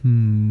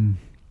companion?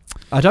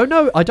 I don't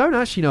know. I don't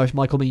actually know if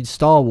Michael means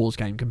Star Wars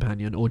game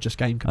companion or just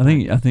game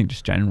companion. I think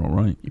just general,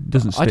 right? It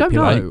doesn't I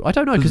stipulate.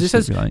 don't know because it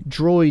says stipulate.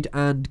 droid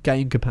and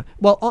game companion.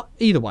 Well,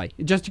 either way,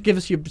 just to give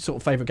us your sort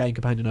of favourite game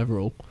companion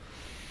overall.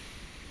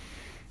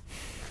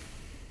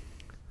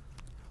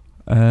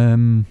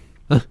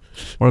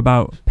 What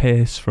about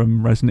Pierce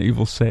from Resident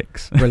Evil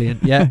 6?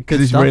 Brilliant. Yeah,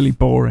 because he's really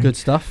boring. Good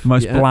stuff. The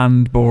most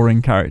bland,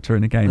 boring character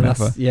in a game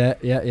ever. Yeah.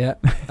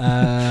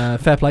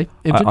 Fair play.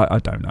 I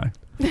don't know.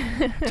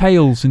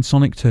 Tails in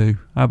Sonic 2.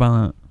 How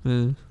about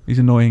that? He's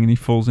annoying and he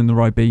falls in the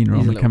Ribena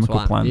on the chemical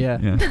twat. plant.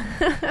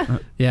 Yeah.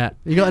 Yeah.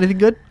 You got anything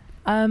good?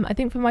 I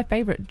think for my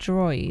favourite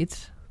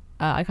droid,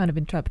 I kind of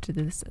interpreted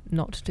this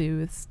not to do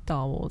with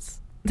Star Wars.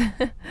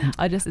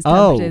 I just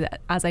interpreted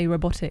it as a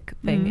robotic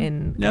thing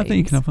in Yeah, I think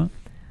you can have that.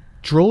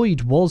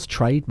 Droid was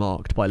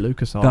trademarked by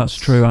LucasArts. That's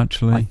true,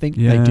 actually. I think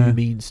they do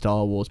mean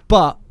Star Wars.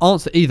 But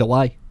answer either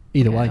way.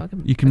 Either way.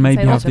 You can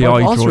maybe have the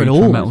iDroid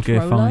from Metal Gear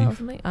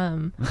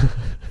 5.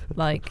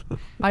 Like,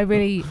 I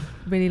really,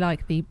 really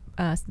like the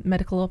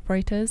medical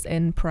operators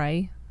in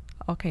Prey,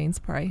 Arcane's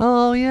Prey.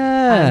 Oh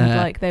yeah. And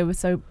like they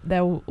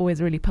were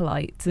always really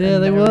polite. Yeah,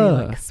 and they really,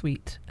 were like,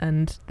 sweet.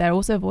 And they're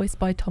also voiced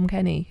by Tom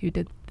Kenny, who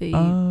did the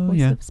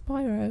voice of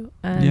Spyro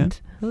and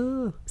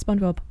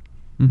SpongeBob.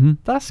 Mm-hmm.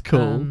 That's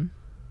cool.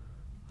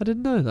 I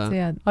didn't know that. So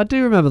yeah, I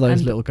do remember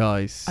those little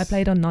guys. I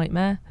played on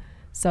Nightmare,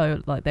 so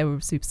like they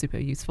were super, super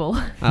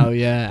useful. Oh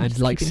yeah, and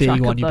like keeping seeing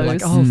track one, of you'd be like,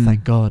 those. oh,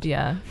 thank God.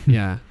 Yeah.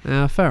 Yeah.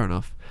 Fair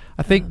enough.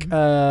 I think.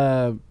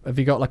 Have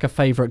you got like a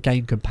favourite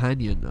game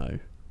companion though,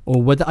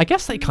 or would I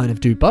guess they kind of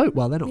do both?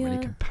 Well, they're not really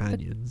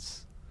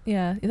companions.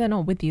 Yeah, they're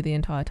not with you the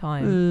entire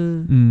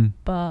time.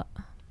 But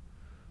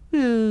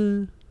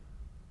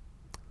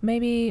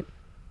maybe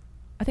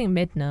I think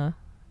Midna.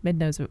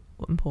 Midna's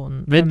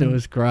important. Midna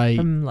was great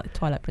from like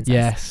Twilight Princess.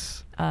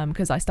 Yes.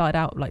 Because I started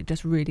out like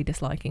just really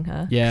disliking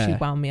her. Yeah. She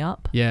wound me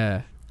up.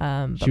 Yeah.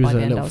 But she was by the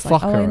a end little I was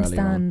like, fucker I early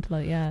understand.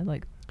 Like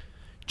like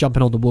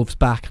jumping on the wolf's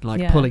back and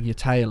like Yeah. pulling your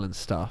tail and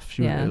stuff.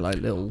 She was Yeah. like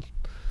little.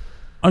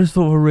 I just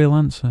thought of a real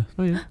answer.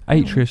 Oh yeah.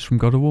 Atreus from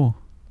God of War.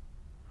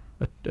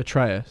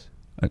 Atreus.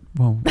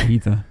 Well,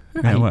 either.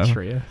 Yeah,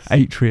 whatever.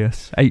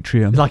 Atreus.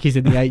 Atrium. Like he's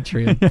in the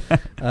atrium.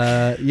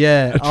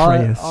 Yeah.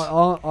 Atreus.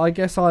 I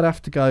guess I'd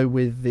have to go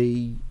with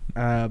the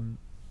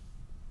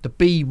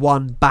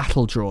B1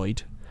 battle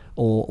droid,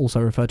 or also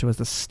referred to as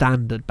the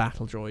standard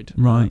battle droid,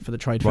 right? For the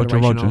Trade Roger,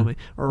 Federation Roger. Army.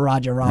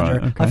 Roger.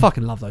 Right, okay. I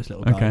fucking love those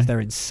little guys. Okay. They're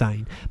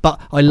insane.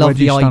 But I love Where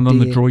do you the stand idea.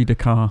 on the droider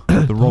car,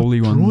 the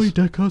rolly ones?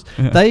 Droidicas.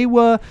 Yeah. They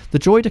were the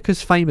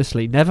Droidicas.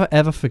 Famously, never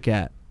ever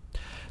forget.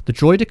 The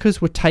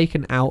Droidicas were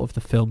taken out of the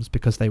films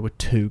because they were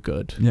too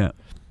good. Yeah.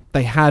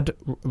 They had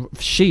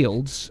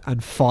shields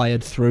and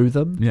fired through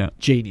them. Yeah.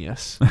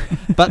 Genius.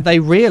 But they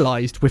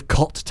realised we've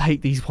got to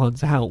take these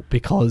ones out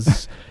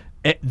because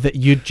that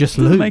you'd just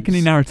Doesn't lose. make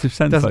any narrative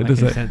sense, Doesn't though, make does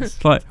any it? sense.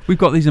 It's like we've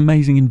got these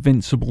amazing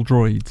invincible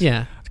droids.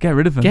 Yeah. Let's get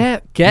rid of them.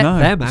 Get No,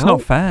 them out. It's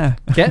not fair.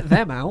 Get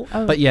them out.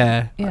 Oh, But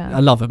yeah, yeah. I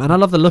love them, and I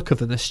love the look of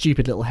them. The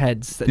stupid little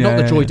heads. Not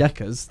the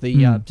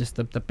droidecas. Just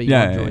the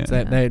B1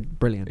 droids. They're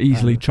brilliant.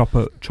 Easily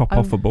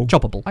chop-offable.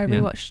 Choppable. I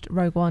rewatched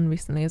Rogue One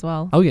recently as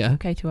well. Oh yeah.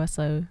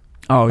 K2SO.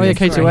 Oh yeah, he's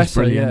K2SO.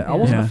 brilliant. Yeah, I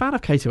wasn't a fan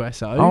of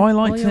K2SO. Oh, I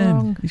liked you're him.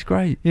 wrong. He's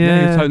great.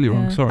 Yeah. You're totally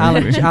wrong. Yeah. Sorry.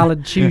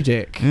 Alan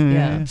Tudyk.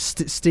 Yeah.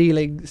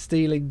 Stealing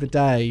the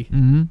day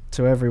Mm-hmm.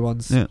 to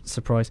everyone's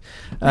surprise,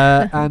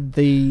 and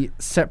the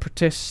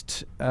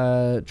separatist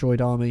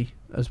droid army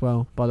as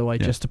well, by the way,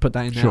 just to put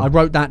that in there. Sure. I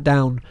wrote that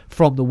down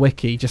from the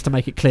wiki just to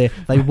make it clear.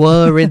 They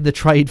were in the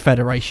Trade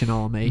Federation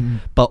army,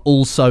 but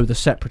also the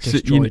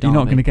separatist droid army. You're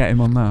not going to get him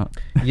on that.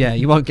 Yeah,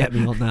 you won't get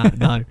me on that,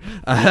 no.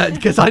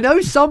 Because I know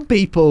some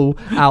people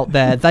out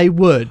there, they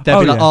would.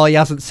 They'll be like, oh, he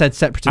hasn't said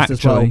separatist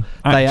as well.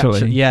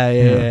 Actually.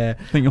 Yeah.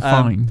 I think you'll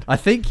find. I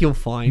think you'll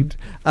find.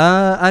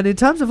 And in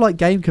terms of like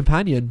game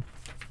companion,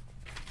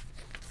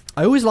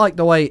 I always liked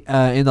the way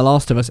in The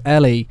Last of Us,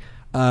 Ellie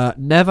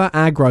never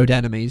aggroed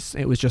enemies.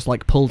 It was just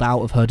like pulled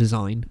out of her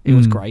design. It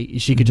was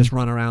great. She could just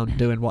run around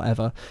doing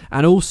whatever.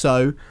 And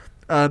also,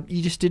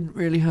 you just didn't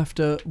really have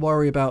to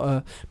worry about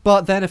her.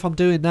 But then if I'm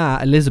doing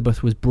that,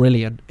 Elizabeth was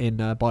brilliant in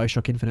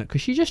Bioshock Infinite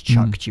because she just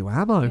chucked you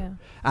ammo. Yeah.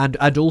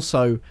 And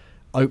also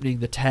opening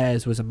the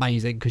tears was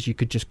amazing because you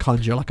could just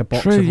conjure like a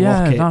box of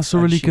yeah, rockets. that's a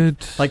really good.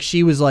 Like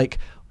she was like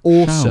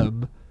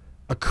awesome.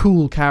 A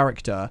cool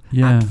character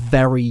and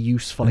very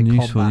useful in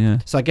combat. Yeah.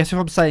 So I guess if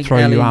I'm saying throw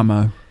Ellie, you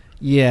ammo.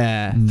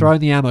 Yeah, throwing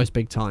the ammo is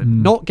big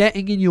time. Not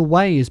getting in your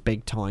way is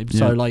big time.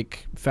 So Yeah.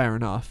 like fair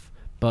enough.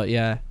 But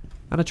yeah,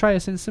 and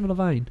Atreus in a similar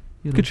vein.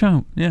 Good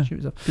shout. Yeah. Shoot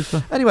yourself. Good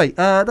stuff. Anyway,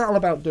 that'll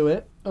about do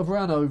it. I've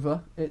ran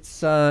over.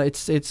 It's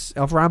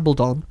I've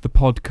rambled on. The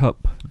pod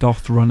cup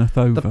doth runneth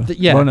over.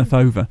 Runneth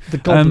over. The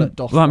goblet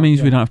doth. That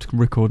means we don't have to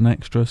record an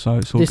extra, so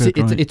it's all good,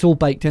 right? It's all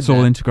baked in. It's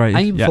all integrated.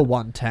 Aim for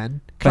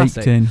 110. Classic.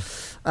 Baked in.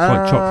 It's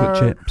like chocolate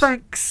chips.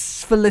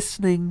 Thanks for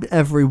listening,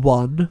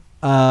 everyone.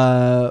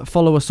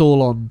 Follow us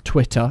all on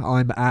Twitter.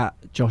 I'm at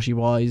Joshy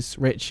Wise.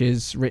 Rich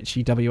is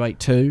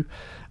RichieW82,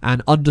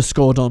 and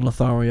 _ Don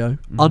Lothario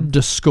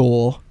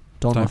 _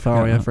 Don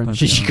Lothario. For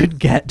instance, you couldn't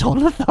get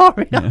Don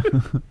Lothario.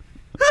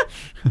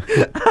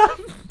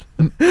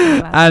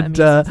 And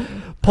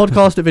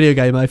podcast at Video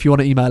Gamer. If you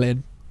want to email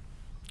in,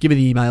 give me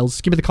the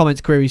emails, give me the comments,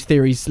 queries,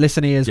 theories,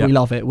 listen ears. We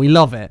love it. We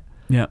love it.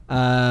 Yeah.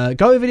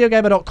 Go to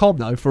videogamer.com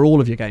though for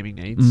all of your gaming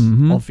needs.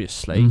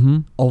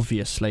 Obviously.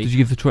 Obviously. Did you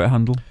give the Twitter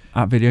handle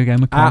at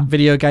videogamer.com? At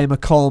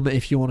videogamer.com.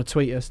 If you want to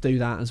tweet us, do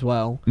that as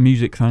well.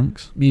 Music,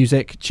 thanks.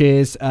 Music,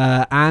 cheers.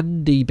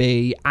 Andy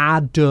B,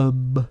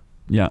 Adam.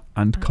 Yeah,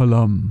 and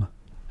Colum.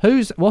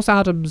 What's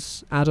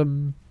Adam's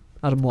Adam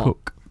what?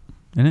 Cook.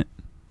 Innit?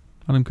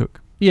 Adam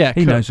Cook. Yeah,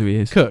 he knows who he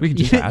is. Cook. We can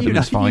just say Adam,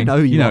 it's fine. You know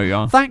who you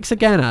are. Thanks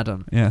again,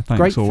 Adam. Yeah, thanks.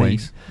 Great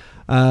always.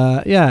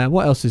 Yeah,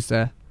 what else is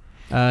there?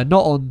 Not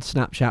on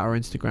Snapchat or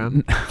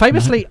Instagram.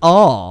 Famously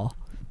are,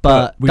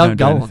 but don't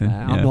go on there.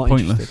 Yeah, I'm not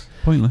interested.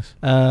 Pointless.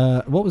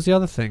 What was the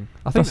other thing?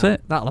 I think that's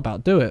it. That'll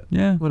about do it.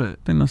 Yeah, won't it?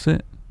 I think that's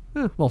it.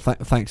 Yeah, well,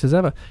 thanks as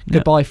ever.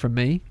 Goodbye from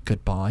me.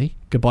 Goodbye.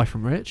 Goodbye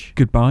from Rich.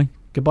 Goodbye.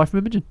 Goodbye from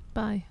Imogen.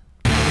 Bye.